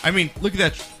list. League. I mean, look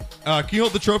at that. Can you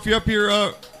hold the trophy up here,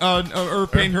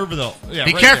 Irv Payne Herberville? Yeah,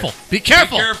 Be right careful. there. Be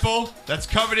careful. Be careful. That's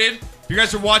coveted. If you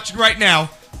guys are watching right now,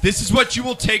 this is what you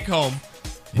will take home.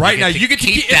 Right now, you get to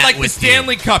keep it's like the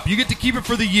Stanley Cup. You get to keep it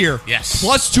for the year. Yes.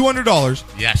 Plus $200.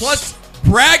 Yes. Plus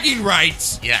bragging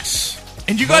rights.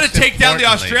 And you got to take down the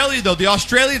Australian, though. The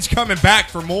Australian's coming back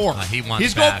for more.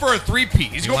 He's going for a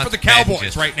three-peat. He's going for the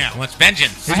Cowboys right now. He wants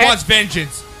vengeance. He wants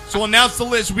vengeance. So we'll announce the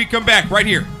list when we come back right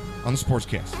here on the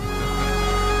Sportscast.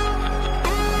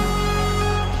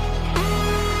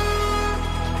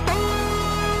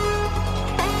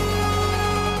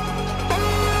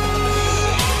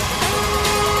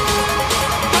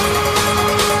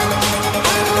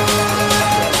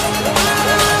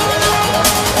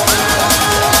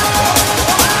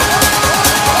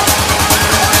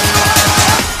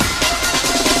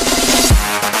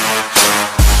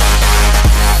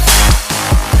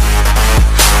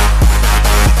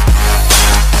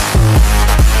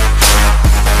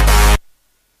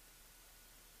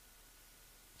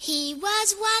 He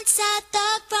was once a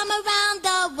thug from around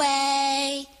the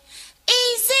way.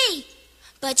 Easy,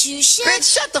 but you should.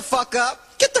 Bitch, shut the fuck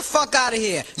up. Get the fuck out of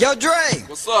here. Yo, Dre.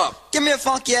 What's up? Give me a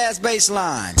funky ass bass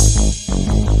line.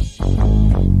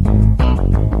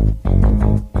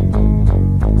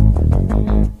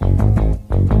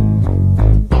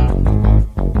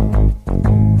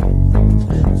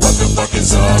 What the fuck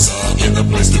is up? In the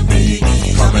place to be.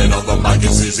 Coming on the mic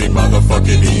is easy,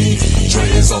 motherfucking E. Dre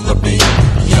is on the beat,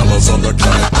 Yellow's on the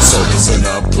cut. So listen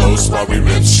up close while we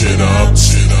rip shit up.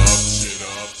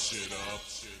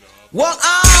 Well,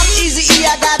 I'm Easy E,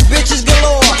 I got bitches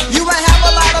galore. You might have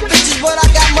a lot of bitches, but I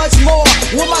got much more.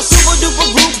 With my super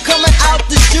duper group coming out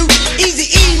to shoot.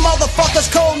 Easy E, motherfuckers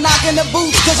cold knocking the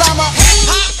boots. Cause I'm a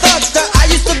hip-hop thugster,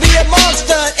 I used to be a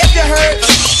monster. If you heard,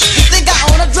 you think I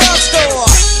own a drugstore.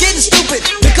 Getting stupid,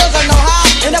 because I know how.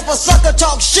 And if a sucker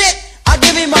talk shit, I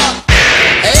give him a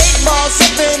 8-ball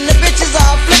sipping. The bitches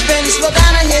are flipping. Slow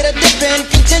down and hit a dipping.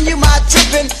 Continue my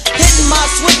tripping. Hitting my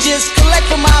switches. Collect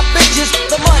for my bitches.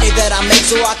 The money that I make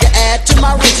so I can add to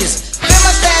my riches. Fill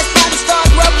my stash pot and start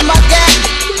rubbing my gap.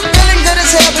 Feeling good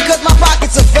as hell because my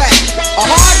pockets are fat. A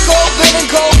hardcore building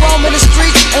cold roaming the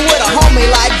streets. And with a homie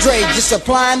like Dre just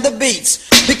supplying the beats.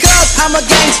 Because I'm a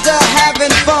gangster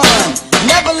having fun.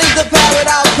 Never leave the pad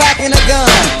without packing a gun.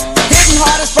 Hitting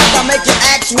hard as fuck, I make you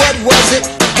ask what was it.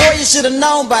 Boy, you should've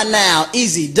known by now.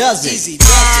 Easy does it. Easy does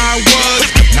it. I was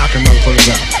knocking motherfuckers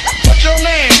out. What's your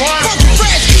name, boy?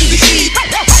 Fresh Easy.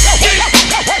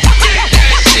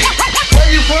 Where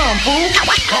you from, fool?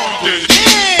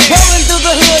 Rolling through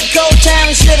the hood, cold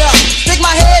tearing shit up. Stick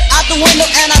my head out the window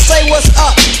and I say what's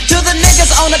up. To the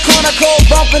niggas on the corner, cold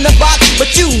bumping the box.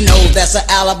 But you know that's an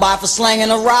alibi for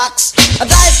slanging the rocks. A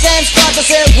dice game starts, I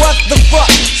said what the fuck.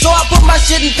 So I put my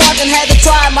shit in park and had to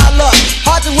try my luck.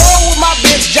 Hard to roll with my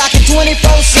bitch, jocking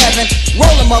 24/7.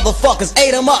 Rolling motherfuckers,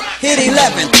 8 'em up, hit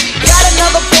 11. Got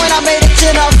another point, I made a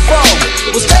 10 up foe.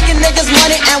 Was taking niggas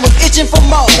money and was itching for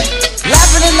more.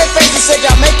 Laughing in their faces, said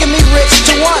y'all making me rich.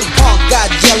 To one punk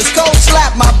got jealous, cold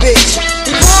slap my bitch.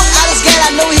 He pulled out his gun,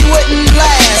 I knew he wouldn't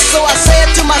last. So I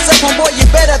said to myself, homeboy, you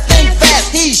better think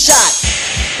fast. He shot,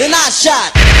 then I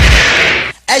shot.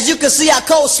 As you can see, I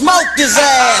cold smoked his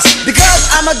ass. Because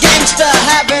I'm a gangster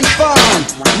having fun.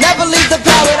 Never leave the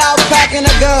pad without packing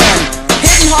a gun.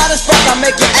 Hitting hard as fuck, I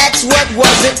make you ask what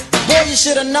was it. Boy, you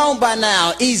should've known by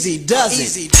now. Easy does it.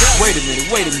 Easy does it. Wait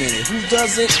a minute. Who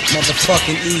does it?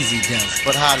 Motherfucking Easy does it.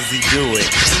 But how does he do it?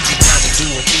 Easy doesn't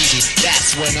do it easy.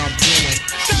 That's what I'm doing.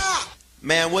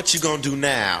 Man, what you gonna do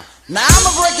now? Now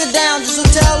I'ma break it down just to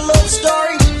tell a little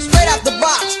story. Straight out the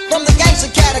box, from the gangster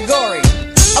category.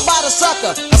 About a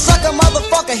sucker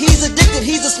motherfucker. He's addicted,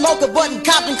 he's a smoker, but in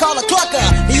Compton called a clucker.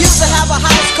 He used to have a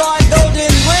house car and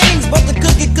golden rings, but the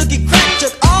cookie crack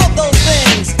took all those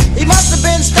things. He must have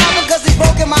been stopping cause he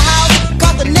broke in my house.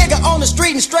 Caught the nigga on the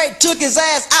street and straight took his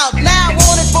ass out. Now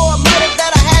wanted for a murder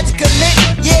that I had to commit.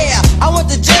 Yeah, I went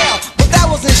to jail, but that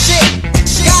wasn't shit.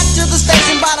 Got to the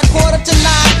station by the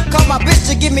 8:45. Called my bitch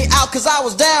to get me out cause I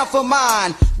was down for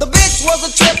mine. The bitch was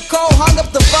a trip cold, hung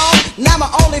up the phone. Now my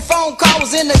only phone call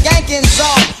was in the ganking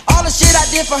zone. All the shit I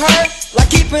did for her, like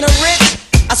keeping her rich.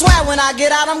 I swear when I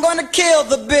get out I'm gonna kill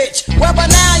the bitch. Well by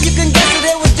now you can guess that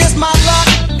it was just my luck.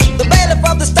 The bailiff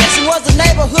of the station was the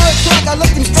neighborhood clerk. I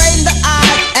looked him straight in the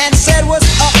eye and said what's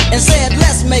up. And said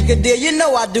let's make a deal, you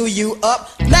know I do you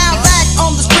up. Now back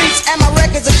on the streets and my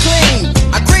records are clean.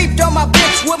 I creeped on my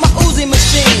bitch with my Uzi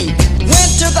machine.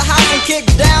 Went to the house and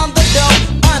kicked down the door.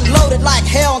 Unloaded like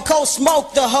hell and cold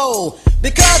smoked the hoe.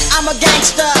 Because I'm a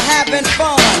gangster having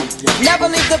fun. Never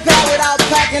leave the pad without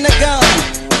packing a gun.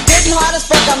 Hitting hard as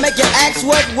fuck, I make you ask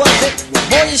what was it.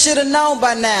 Boy, you should have known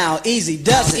by now. Easy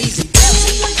does it. Easy does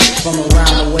it. From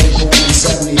around the way, born in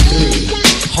 73.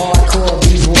 Hardcore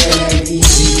B-boy named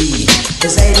Easy E.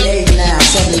 It's 88 now,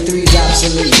 73's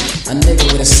obsolete. A nigga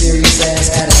with a serious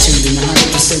ass attitude in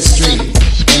 100% street.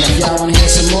 And if y'all wanna hear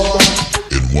some more,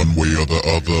 In one way or the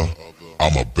other,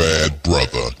 I'm a bad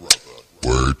brother.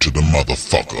 Word to the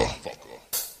motherfucker.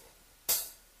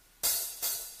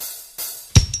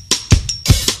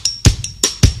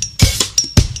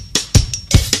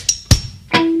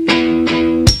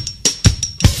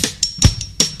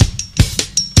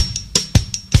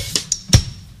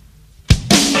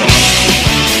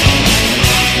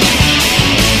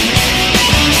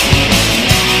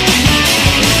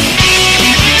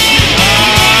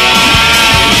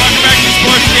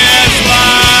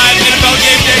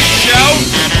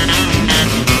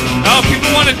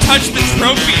 Touch the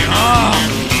trophy.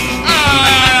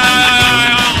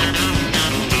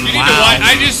 You need to watch.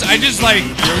 I just like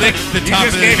licked the top.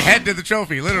 You just of gave the, head to the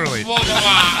trophy, literally.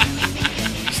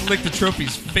 Just lick the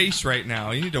trophy's face right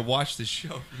now. You need to watch this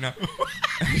show. No.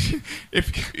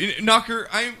 If Knocker,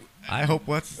 I hope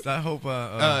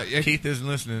Keith isn't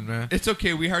listening, man. It's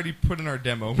okay. We already put in our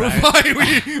demo. Right.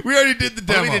 we already did the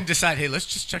demo. Well, we didn't decide. Hey, let's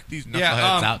just check these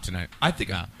knuckleheads out tonight. I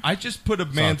think I just put a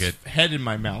all man's good. head in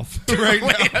my mouth right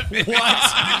now.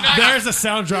 What? There's a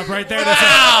sound drop right there.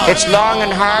 It's long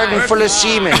and hard and full of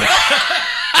semen.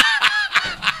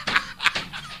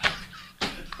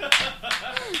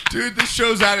 Dude, this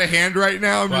show's out of hand right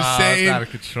now. I'm just saying. It's out of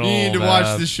control, You need to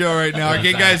watch the show right now. It's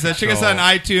Okay, out guys, of check us out control.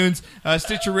 on iTunes,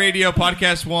 Stitcher Radio,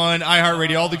 Podcast One,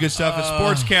 iHeartRadio, all the good stuff. It's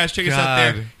Sportscast. Check us out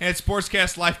there. God. And it's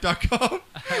sportscastlife.com.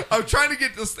 I'm trying to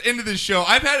get this into the show.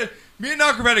 Me and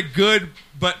Knocker have had a good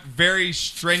but very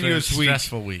strenuous week.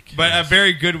 Stressful week. But yes. a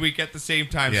very good week at the same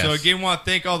time. Yes. So again, want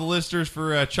to thank all the listeners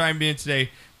for chiming in today.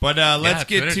 But let's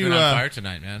get Twitter's to been on fire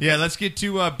tonight, man. Yeah, let's get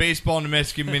to baseball in the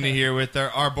Mexican Minute here with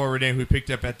our boy Renee, who we picked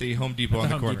up at the Home Depot on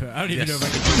the corner. I don't even know if I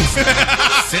can do this.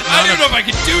 I don't even know if I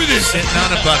can do this. Sitting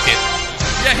on a bucket.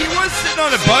 Yeah, he was sitting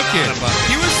on a bucket.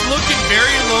 He was looking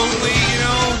very lonely,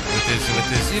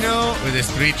 With his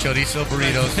 3 chorizo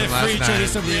burritos from last night. 3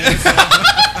 chorizo burritos.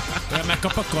 Grab my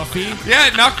cup of coffee. Yeah,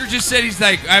 Knocker just said, he's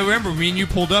like, I remember me and you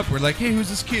pulled up. We're like, hey, who's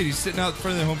this kid? He's sitting out in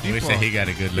front of the Home Depot. We said he got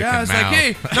a good looking Yeah, I was mouth. like,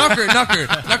 hey, Knocker,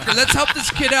 let's help this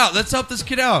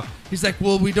kid out. He's like,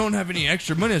 well, we don't have any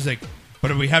extra money. I was like,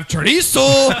 but we have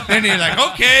chorizo. And he's like,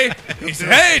 okay. He said,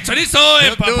 hey, chorizo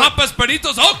and papas,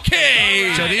 burritos,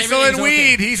 okay. Chorizo and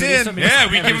weed, he's in. Yeah,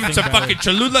 we give him some fucking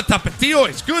Cholula Tapatio.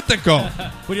 It's good to go.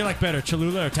 What do you like better,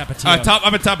 Cholula or Tapatio?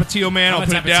 I'm a Tapatio man. I'll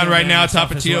put it down right now.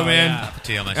 Tapatio man.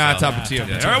 Tapatio myself. Tapatio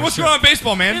man. All right, what's going on in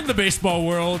baseball, man? In the baseball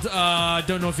world,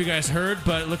 don't know if you guys heard,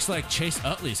 but it looks like Chase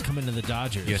Utley's coming to the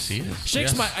Dodgers. Yes, he is.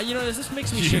 Shakes my. This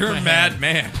makes me shake You're my a mad head.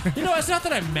 man. It's not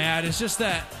that I'm mad. It's just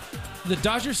that the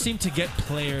Dodgers seem to get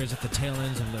players at the tail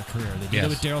ends of their career. They did it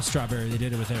with Darryl Strawberry. They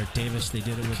did it with Eric Davis. They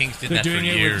did it with. Kings did they're that doing for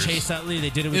it years. with Chase Utley. They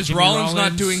did it with. Is Jimmy Rollins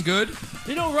not doing good?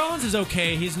 Rollins is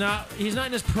okay. He's not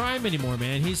in his prime anymore,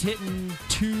 man. He's hitting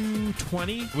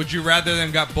 220. Would you rather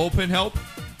than got bullpen help?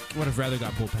 Would have rather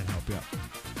got bullpen help. Yeah.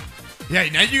 Yeah,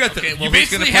 now you got the. Okay, well, you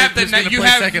basically have the. Who's You play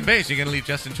have second base. You're going to leave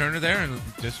Justin Turner there and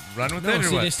just run with it, or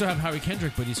See, what? they still have Howie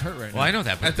Kendrick, but he's hurt right now. Well, I know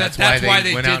that, but That's why they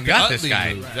went did out and the got this Utley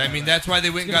guy. move. I mean, that's why they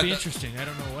went It's and gonna got be the. interesting. I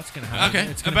don't know what's gonna happen. Okay,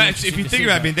 It's gonna but be if you interesting to think see,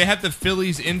 about it, I but- mean, they have the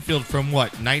Phillies infield from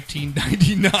what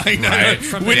 1999. Right.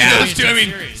 From Which the those two, I mean,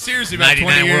 series. seriously, about 20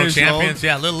 99 years world champions. old.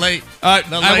 Yeah, a little late.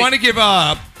 I want to give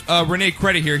Renee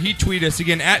credit here. He tweeted us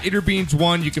again at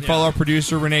Itterbeans1. You can follow our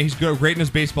producer Renee. He's great in his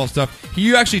baseball stuff.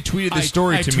 You actually tweeted this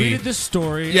story I to me. tweeted this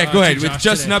story. Yeah, go ahead to with Josh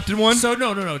Justin today. Upton one. So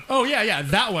no. Oh yeah,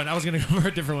 that one. I was gonna go for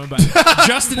a different one, but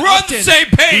Justin. We're on Upton, the same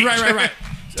page. Right.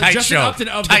 Tight Justin show. Upton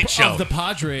of Tight show. of the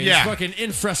Padres, Yeah. fucking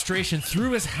in frustration,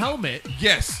 threw his helmet.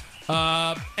 Yes.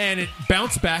 And it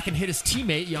bounced back and hit his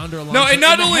teammate Yonder Alonso. No, it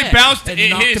not in the only head bounced, and it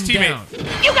knocked hit his him teammate. down.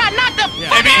 You got knocked the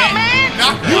fuck out, man!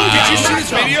 Did you see this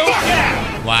video?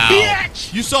 Wow.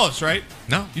 You saw this, right?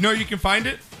 No. You know where you can find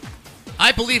it?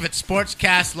 I believe it's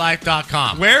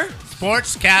sportscastlife.com. Where?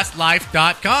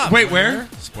 Sportscastlife.com. Wait, where?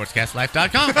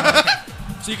 Sportscastlife.com.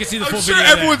 So you can see the full I'm sure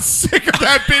video. everyone's sick of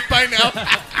that bit by now.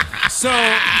 So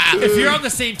if you're on the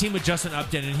same team with Justin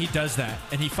Upton and he does that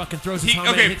and he fucking throws his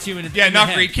helmet and hits you in the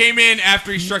Knocker. head. He came in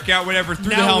after he struck out, whatever, through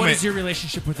the Now, helmet. what is your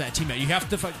relationship with that teammate? You have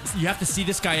to see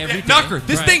this guy every day. Knocker,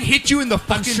 this Right. thing hit you in the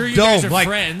fucking I'm sure you dome. guys are like,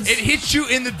 friends. It hit you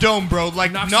in the dome, bro.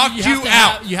 Like, Knocker, knocked you you have to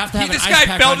out. have- you have to have This an guy ice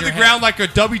pack fell on to your the head. ground like a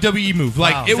WWE move.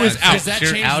 Like, Wow. it was out. Does that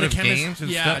You're change out the of games and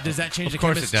yeah, stuff? does that change Of the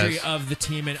course it chemistry does. of the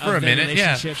team and For of a the minute, yeah,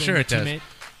 relationship sure and it the does. teammate?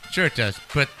 Sure it does,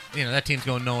 but that team's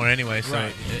going nowhere anyway, so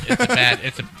Right.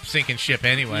 it's a sinking ship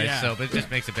anyway. Yeah. So, but it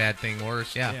just makes a bad thing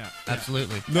worse. Yeah,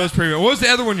 absolutely. No, it's pretty. What was the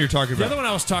other one you're talking The about? other one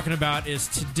I was talking about is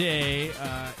today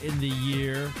in the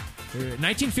year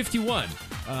 1951.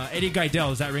 Eddie Geidel,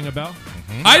 does that ring a bell?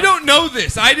 I don't know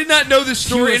this. I did not know this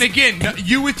story. was- And again,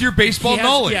 you with your baseball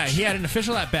knowledge. Yeah, he had an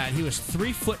official at bat. He was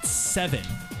 3'7".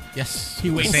 Yes, He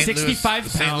weighed St. 65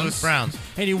 Louis, pounds. St. Louis Browns.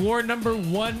 And he wore number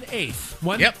 1/8.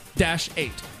 Yep.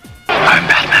 1-8.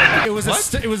 It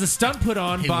was it was a stunt put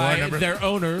on He wore by number- their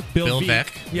owner, Bill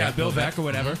Beck. Yeah, Yeah, Bill Bill Beck or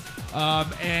whatever.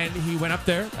 And he went up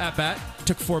there at bat,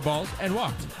 took 4 balls, and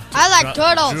walked. I like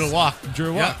turtles. Drew a walk. Drew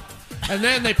a walk. And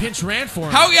then they pinch ran for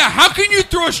him. How can you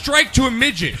throw a strike to a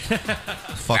midget?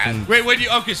 Fucking Wait,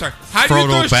 okay, sorry. How do you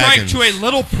throw Frodo a strike Baggins. to a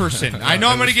little person? I know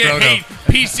I'm it going to was get Frodo. hate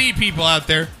PC people out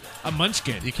there. A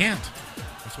munchkin. You can't.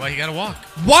 That's why you got to walk.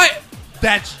 What?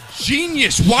 That's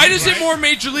genius. Why doesn't more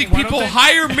Major League Why don't people they-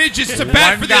 hire midgets to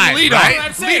bat for guy, their leadoff? right?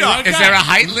 I'm saying, Leadoff. one Is guy. there a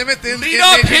height limit in Leadoff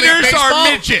Major League hitters Baseball? are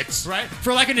midgets. Right?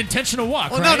 For like an intentional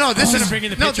walk, Well, right? no, this Instead is of bringing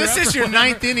the pitcher this up is or your whatever.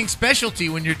 ninth inning specialty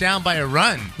when you're down by a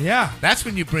run. Yeah. That's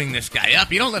when you bring this guy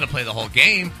up. You don't let him play the whole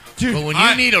game. Dude, but when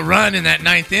you need a run in that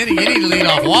ninth inning, you need a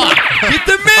leadoff walk. Get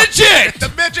the midget! Get the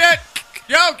midget!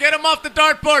 Yo, get him off the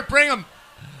dartboard. Bring him.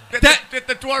 Get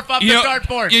the dwarf off the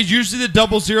dartboard. It's usually the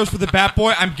double zeros for the bat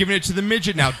boy. I'm giving it to the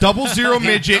midget now. Double zero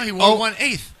midget. No, he wore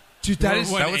 1/8. Dude, that was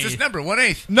his number,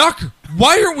 1/8. Knocker,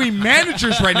 why aren't we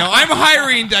managers right now? I'm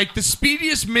hiring like the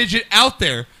speediest midget out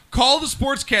there. Call the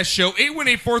Sportscast Show,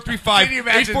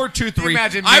 818-435-8423.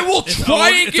 I will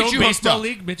try and get you hooked baseball up.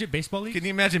 league, midget baseball league. Can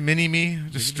you imagine Mini-Me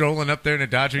just strolling up there in a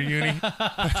Dodger uni? Oh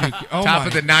Top my-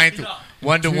 of the ninth,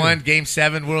 1-1, Game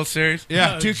 7 World Series.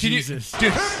 Yeah, Oh, dude, can Jesus. you,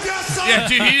 dude, yeah,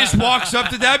 dude, he just walks up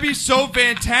to that'd be so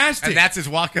fantastic. And that's his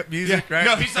walk-up music, right?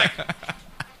 No, he's like,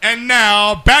 and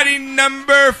now batting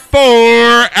number 4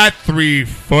 at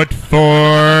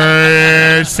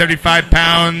 3'4", 75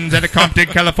 pounds, out of Compton,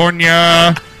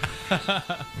 California. That's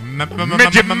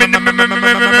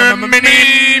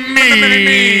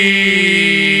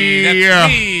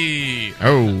me.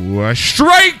 Oh,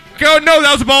 strike! Oh no, that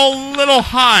was a ball a little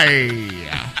high.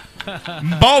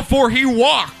 Ball 4, he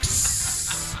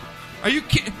walks. Are you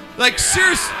kidding? Like,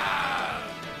 serious?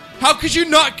 How could you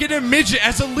not get a midget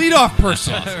as a leadoff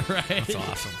person? Right. That's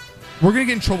awesome. We're gonna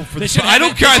get in trouble for They this. should I have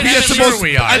don't it- care. I they think should that's the have most. it-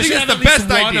 we are. I They think should that's have the at least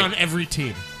best one idea. on every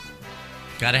team.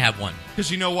 Gotta have one. Because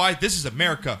you know why? This is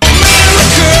America.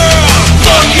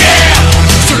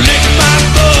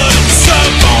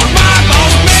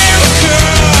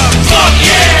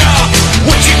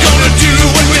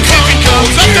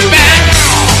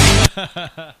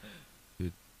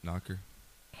 Dude, Knocker.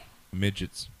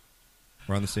 Midgets.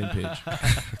 We're on the same page.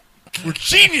 We're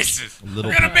geniuses. Little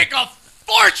We're gonna people. make a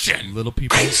fortune. Little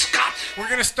people. We're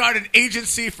gonna start an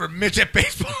agency for midget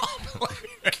baseball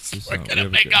players. We're we gonna have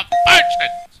a make good- a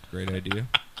fortune. It's a great idea.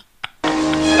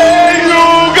 Hey,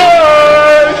 you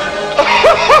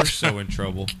guys! We're so in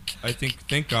trouble.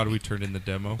 Thank God we turned in the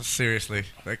demo. Seriously,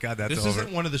 thank God that's This over.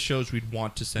 isn't one of the shows we'd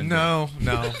want to send. No.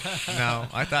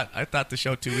 I thought the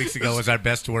show 2 weeks ago was our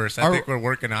best worst. I think we're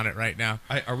working on it right now.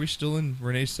 Are we still in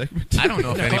Renee's segment? I don't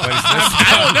know if anybody's listening.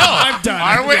 I don't know. I'm done.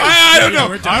 Are we? I don't know.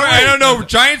 We're done. I don't know.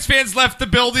 Giants fans left the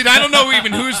building. I don't know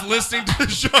even who's listening to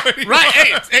the show anymore. Right.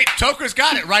 Hey, Toker's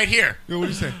got it right here. What do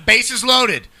you say? Bases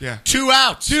loaded. Yeah. 2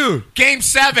 outs. Dude. Game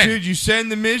 7. Dude, you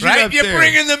send the midget right? up You there.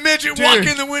 bring in the midget, Dude. walk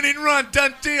in the winning run.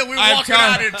 Done deal. We're I'm walking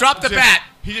telling- out here. Drop the Just- bat.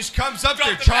 He just comes up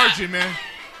there the charging, man.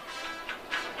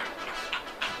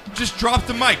 Just drop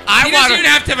the mic. I He doesn't wanna- even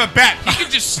have to have a bat. He can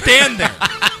just stand there.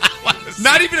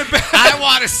 Not even a bat. I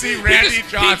want to see Randy He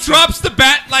Johnson. drops the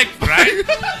bat like Right?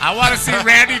 I want to see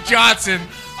Randy Johnson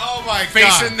Oh my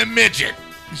facing God. the midget.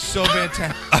 He's so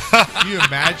fantastic. Can you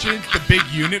imagine the big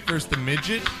unit versus the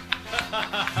midget?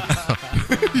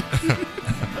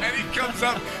 And he comes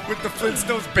up with the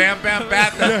Flintstones Bam Bam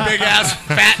bat, that big ass,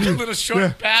 fat, little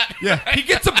short bat. Yeah. He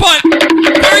gets a bunt.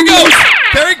 There he goes.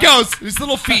 There he goes. His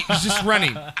little feet. He's just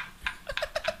running.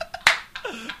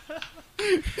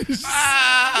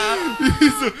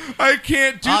 I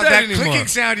can't do that that anymore. clicking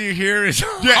sound you hear is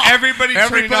everybody's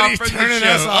turning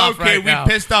us off right we now.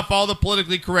 pissed off all the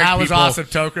politically correct That was people. awesome,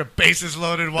 Toker. Bases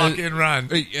loaded, walk in, run.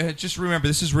 Just remember,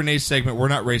 this is Renee's segment. We're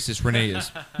not racist. Renee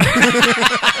is.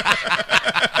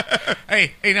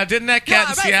 Hey, now didn't that cat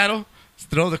in Seattle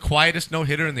throw the quietest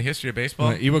no-hitter in the history of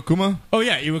baseball? Iwakuma? Oh,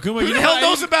 yeah, Iwakuma. Who the hell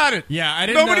knows about it? Yeah, I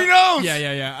didn't Nobody know. knows.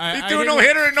 Yeah. He threw a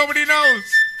no-hitter and nobody knows.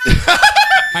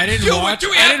 I didn't watch.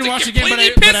 I didn't watch the game, but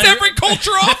completely piss every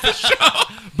culture off the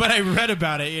show. But I read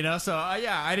about it, So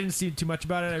I didn't see too much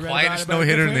about it. I read Quietest about it.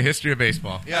 no-hitter in the history of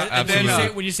baseball. Yeah,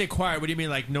 absolutely. When you say quiet, what do you mean?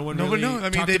 Like no one No, really I mean,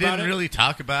 talked they about didn't it? really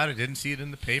talk about it. Didn't see it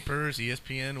in the papers.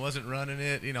 ESPN wasn't running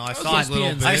it. I saw was it.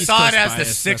 ESPN's I East saw it Coast as bias, the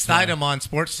that's sixth why. item on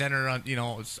Sports Center on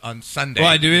Sunday. Well,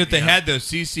 I do. If they had those,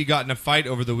 CC got in a fight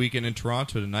over the weekend in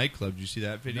Toronto at a nightclub. Did you see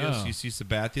that video? No. CC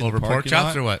Sabathia in Over the pork parking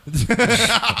chops lot? or what?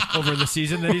 Over the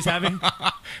season that he's having.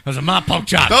 Those are my pork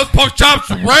chops. Those pork chops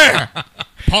are rare.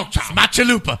 Pork chops, my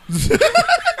chalupa.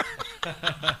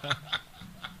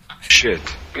 Shit.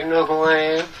 You know who I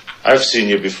am? I've seen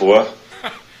you before.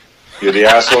 You're the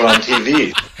asshole on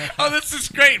TV. Oh, this is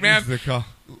great, man.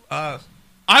 I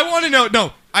want to know.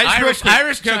 No, Irish Can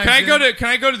I chimes go in. to? Can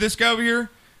I go to this guy over here?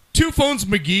 Two Phones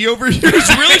McGee over here is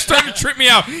really starting to trip me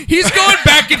out. He's going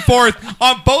back and forth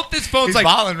on both his phones. He's like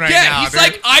balling right yeah, now, he's dude.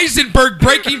 like Eisenberg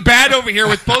Breaking Bad over here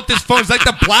with both his phones, like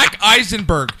the Black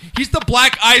Eisenberg. He's the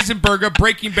Black Eisenberg of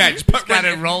Breaking Bad. Just put got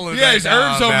it rolling Yeah, right his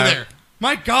now, Irv's over man. there.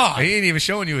 My God, He ain't even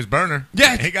showing you his burner.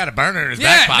 Yeah. He got a burner in his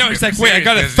back pocket. no, he's like, for wait, I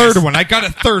got a serious third business. one. I got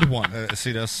a third one.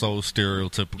 See, that's so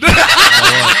stereotypical. You know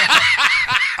what?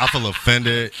 I feel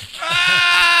offended.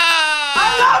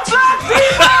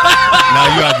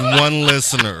 Now you have one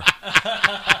listener.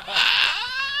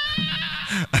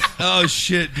 Oh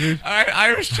shit, dude! All right,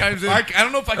 Irish chimes in. I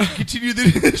don't know if I can continue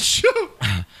this show.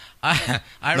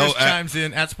 Irish chimes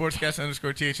in at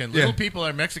sportscast_THN. Little Yeah. people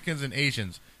are Mexicans and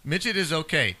Asians. Midget is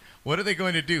okay. What are they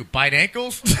going to do? Bite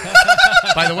ankles?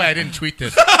 By the way, I didn't tweet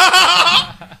this.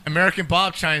 American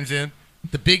Bob chimes in.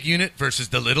 The big unit versus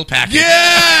the little package.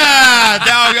 Yeah,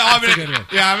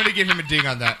 I'm gonna give him a ding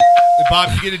on that. Bob,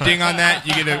 you get a ding on that.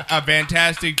 You get a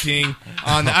fantastic ding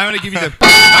on that. I'm gonna give you the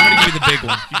big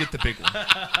one. You get the big one.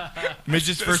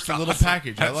 Midgets versus the little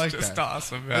package. I like just that.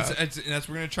 awesome, man. That's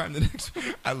we're gonna try in the next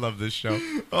one. I love this show.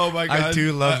 Oh my God, I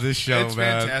do love this show, it's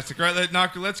man. fantastic. All right,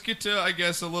 Knocker, let's get to I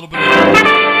guess a little bit.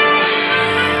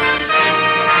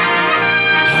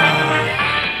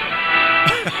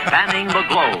 Spanning the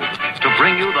globe to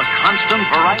bring you the constant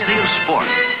variety of sport.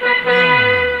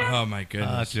 Oh my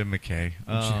goodness, Jim McKay.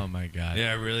 Oh my God.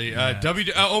 Yeah, really.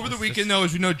 Over the weekend, though,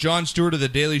 as we know, Jon Stewart of the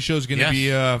Daily Show is going to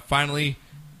be finally.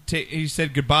 He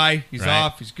said goodbye. He's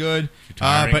off. He's good.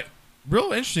 But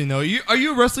real interesting though. Are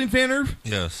you a wrestling fan, Irv?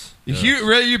 Yes.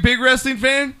 You a big wrestling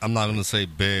fan? I'm not going to say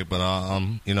big, but I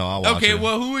watch Okay, it.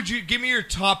 well, who would you give me your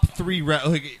top three?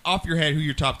 Like off your head, who are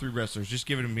your top three wrestlers? Just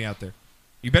give it to me out there.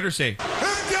 You better say.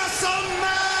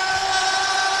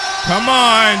 Come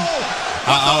on.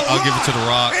 I'll give it to The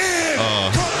Rock.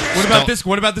 What about this?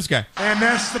 What about this guy? And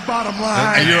that's the bottom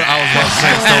line. I was about to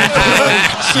say Stone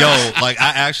Cold. Yo, like I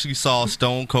actually saw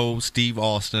Stone Cold, Steve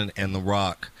Austin, and The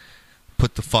Rock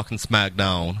put the fucking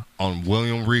smackdown on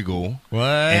William Regal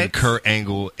and Kurt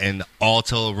Angle and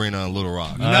Alltel Arena in Little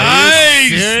Rock.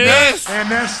 Nice. And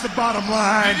that's the bottom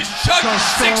line. You just chugged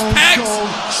 6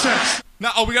 packs. Sex. No,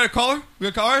 we got a caller.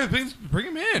 Bring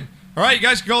him in. All right, you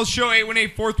guys can call the show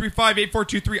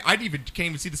 818-435-8423. Can't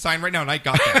even see the sign right now, and I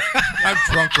got that. I'm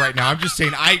drunk right now. I'm just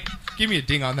saying, give me a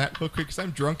ding on that real quick because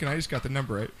I'm drunk and I just got the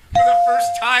number right. For the first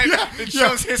time in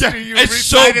show's history, you it's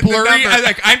so recited the blurry.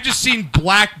 number. I'm just seeing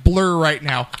black blur right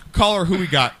now. Caller, who we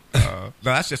got? No,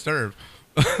 that's just Irv.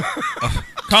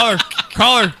 Caller,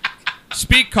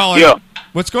 speak, caller. Yeah.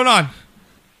 What's going on?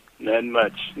 Nothing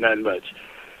much.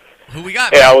 Who we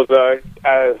got? Hey, I was,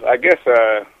 I guess,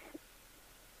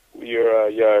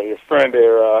 your friend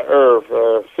there,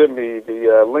 Irv, sent me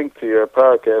the link to your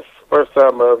podcast. First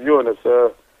time viewing it.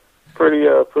 Pretty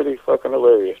fucking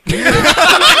hilarious. Yeah,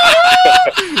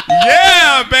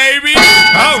 baby.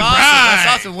 All right.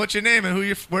 That's awesome. What's your name and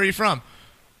where are you from?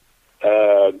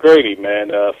 Grady,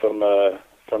 man, from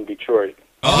Detroit.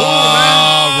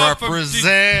 Oh,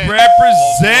 represent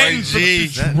Detroit.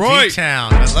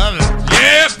 D-Town. I love it.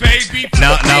 Yeah, baby.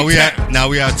 Now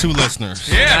we have 2 listeners.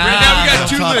 Yeah, right now we got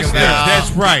 2 talking listeners. about.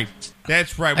 That's right.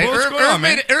 Hey, What's going on,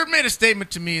 man? Irv made a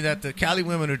statement to me that the Cali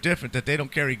women are different, that they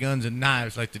don't carry guns and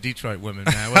knives like the Detroit women,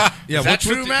 man. Is that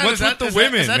true, man? What's with the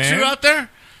women, Is that man? true out there?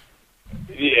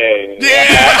 Yeah.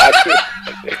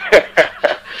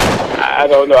 I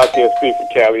don't know. I can't speak for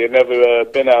Cali. I've never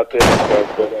been out there and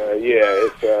stuff, but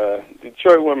it's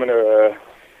Detroit women are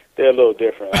they're a little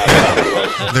different.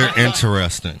 They're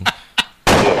interesting.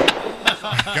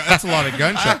 That's a lot of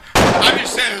gunshot. I'm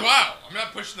just saying, wow. I'm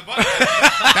not pushing the button.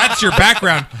 That's your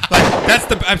background. Like that's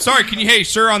the. I'm sorry. Can you, hey,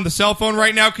 sir, on the cell phone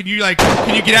right now? Can you get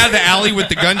out of the alley with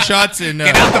the gunshots and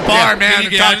get out the bar, man,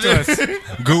 and talk to us?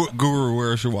 Guru,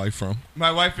 where's your wife from?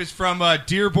 My wife is from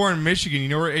Dearborn, Michigan. You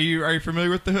know where? Are you familiar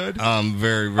with the hood? I'm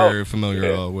very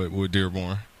familiar with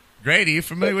Dearborn. Great. Are you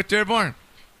familiar with Dearborn?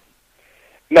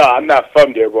 No, I'm not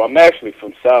from Dearborn. I'm actually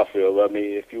from Southfield. I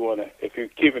mean, if you're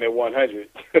keeping it 100.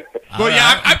 Well,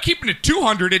 yeah, I'm keeping it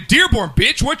 200 at Dearborn,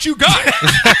 bitch. What you got?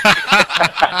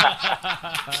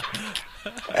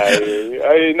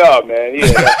 I know, man.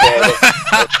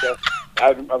 Yeah,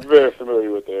 I'm very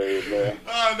familiar with the area, man.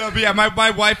 No, but yeah, my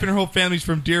wife and her whole family's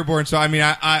from Dearborn, so I mean,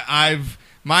 I've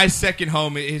my second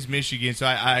home is Michigan, so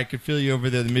I could feel you over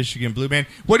there, the Michigan Blue Man.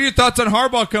 What are your thoughts on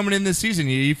Harbaugh coming in this season?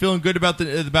 Are you feeling good about where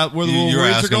the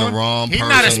Wolverines are going? The wrong he's person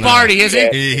not a Sparty, is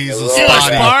he? He's a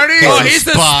Sparty. He's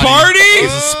a Sparty?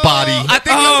 He's a Spotty. I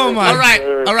think. Oh my!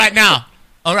 All right, now.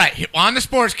 All right, on the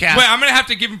Sportscast. Wait, I'm going to have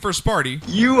to give him for Sparty.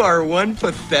 You are one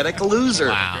pathetic loser.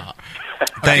 Wow.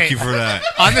 Thank you for that.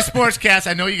 On the Sportscast,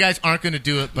 I know you guys aren't going to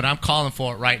do it, but I'm calling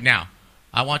for it right now.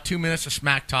 I want 2 minutes of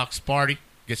smack talk. Sparty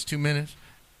gets 2 minutes.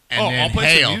 And then I'll play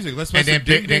Hale, some music. Let's play and some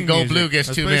then Go music. Blue gets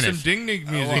Let's 2 play minutes. some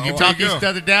ding-ding music. Can you talk each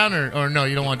other down, or no,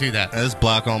 you don't want to do that? That's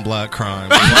black on black crime.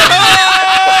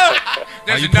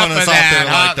 There's you enough putting of us out that.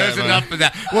 there like There's that, enough man? of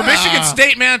that. Well, Michigan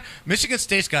State, man. Michigan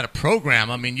State's got a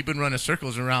program. I mean, you've been running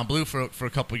circles around Blue for a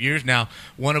couple of years now.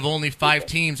 One of only 5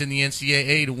 teams in the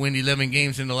NCAA to win 11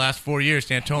 games in the last 4 years.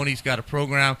 D'Antoni's got a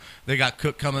program. They got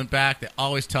Cook coming back. They're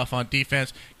always tough on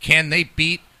defense. Can they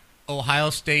beat Ohio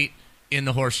State in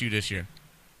the horseshoe this year?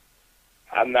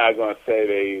 I'm not going to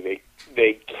say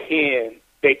they can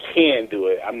do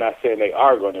it. I'm not saying they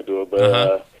are going to do it,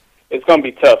 but it's going to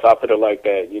be tough. I'll put it like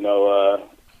that. You know,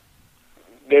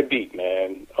 they're deep,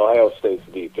 man. Ohio State's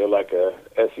deep. They're like a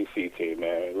SEC team,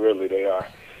 man. Really, they are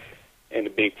in the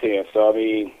Big Ten. So I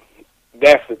mean,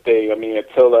 that's the thing. I mean,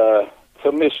 until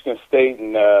Michigan State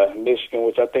and Michigan,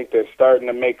 which I think they're starting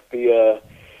to make the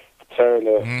turn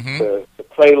to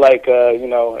play like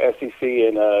SEC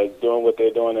and doing what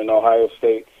they're doing in Ohio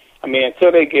State. I mean,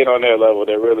 until they get on their level,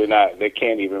 they're really not. They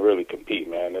can't even really compete,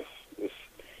 man. It's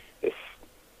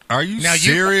Are you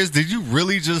serious? Did you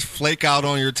really just flake out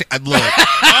on your team? Look.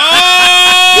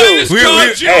 Look,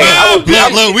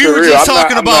 we were just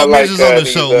talking about midgets on the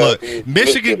show. Look,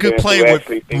 Michigan could play with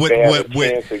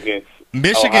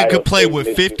Michigan could play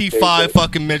with 55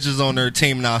 fucking midgets on their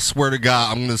team, and I swear to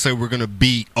God, I'm going to say we're going to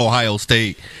beat Ohio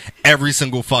State every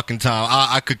single fucking time.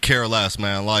 I could care less,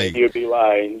 man. Like, you'd be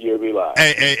lying.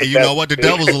 Hey, you know what? The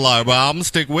devil's a liar, but I'm going to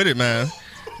stick with it, man.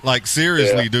 Like,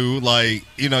 seriously, dude. Like,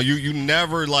 you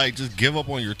never, like, just give up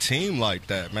on your team like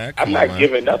that, man. I'm not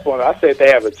giving up on it. I said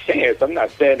they have a chance. I'm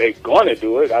not saying they're going to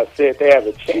do it. I said they have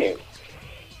a chance.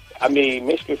 I mean,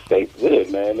 Michigan State's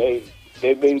good, man.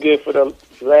 They've been good for the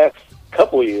last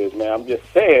couple years, man. I'm just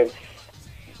saying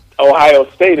Ohio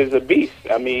State is a beast.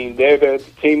 I mean, they're the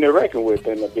team to reckon with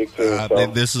in the Big Ten. So,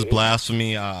 this is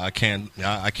blasphemy. I can't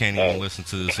even listen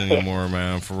to this anymore,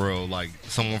 man. For real, like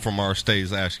someone from our state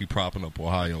is actually propping up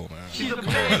Ohio, man. He just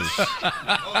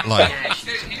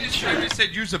said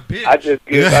use a bitch. I just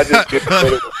give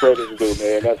credit where credit's due,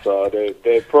 man. That's all.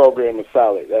 Their program is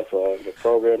solid. That's all. The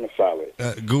program is solid.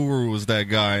 Guru was that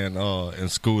guy in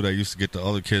school that used to get the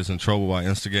other kids in trouble by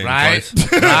instigating right.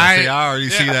 fights. Right. See, I already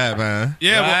see that, man.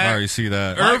 Yeah, well, I already see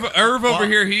that. Irv over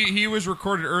here, he was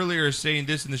recorded earlier saying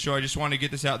this in the show. I just want to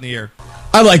get this out in the air.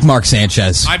 I like Mark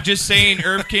Sanchez. I'm just saying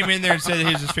Irv came in there and said that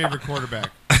he's his favorite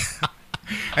quarterback.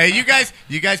 Hey, you guys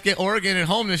get Oregon at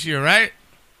home this year, right?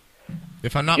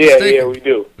 If I'm not mistaken. Yeah, we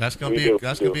do. That's gonna be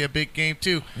a big game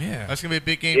too. Yeah, that's gonna be a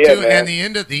big game too. Man.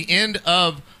 And the end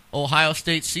of Ohio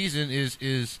State season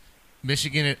is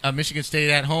Michigan State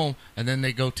at home, and then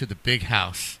they go to the Big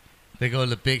House. They go to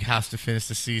the Big House to finish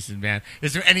the season, man.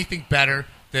 Is there anything better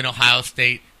than Ohio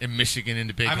State and Michigan in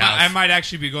the Big House? I might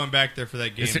actually be going back there for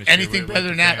that game. Is there anything better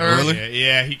than that, Irv? Really?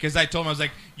 Yeah, because I told him, I was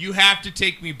like, you have to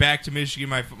take me back to Michigan.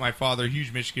 My father,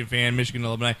 huge Michigan fan, Michigan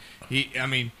alumni.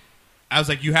 I was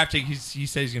like, you have to. He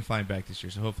said he's going to fly back this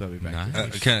year, so hopefully I'll be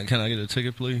back. Can I get a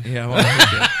ticket, please? Yeah, well,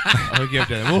 I'll hook you up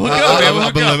there. We'll hook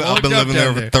up, man. I've been living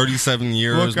there for 37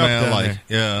 years, we'll man.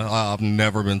 I've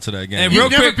never been to that game. Hey, you've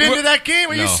never been to that game?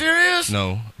 Are you serious?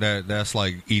 No, that's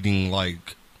like eating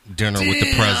like dinner with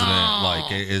the president. Like,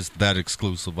 it's that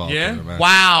exclusive out there, man.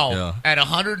 Wow. Yeah. At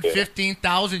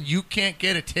 115,000, you can't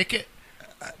get a ticket?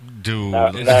 Dude,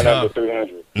 not under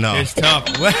 300. No. It's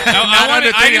tough. Well,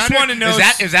 I just want to know.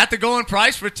 Is that the going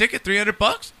price for a ticket?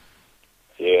 $300?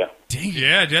 Yeah.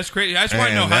 Yeah, that's crazy. I just want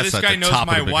to know Man, how that's this at guy the knows top of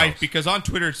my the big wife house. because on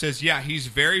Twitter it says, yeah, he's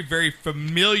very, very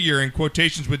familiar in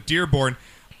quotations with Dearborn.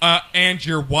 And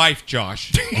your wife,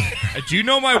 Josh. Do you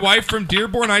know my wife from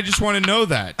Dearborn? I just want to know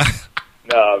that.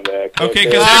 No, man. Okay,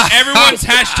 because everyone's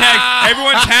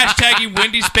hashtagging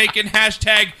Wendy's Bacon,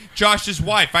 hashtag Josh's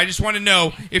wife. I just want to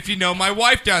know if you know my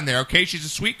wife down there. Okay, she's a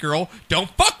sweet girl. Don't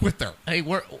fuck with her. Hey,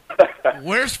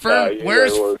 where's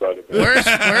Ferndale?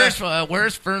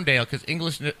 Because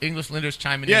English Lenders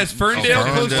chiming in. Yes, Ferndale.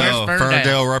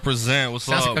 Ferndale represent. What's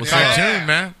Sounds up? like What's a up? cartoon,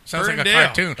 man. Sounds like a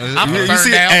cartoon. I'm from You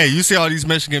Ferndale. you see all these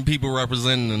Michigan people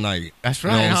representing tonight. That's You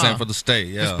know right, what I'm huh? saying, for the state.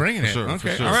 Yeah, Just bringing for it. Sure, Okay.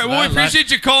 for sure. All right, well, we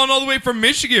appreciate you calling all the way from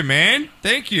Michigan, man.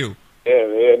 Thank you.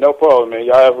 Yeah, no problem, man.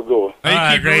 Y'all have a good one.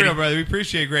 Hey, keep it Grady. real, brother. We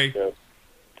appreciate it, Greg. Yeah.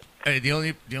 Hey, the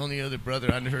only other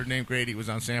brother I heard named Grady was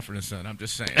on Sanford and Son. I'm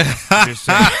just saying. Just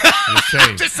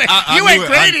saying. Just saying. You ain't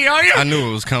Grady, are you? I knew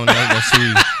it was coming. That's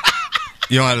sweet.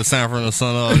 You don't have the Sanford and the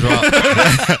Son drop.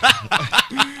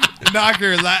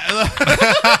 Knocker.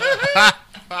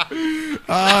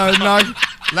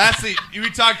 Lastly, we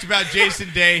talked about Jason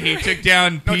Day. He took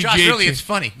down No, PGA. Josh, really, it's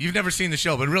funny. You've never seen the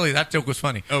show, but really, that joke was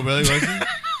funny. Oh, really? Was it?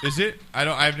 Is it?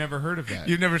 I've never heard of that.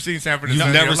 You've never seen Sanford and You've Son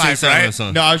in never your seen life, Sanford right? and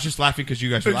Son. No, I was just laughing because you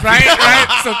guys were laughing.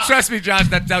 Right. So trust me, Josh,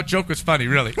 that joke was funny,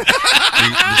 really.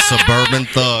 The suburban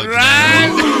thugs. Right?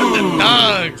 Man. The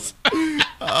thugs.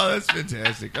 Oh, that's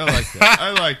fantastic. I like that.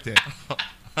 I liked it.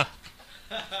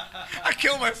 I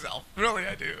kill myself. Really,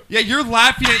 I do. Yeah, you're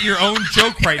laughing at your own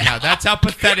joke right now. That's how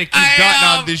pathetic you've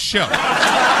gotten on this show.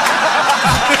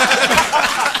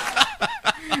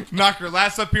 Knocker,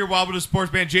 last up here, Wobble to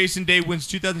Sports Band. Jason Day wins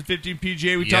 2015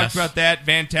 PGA. We talked about that.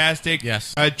 Fantastic.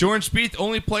 Yes. Jordan Spieth,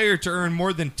 only player to earn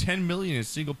more than $10 million in a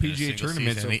single PGA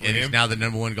tournament. And he's now the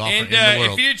number one golfer And in the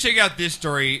world. if you didn't check out this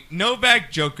story,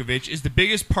 Novak Djokovic is the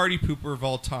biggest party pooper of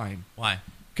all time. Why?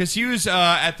 Because he was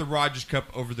at the Rogers Cup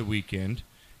over the weekend,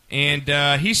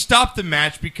 and he stopped the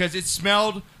match because it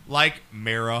smelled like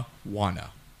marijuana.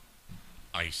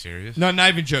 Are you serious? No, not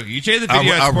even joking. You check the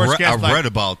video at Sportscast I Live. read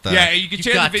about that. Yeah, you can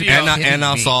check the video. And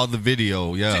I saw the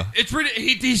video, yeah. It's really,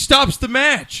 he stops the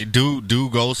match. Dude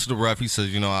goes to the ref. He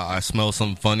says, I smell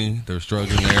something funny. There's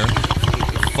drugs in there.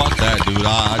 Fuck that, dude.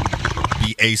 I'd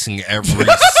be acing every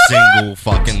single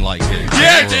fucking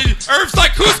Yeah, Irv's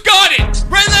like, who's got it?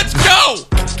 Ray, let's go!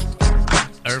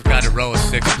 Irv got a row of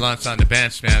 6 blunts on the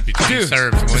bench, man, between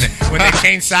serves. When they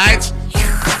change sides,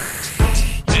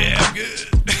 yeah, good.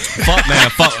 Fuck, man.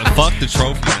 Fuck the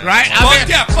trophy, man. Right? Fuck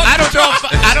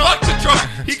the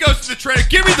trophy. He goes to the trainer.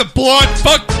 Give me the blunt.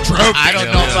 Fuck the trophy. I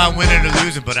don't know if I'm winning or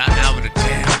losing, but I'm having a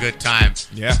damn good time.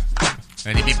 Yeah.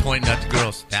 And he'd be pointing at the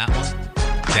girls. That one.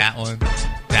 That one.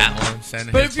 That one.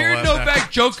 Sending But his if you're boy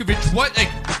Novak Djokovic, what?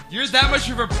 Like, you're that much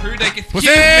of a prude. Like, Pussy!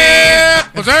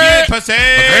 Pussy!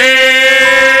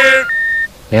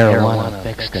 Marijuana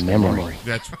affects the memory.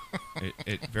 That's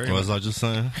it very What much. was I just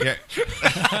saying? Yeah.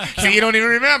 See, you don't even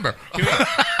remember.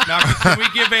 Can we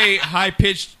give a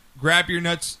high-pitched grab your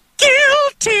nuts?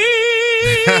 Guilty!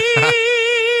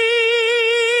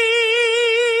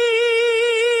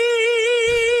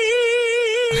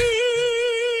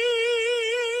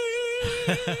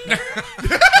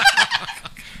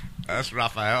 That's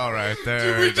Raphael right there.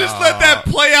 Dude, we just let that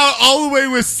play out all the way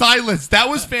with silence. That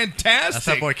was fantastic. That's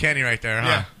that boy Kenny right there,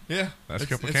 huh? Yeah. That's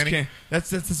Cripple Kenny? That's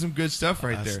some good stuff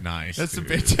right there. That's nice, That's some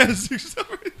dude. fantastic stuff.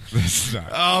 That's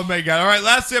nice. Oh my god! All right,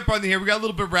 last sip on the here. We got a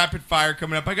little bit of rapid fire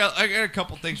coming up. I got a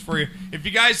couple things for you. If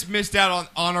you guys missed out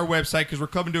on our website because we're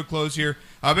coming to a close here,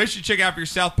 make sure you check out for your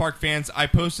South Park fans. I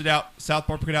posted out South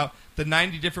Park put out the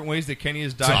 90 different ways that Kenny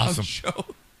has died on the show.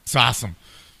 It's awesome.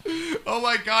 Oh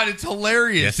my god, it's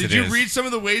hilarious! Yes, Did it you is. read some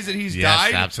of the ways that he's Yes,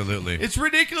 died? absolutely. It's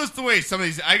ridiculous the way some of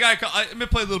these. I'm gonna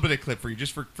play a little bit of clip for you,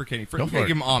 just for Kenny. Go for give it.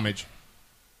 him homage.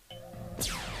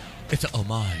 It's an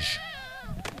homage.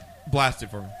 Blast it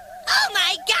for me. Oh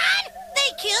my god! They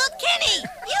killed Kenny!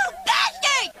 You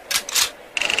bastard!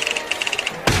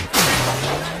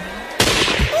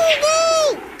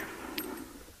 Woo-woo!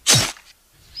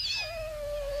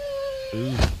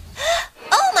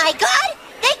 Oh my god!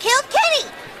 They killed Kenny!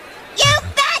 You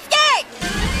bastard!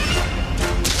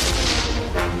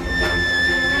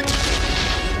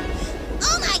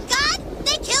 Oh my god!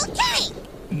 They killed Kenny!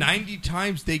 90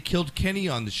 times they killed Kenny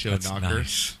on the show, That's Knocker.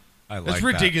 nice. I like That's that.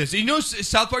 ridiculous. You know,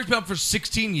 South Park's been out for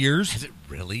 16 years. Is it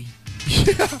really?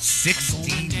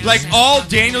 16? Like, all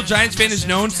Daniel Giants fan has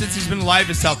known since he's been alive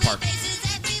is South Park.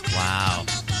 Wow.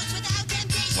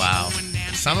 Wow.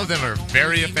 Some of them are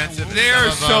very offensive. They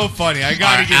are so funny. I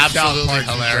gotta give South Park hilarious,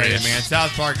 some credit, man.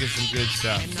 South Park is some good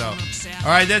stuff. So, all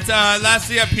right, that's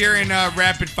lastly up here in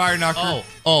rapid fire knocker.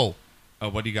 Oh,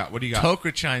 what do you got? What do you got?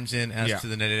 Coker chimes in as to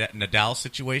the Nadal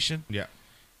situation. Yeah,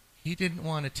 he didn't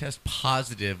want to test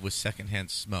positive with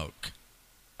secondhand smoke.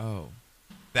 Oh,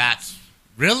 that's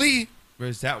really.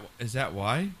 Is that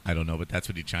why? I don't know, but that's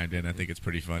what he chimed in. I think it's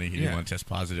pretty funny. He didn't want to test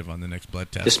positive on the next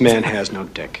blood test. This man has no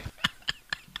dick.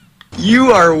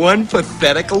 You are one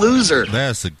pathetic loser.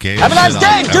 That's a gay. Have a nice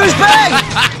day, douchebag!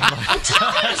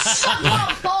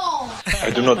 I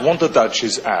do not want to touch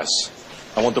his ass.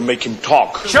 I want to make him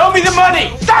talk. Show me the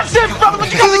money. That's it, brother.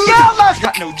 But you got the gal left.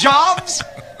 Got no jobs.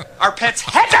 Our pets'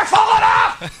 heads are falling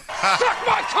off. Suck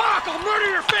my cock. I'll murder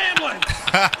your family.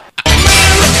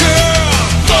 America,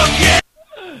 fuck yeah.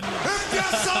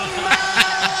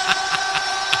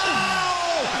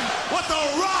 What the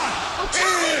rock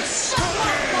is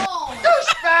cooking.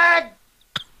 Douchebag.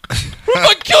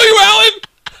 I'll kill you, Alan.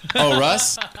 Oh,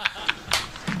 Russ?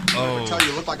 Oh. Tell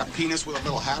you look like a penis with a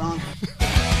little hat on?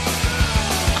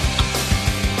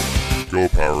 Go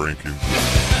Power Rankings.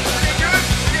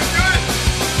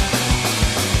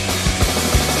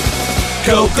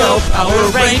 Go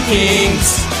Power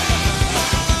Rankings.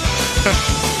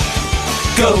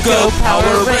 Go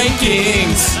Power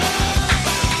Rankings.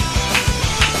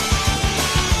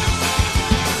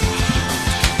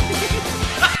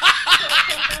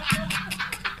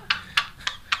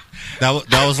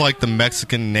 That was like the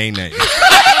Mexican nay-nay.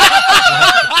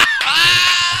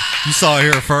 You saw it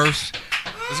here first.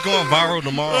 It's going viral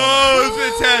tomorrow. Oh,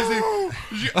 it's fantastic.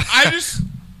 I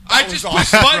just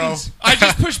push buttons. Bro. I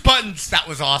just push buttons. That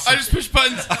was awesome. I just push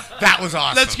buttons. That was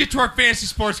awesome. Let's get to our fantasy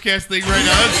sportscast league right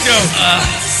now. Let's go.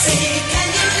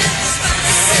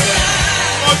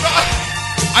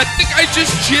 I think I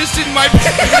just jizzed in my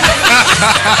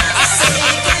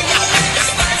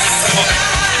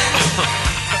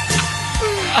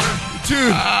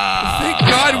Dude, thank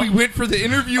God we went for the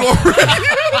interview already.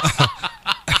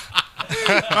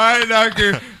 All right,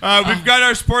 Knocker. We've got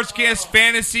our Sportscast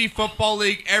Fantasy Football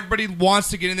League. Everybody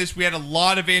wants to get in this. We had a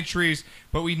lot of entries,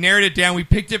 but we narrowed it down. We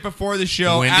picked it before the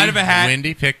show out of a hat.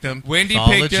 Wendy picked them. Wendy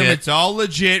picked them. It's all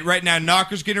legit. Right now,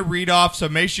 Knocker's going to read off, so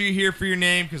make sure you're here for your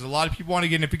name because a lot of people want to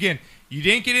get in. If, again, you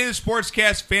didn't get in the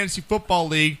Sportscast Fantasy Football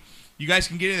League, you guys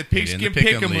can get in the Pigskin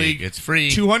Pick'em League. It's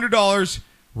free. $200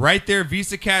 right there.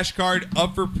 Visa cash card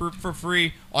up for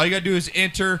free. All you got to do is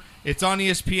enter. It's on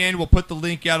ESPN. We'll put the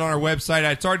link out on our website.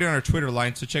 It's already on our Twitter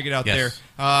line, so check it out there.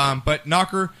 But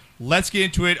Knocker, let's get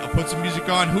into it. I'll put some music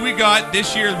on. Who we got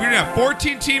this year? We're going to have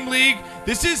 14-team league.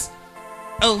 This is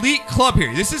elite club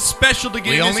here. This is special to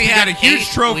get in this. We got a huge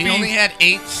trophy. We only had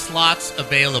 8 slots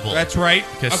available. That's right.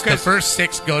 Because the first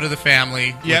 6 go to the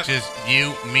family, which is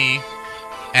you, me,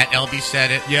 at LB Said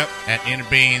It, at Inner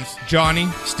Beans, Johnny,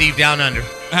 Steve Down Under,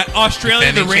 at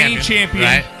Australia, the reigning champion.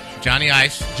 Right? Johnny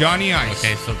Ice.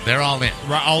 Okay, so they're all in.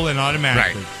 All in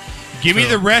automatically. Right. Give me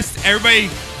the rest. Everybody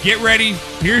get ready.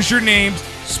 Here's your names.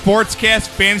 Sportscast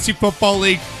Fantasy Football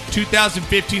League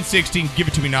 2015-16. Give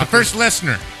it to me now. The first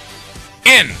listener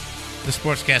in the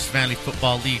Sportscast Fantasy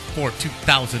Football League for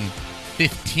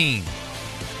 2015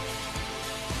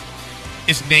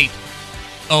 is Nate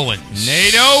Owens.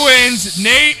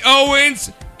 Nate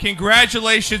Owens.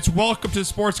 Congratulations. Welcome to the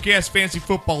Sportscast Fantasy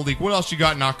Football League. What else you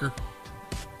got, Knocker?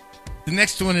 The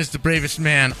next one is the bravest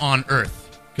man on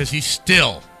earth because he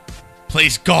still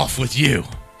plays golf with you.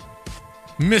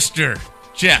 Mr.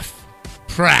 Jeff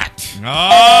Pratt.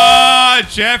 Oh,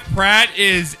 Jeff Pratt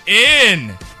is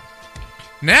in.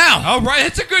 Now. All right,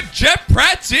 that's a good Jeff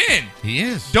Pratt's in. He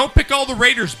is. Don't pick all the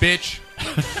Raiders, bitch.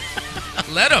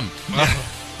 Let him.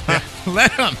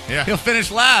 Let him. Yeah. He'll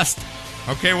finish last.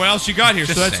 Okay, what else you got here?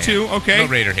 Just so that's saying. 2. Okay. No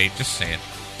Raider hate. Just saying.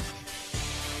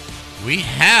 We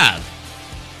have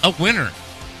a winner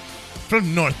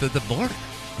from north of the border.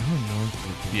 Oh, north of the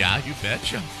border. Yeah, you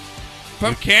betcha.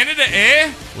 From Canada,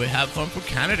 eh? We have one from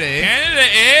Canada, eh? Canada,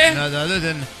 eh? None other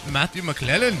than Matthew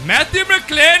McClellan. Matthew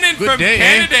McClellan Good from day,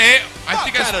 Canada, eh? I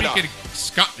think I'm speaking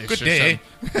Scottish. Good day,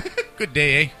 eh? Good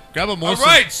day, eh? Grab a All morsel.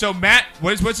 right, so Matt,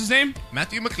 what's his name?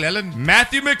 Matthew McClellan.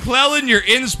 Matthew McClellan, you're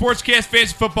in the Sportscast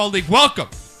Fantasy Football League. Welcome.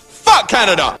 Fuck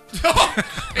Canada.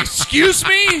 Excuse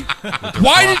me?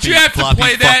 Why did you have to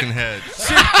play that?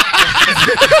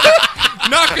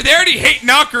 Knocker, they already hate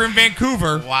Knocker in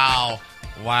Vancouver. Wow.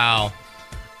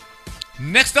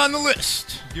 Next on the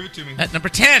list. Give it to me. At number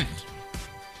 10,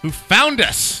 who found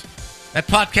us at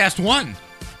Podcast 1,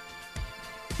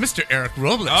 Mr. Eric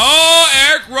Robles. Oh,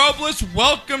 Eric Robles,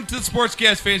 welcome to the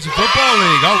Sportscast Fantasy Football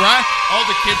League. All right. Oh,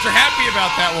 the kids are happy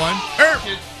about that one.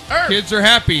 Kids are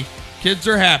happy. Kids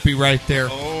are happy right there.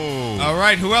 Oh. All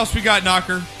right, who else we got,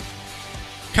 Knocker?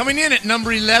 Coming in at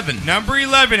number 11. Number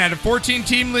 11 at a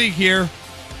 14-team league here.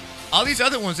 All these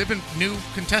other ones, they've been new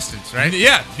contestants, right?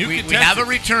 Yeah, we have a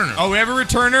returner. Oh, we have a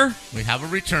returner? We have a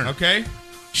returner. Okay.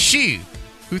 She,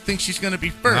 who thinks she's going to be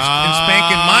first in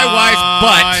spanking my wife's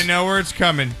butt. I know where it's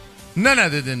coming. None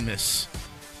other than Miss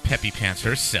Peppy Pants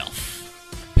herself.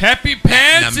 Peppy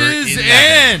Pants is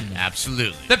 11. in.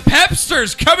 Absolutely. The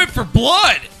Pepsters coming for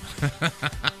blood.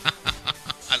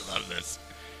 I love this.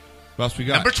 What else we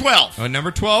got? Number 12. Oh,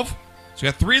 number 12. So we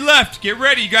got 3 left. Get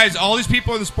ready, you guys. All these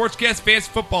people in the Sportscast Fantasy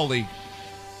Football League.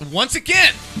 Once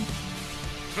again,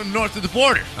 from north of the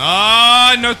border.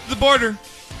 North of the border.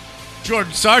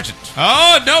 Jordan Sargent.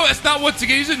 Oh, no, that's not once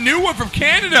again. He's a new one from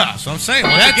Canada. That's what I'm saying.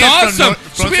 That's awesome.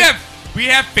 So we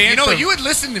have fans. You know, from, if you would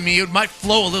listen to me, it might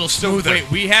flow a little smoother. So wait,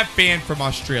 we have fans from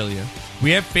Australia. We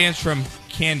have fans from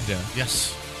Canada.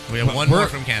 Yes. We have one more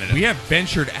from Canada. We have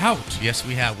ventured out. Yes,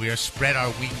 we have. We are spread our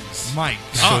wings. My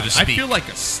so God, to speak. I feel like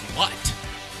a slut.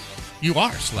 You are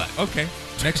a slut. Okay,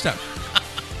 next up.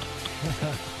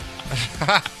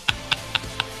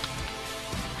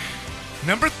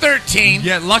 Number 13.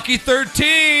 Yeah, lucky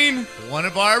 13. One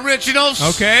of our originals.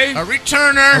 Okay. A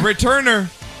returner. A returner.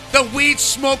 The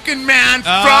weed-smoking man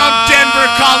from Denver,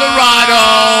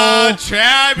 Colorado.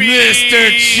 Chabby. Mr.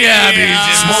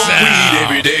 Chabby's Smoke weed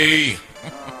every day.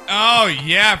 Oh,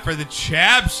 yeah, for the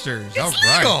Chabsters. It's All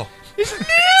legal. right. It's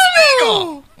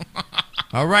legal.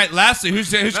 All right, lastly, who's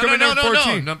coming number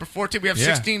 14? No. Number 14. We have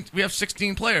 16. We have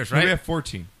 16 players, right? No, we have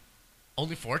 14.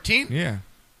 Only 14? Yeah.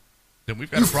 Then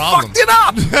we've got a problem. Fucked it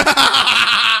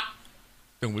up.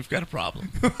 Then we've got a problem.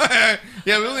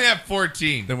 Yeah, we only have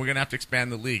 14. Then we're gonna have to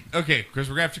expand the league. Okay, because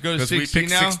we're gonna have to go to 16 we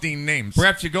picked now. 16 names. We're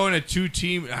gonna have to go in a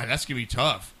 2-team. That's gonna be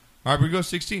tough. All right, we go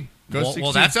 16. Go 16.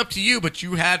 Well, that's up to you. But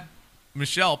you had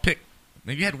Michelle pick.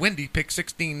 Maybe you had Wendy pick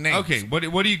 16 names. Okay, what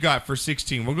do you got for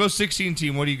 16? We'll go 16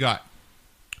 team. What do you got?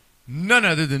 None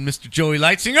other than Mr. Joey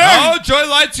Leitzinger. Oh, Joey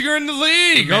Leitzinger in the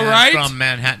league. All right. From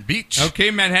Manhattan Beach. Okay,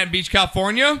 Manhattan Beach,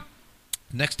 California.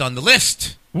 Next on the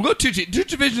list. We'll go two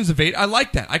divisions of 8. I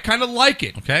like that. I kind of like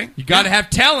it. Okay. You got to have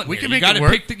talent. We there. can You make gotta it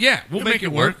work. Pick we'll make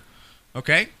it work.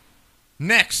 Okay.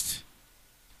 Next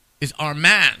is our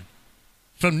man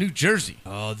from New Jersey.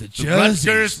 Oh, the The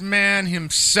Rutgers man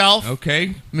himself.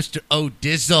 Okay. Mr.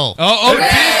 O'Dizzle. Oh,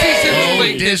 Dizzle's in the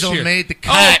league this O'Dizzle year. made the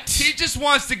cut. Oh, he just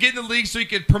wants to get in the league so he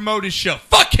can promote his show.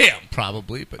 Fuck him.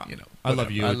 Probably, but you know. I love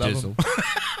you, O'Dizzle.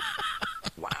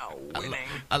 Wow, winning.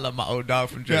 I love my old dog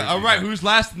from Jersey. Yeah, all right, who's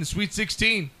last in the Sweet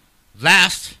 16?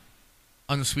 Last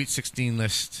on the Sweet 16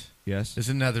 list. Yes. Is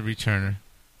another returner.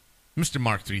 Mr.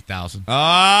 Mark 3000. Finished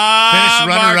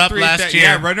runner-up last year.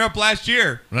 Yeah, runner-up last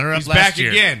year. Runner-up He's last back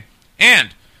year. again. And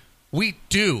we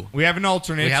have an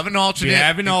alternate. We have an alternate. We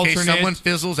have an alternate. In case someone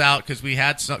fizzles out, because we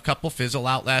had a couple fizzle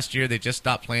out last year. They just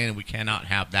stopped playing, and we cannot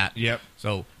have that. Yep.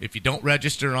 So if you don't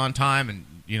register on time and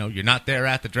you're not there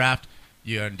at the draft,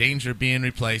 you're in danger of being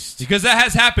replaced. Because that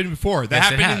has happened before. That Yes,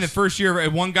 it happened in has. the first year.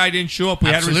 One guy didn't show up.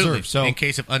 We Absolutely. had a reserve. So in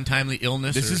case of untimely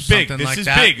illness This or is big. something This like is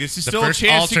that. big. This is the still a first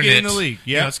chance to get in alternate, the league.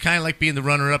 You Yeah. know, it's kind of like being the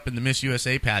runner-up in the Miss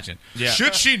USA pageant. Yeah.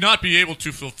 Should she not be able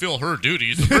to fulfill her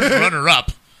duties, the first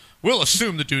runner-up will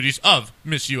assume the duties of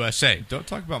Miss USA. Don't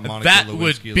talk about Monica That Lewinsky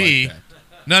would be like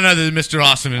that. none other than Mr.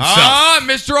 Awesome himself.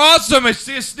 Mr. Awesome. I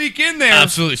see a sneak in there.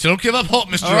 Absolutely. So don't give up hope,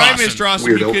 Mr. Awesome. All right, Mr. Awesome.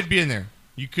 Weirdo. You could be in there.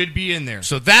 You could be in there.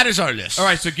 So that is our list. All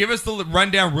right, so give us the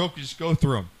rundown real quick. Just go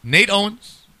through them. Nate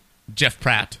Owens, Jeff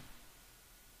Pratt,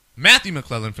 Matthew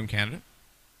McClellan from Canada,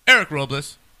 Eric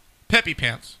Robles, Peppy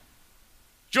Pants,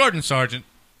 Jordan Sargent,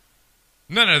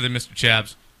 none other than Mr.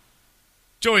 Chabs,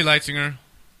 Joey Leitzinger,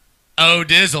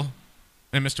 O'Dizzle,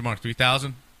 and Mr. Mark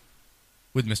 3000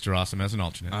 with Mr. Awesome as an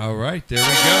alternate. All right, there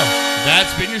we go.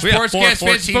 That's been your We have Sportscast 14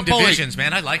 Fantasy Football divisions, League.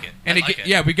 man. I like it. And I like it.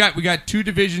 yeah, we got 2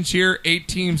 divisions here, 8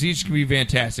 teams each. Can be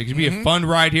fantastic. It's gonna be a fun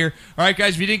ride here. All right,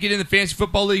 guys. If you didn't get in the Fantasy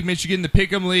Football League, make sure you get in the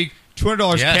Pick'em League.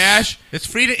 $200 Yes. cash. It's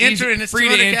free to enter, Easy- and it's free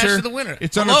to $200 cash enter. to the winner.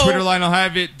 It's on our Twitter line. I'll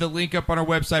have the link up on our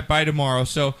website by tomorrow.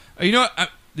 So you know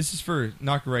what? This is for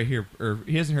Knocker right here. Or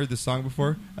he hasn't heard this song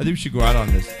before. I think we should go out on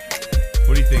this.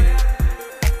 What do you think?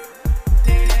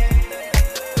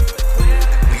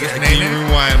 Can you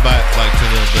rewind back like to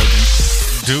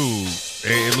the dude?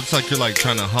 It looks like you're like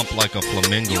trying to hump like a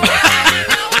flamingo. Or something.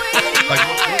 Like,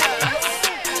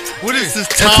 what is this?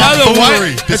 That's how the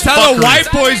white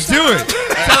boys do it.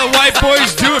 That's how the white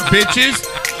boys do it, bitches.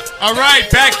 All right,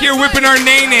 back here whipping our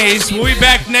nays. We'll be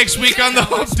back next week on the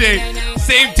Hump Day.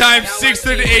 Same time,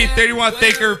 6:30 to 8:30. Want to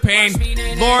thank Irv Payne,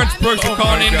 Lawrence Brooks for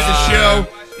calling into the show.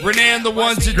 Renee on the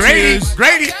ones and Grady, twos.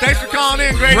 Grady, thanks for calling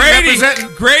in.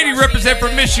 Grady represent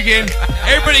from Michigan.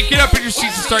 Everybody get up in your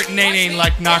seats and start nay-naying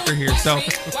like Knocker here. So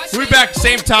we'll be back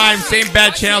same time, same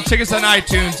bad channel. Check us on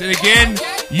iTunes. And again,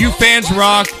 you fans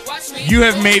rock. You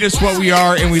have made us what we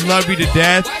are, and we love you to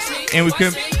death. And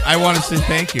I want to say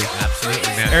thank you.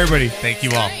 Absolutely, man. Everybody. Thank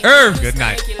you all. Irv. Good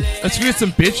night. Let's get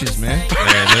some bitches, man.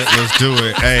 Man, let's do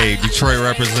it. Hey, Detroit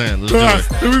represent. Let's do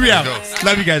it. We'll be out.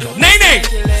 Love you guys all. Nay-nay.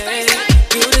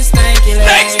 Do this stanky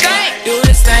leg. Do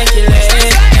this stanky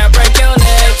leg. Now break your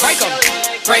legs. Break them.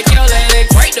 Break your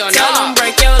legs. Break them. Tell them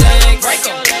break your legs. Break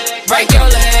them. Break your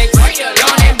legs.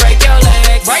 Don't and break your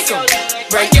legs. Break them.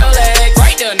 Break your legs.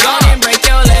 Don't and break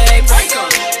your legs. Break them.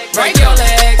 Break your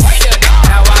legs.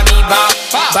 Now I me bop,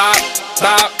 bop,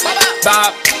 bop,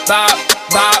 bop, bop, bop,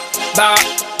 bop,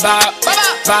 bop, bop,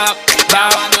 bop, bop,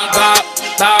 bop,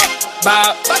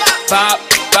 bop, bop, bop, bop,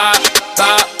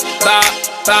 bop,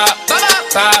 bop,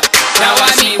 bop. Now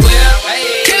watch me whip.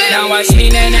 Now watch me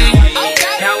nay nay.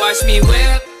 Now watch me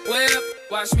whip, whip.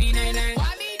 Watch me nay nay.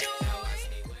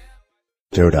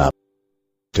 Dude up.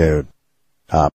 Dude.